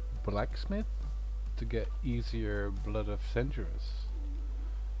blacksmith to get easier blood of Centurus.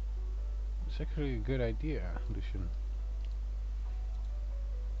 It's actually a good idea, Lucian.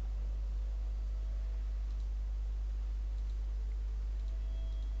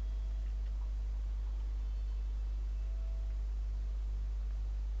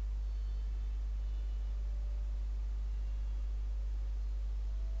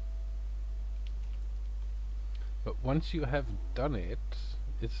 But once you have done it,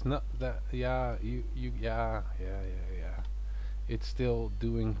 it's not that, yeah, yeah. It's still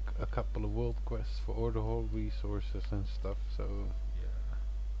doing a couple of world quests for all the whole resources and stuff, so yeah.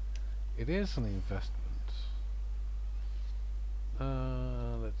 It is an investment.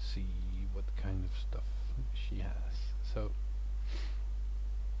 Let's see what kind of stuff she has. So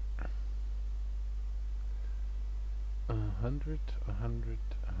 100.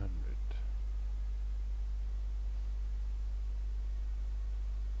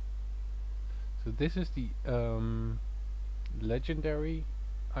 So this is the legendary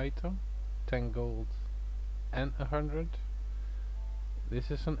item, 10 gold and 100. This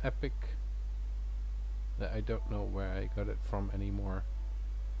is an epic that I don't know where I got it from anymore,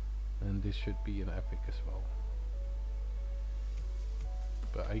 and this should be an epic as well.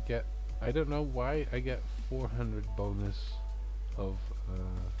 But I don't know why I get 400 bonus of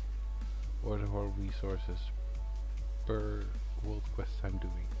order hall resources per world quest I'm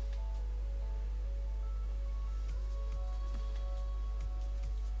doing.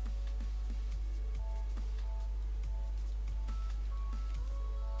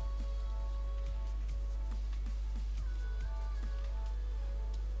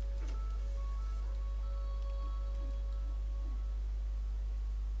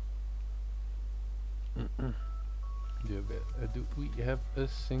 Do we have a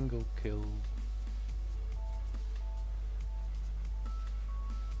single kill?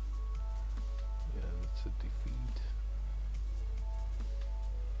 Yeah, that's a defeat.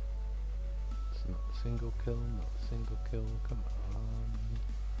 It's not a single kill, not a single kill, come on.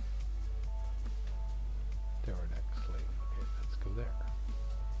 Pterodax Lane. Okay, let's go there.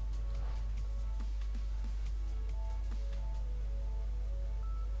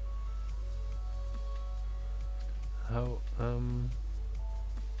 How,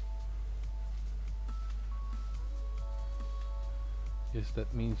 yes,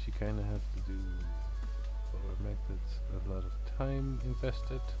 that means you kinda have to do other methods, a lot of time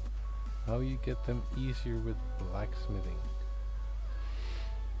invested. How you get them easier with blacksmithing?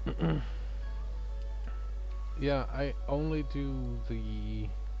 Yeah, I only do the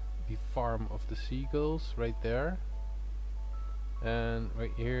farm of the seagulls right there. And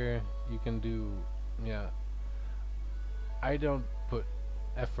right here you can do, yeah, I don't put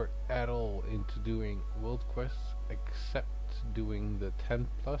effort at all into doing world quests except doing the 10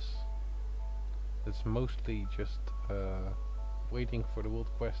 plus. It's mostly just waiting for the world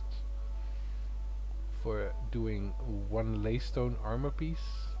quests for doing one laystone armor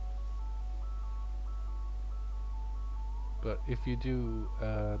piece. But if you do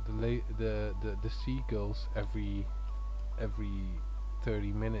the seagulls every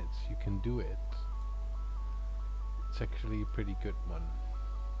 30 minutes, you can do it. It's actually a pretty good one.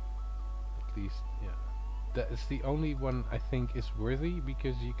 At least, yeah. That is the only one I think is worthy,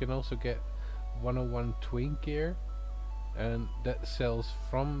 because you can also get 101 twink gear, and that sells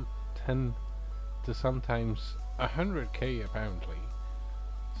from 10 to sometimes 100k apparently.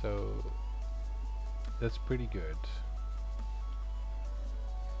 So that's pretty good.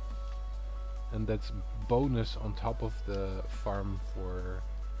 And that's bonus on top of the farm for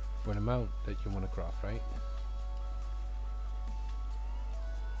the mount that you want to craft, right?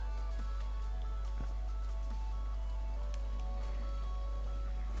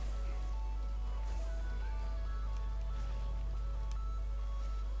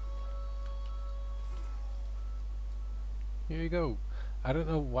 Here you go. I don't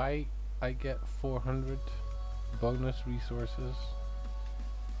know why I get 400 bonus resources.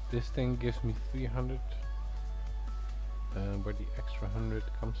 This thing gives me 300. Where the extra 100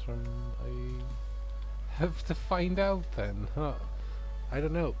 comes from, I have to find out then. Huh. I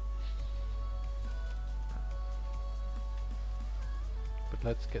don't know. But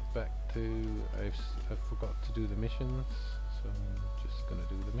let's get back to, I forgot to do the missions, so I'm just gonna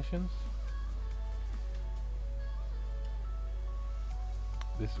do the missions.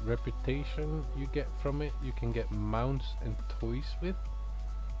 This reputation you get from it, you can get mounts and toys with.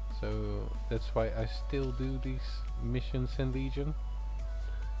 So that's why I still do these missions in Legion.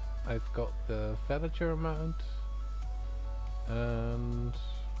 I've got the Villager mount and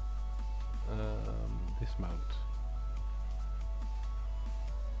this mount,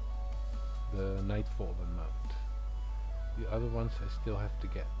 the Nightfallen mount. The other ones I still have to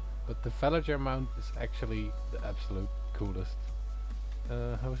get, but the Villager mount is actually the absolute coolest.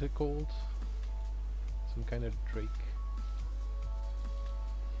 How is it called? Some kind of drake.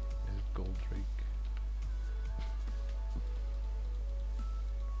 Is it gold drake?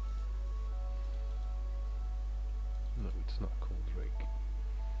 No, it's not gold drake.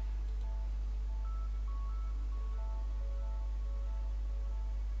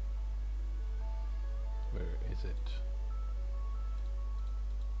 Where is it?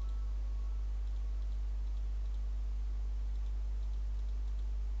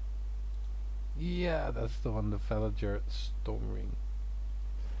 Yeah, that's the one, the Villager Stormring.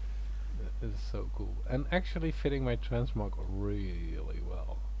 That is so cool. And actually fitting my transmog really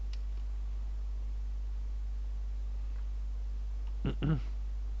well.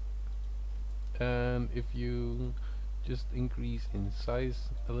 And if you just increase in size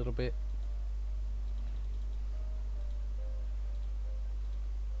a little bit,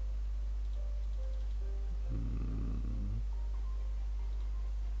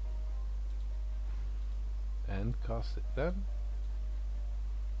 and cast it then,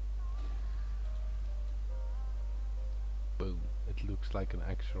 boom, it looks like an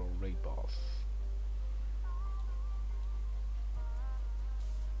actual raid boss.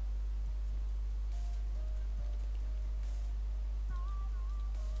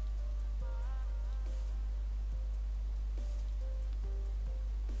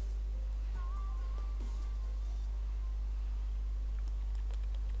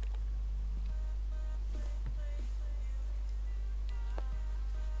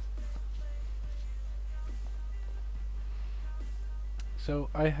 So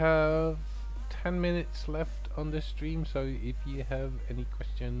I have 10 minutes left on the stream, so if you have any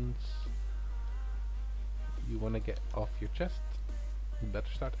questions you want to get off your chest, you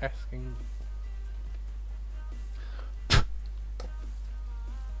better start asking.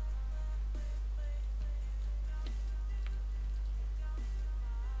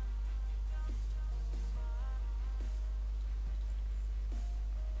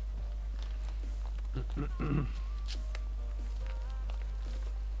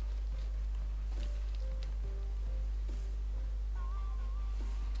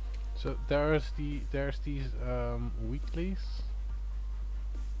 So there's these weeklies.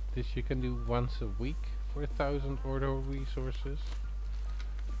 This you can do once a week for 1,000 order resources,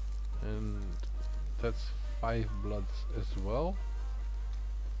 and that's 5 bloods as well.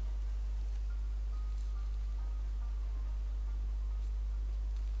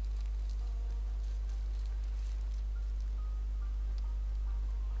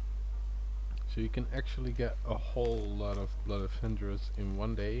 So you can actually get a whole lot of Blood of Hinderers in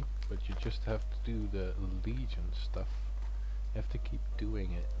one day, but you just have to do the Legion stuff. You have to keep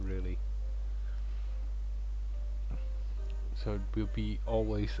doing it, really. So it will be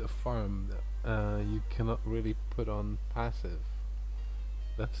always a farm that you cannot really put on passive.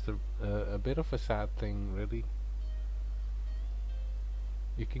 That's the a bit of a sad thing, really.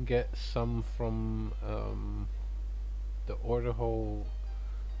 You can get some from the order hole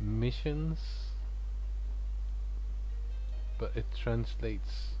missions, but it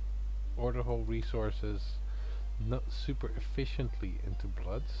translates order hole resources not super efficiently into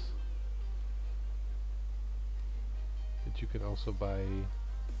bloods. But you can also buy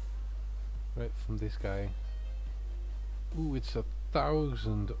right from this guy. Ooh, it's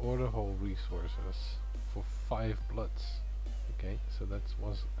 1,000 order hole resources for 5 bloods. Okay, so that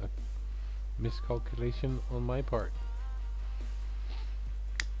was a miscalculation on my part.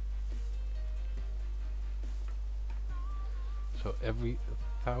 So every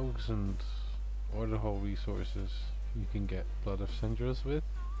 1,000 order hole resources you can get Blood of Cinders with,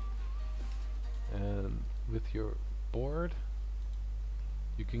 and with your board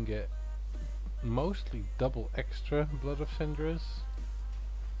you can get mostly double extra Blood of Cinders,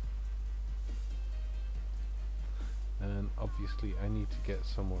 and obviously I need to get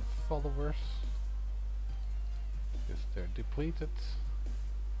some more followers because they're depleted.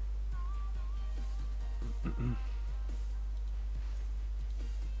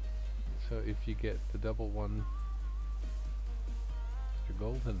 So if you get the double one, extra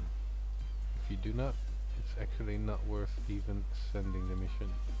gold, and if you do not, it's actually not worth even sending the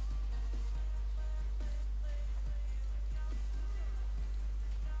mission.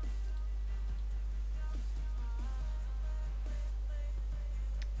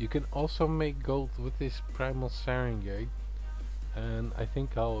 You can also make gold with this primal saringate, and I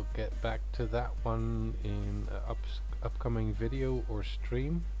think I'll get back to that one in an upcoming video or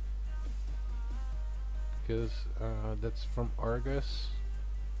stream, because that's from Argus.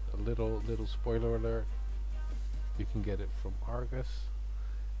 A little spoiler alert, you can get it from Argus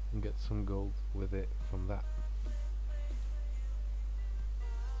and get some gold with it from that.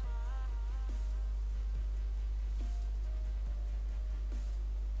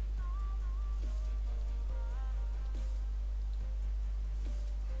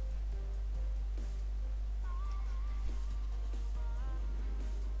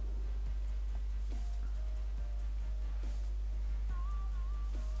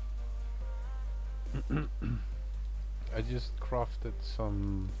 I just crafted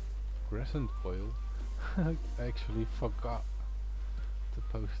some crescent oil. I actually forgot to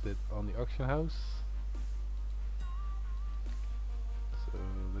post it on the auction house, so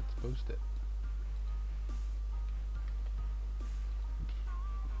let's post it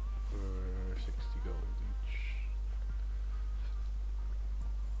for 60 gold each.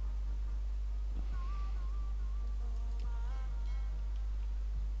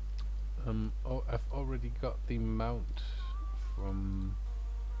 Oh, I've already got the mount from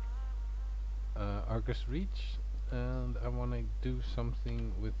Argus Reach, and I want to do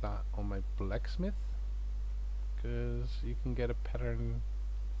something with that on my blacksmith, because you can get a pattern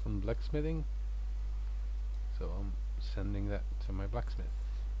from blacksmithing, so I'm sending that to my blacksmith.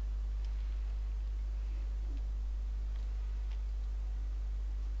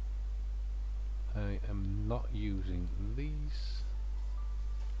 I am not using these.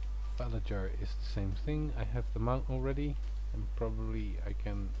 Villager is the same thing. I have the mount already, and probably I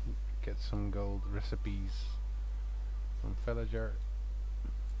can get some gold recipes from Villager.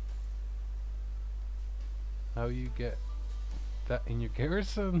 How you get that in your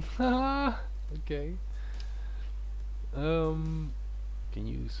garrison? Okay. Can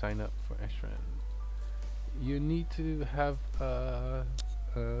you sign up for Ashran? You need to have a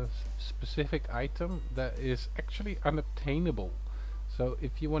specific item that is actually unobtainable. So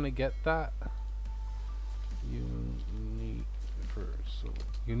if you want to get that, you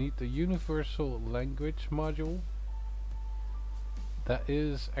need the universal language module. That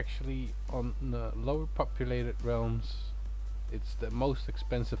is actually on the lower populated realms. It's the most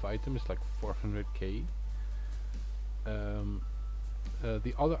expensive item. It's like 400k.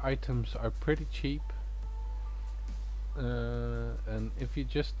 The other items are pretty cheap. And if you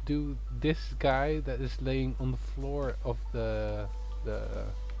just do this guy that is laying on the floor of the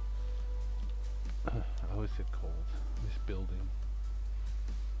how is it called, this building?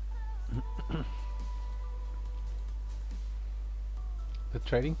 The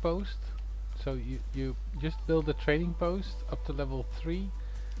trading post. So you just build a trading post up to level 3,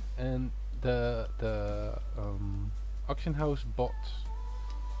 and the auction house bot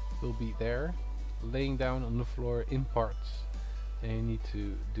will be there laying down on the floor in parts, and you need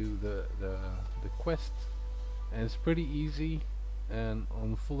to do the quest, and it's pretty easy. And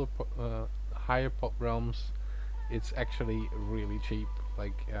on fuller higher pop realms, it's actually really cheap.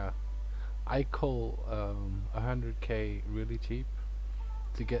 Like I call 100k really cheap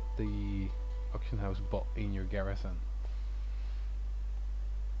to get the auction house bot in your garrison.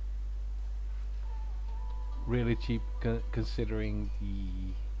 Really cheap considering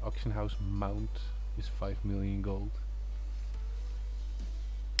the auction house mount is 5 million gold.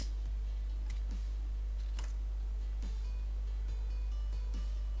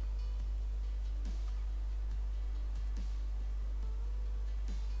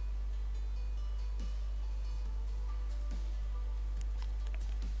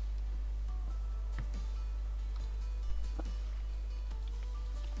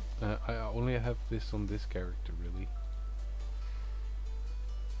 I only have this on this character, really.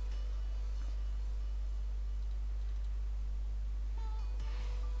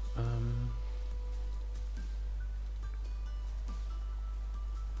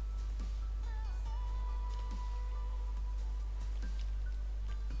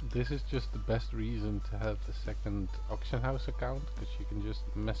 This is just the best reason to have a second auction house account, because you can just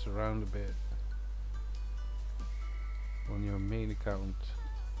mess around a bit on your main account,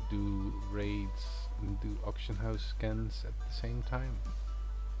 do raids and do auction house scans at the same time.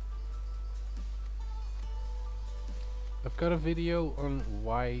 I've got a video on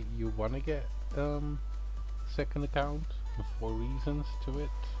why you want to get second account, 4 reasons to it.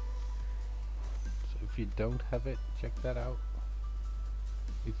 So if you don't have it, check that out.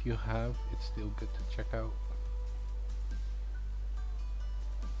 If you have, it's still good to check out.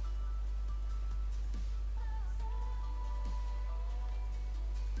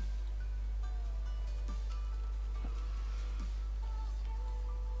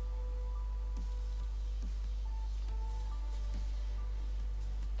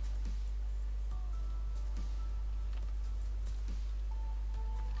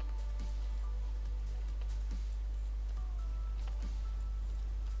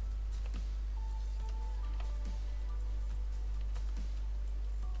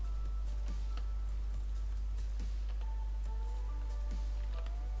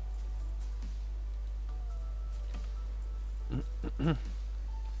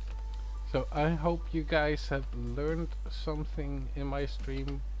 So I hope you guys have learned something in my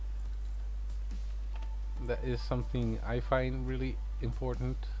stream. That is something I find really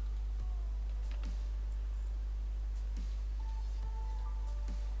important.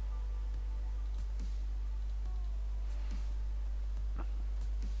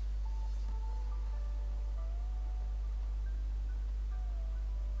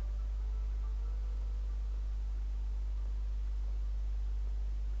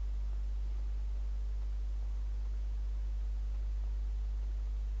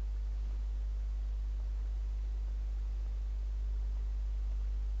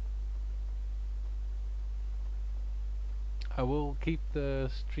 I will keep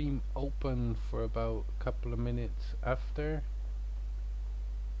the stream open for about a couple of minutes after.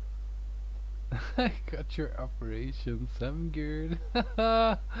 I got your operations, I'm good.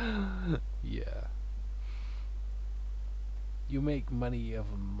 Yeah. You make money of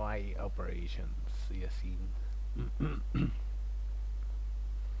my operations, Yassine.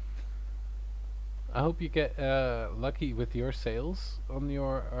 I hope you get lucky with your sales on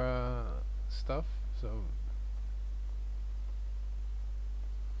your stuff. So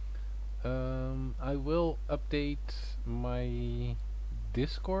I will update my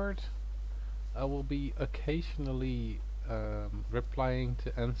Discord. I will be occasionally replying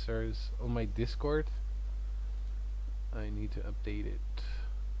to answers on my Discord. I need to update it.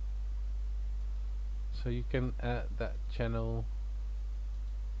 So you can add that channel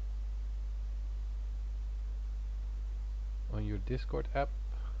on your Discord app.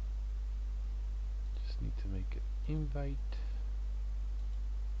 Just need to make an invite.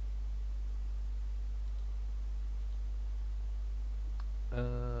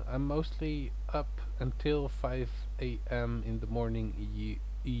 I'm mostly up until 5 AM in the morning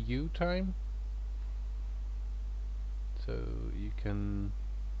EU time. So you can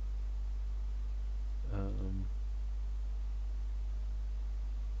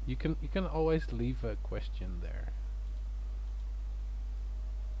you can always leave a question there.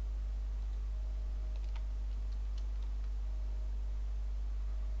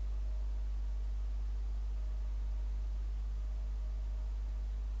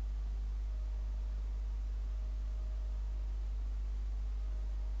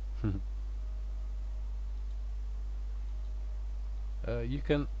 You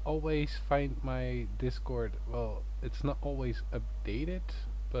can always find my Discord. Well, it's not always updated,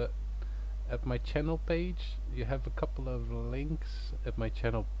 but at my channel page you have a couple of links at my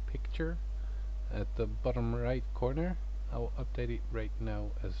channel picture at the bottom right corner. I'll update it right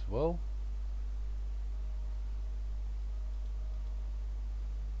now as well.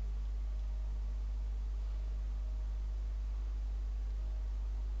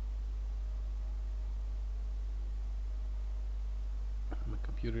 My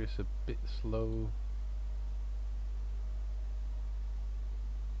computer is a bit slow.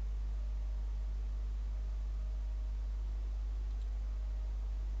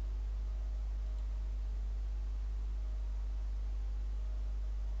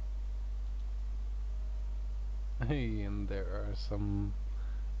 Hey, and there are some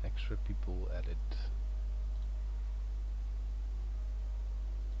extra people added.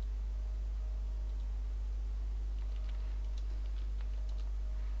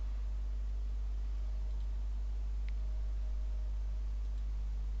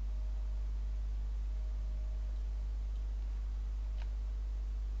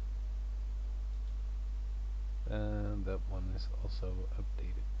 And that one is also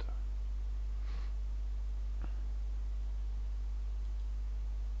updated.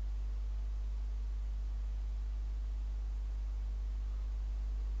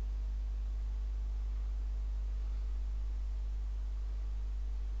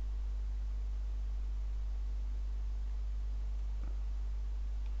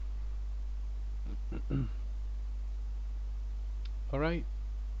 Alright,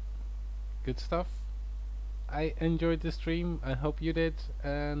 good stuff. I enjoyed the stream, I hope you did,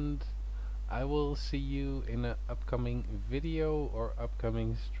 and I will see you in an upcoming video or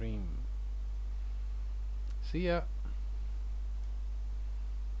upcoming stream. See ya!